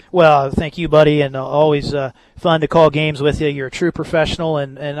enjoyed it. Well, thank you, buddy, and always fun to call games with you. You're a true professional,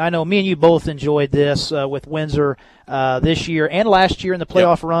 and I know me and you both enjoyed this with Windsor this year and last year in the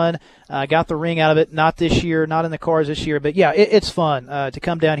playoff run. Got the ring out of it, not this year, not in the cards this year. But, yeah, it's fun to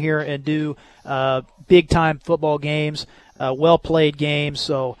come down here and do big-time football games, well-played games.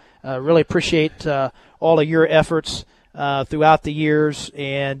 So really appreciate all of your efforts throughout the years.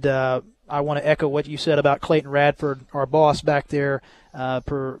 And I want to echo what you said about Clayton Radford, our boss back there,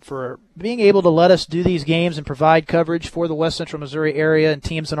 for being able to let us do these games and provide coverage for the West Central Missouri area and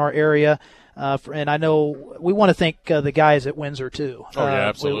teams in our area. And I know we want to thank the guys at Windsor, too. Oh, yeah,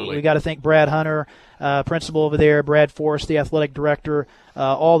 absolutely. We got to thank Brad Hunter, principal over there, Brad Forrest, the athletic director,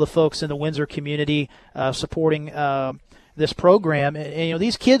 all the folks in the Windsor community supporting this program. And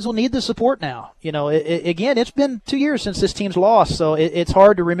these kids will need the support now. Again, it's been 2 years since this team's lost, so it's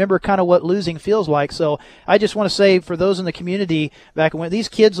hard to remember kind of what losing feels like. So I just want to say for those in the community back when these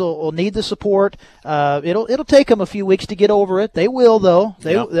kids will need the support. It'll take them a few weeks to get over it. They will, though.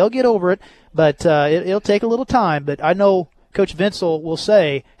 They'll get over it, but it'll take a little time. But I know Coach Vincel will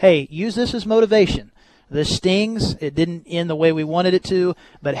say, hey, use this as motivation. This stings. It didn't end the way we wanted it to,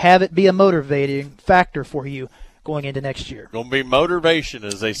 but have it be a motivating factor for you going into next year. Going to be motivation,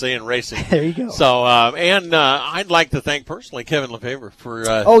 as they say in racing. There you go. So, I'd like to thank personally Kevin Lefebvre for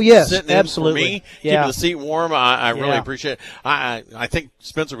sitting in for me, keeping the seat warm. I really appreciate it. I think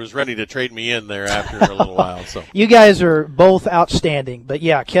Spencer was ready to trade me in there after a little while. So you guys are both outstanding. But,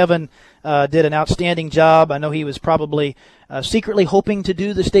 yeah, Kevin did an outstanding job. I know he was probably secretly hoping to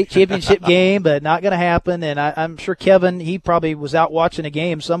do the state championship game, but not going to happen. And I'm sure Kevin, he probably was out watching a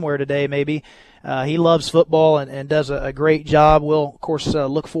game somewhere today maybe. He loves football and does a great job. We'll, of course,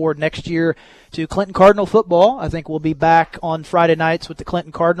 look forward next year to Clinton Cardinal football. I think we'll be back on Friday nights with the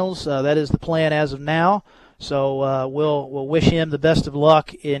Clinton Cardinals. That is the plan as of now. So we'll wish him the best of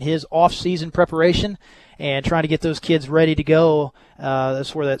luck in his off-season preparation and trying to get those kids ready to go.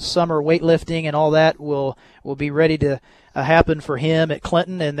 That's where that summer weightlifting and all that will be ready to happen for him at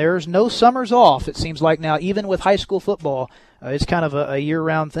Clinton. And there's no summers off, it seems like now, even with high school football. It's kind of a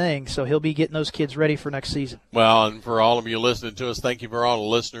year-round thing, so he'll be getting those kids ready for next season. Well, and for all of you listening to us, thank you for all the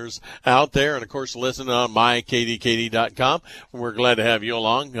listeners out there, and, of course, listening on mykdkd.com. We're glad to have you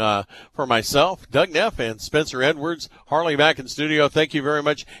along. For myself, Doug Neff, and Spencer Edwards, Harley back in studio, thank you very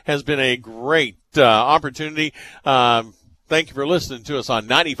much. Has been a great opportunity. Thank you for listening to us on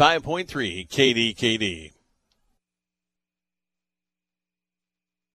 95.3 KDKD.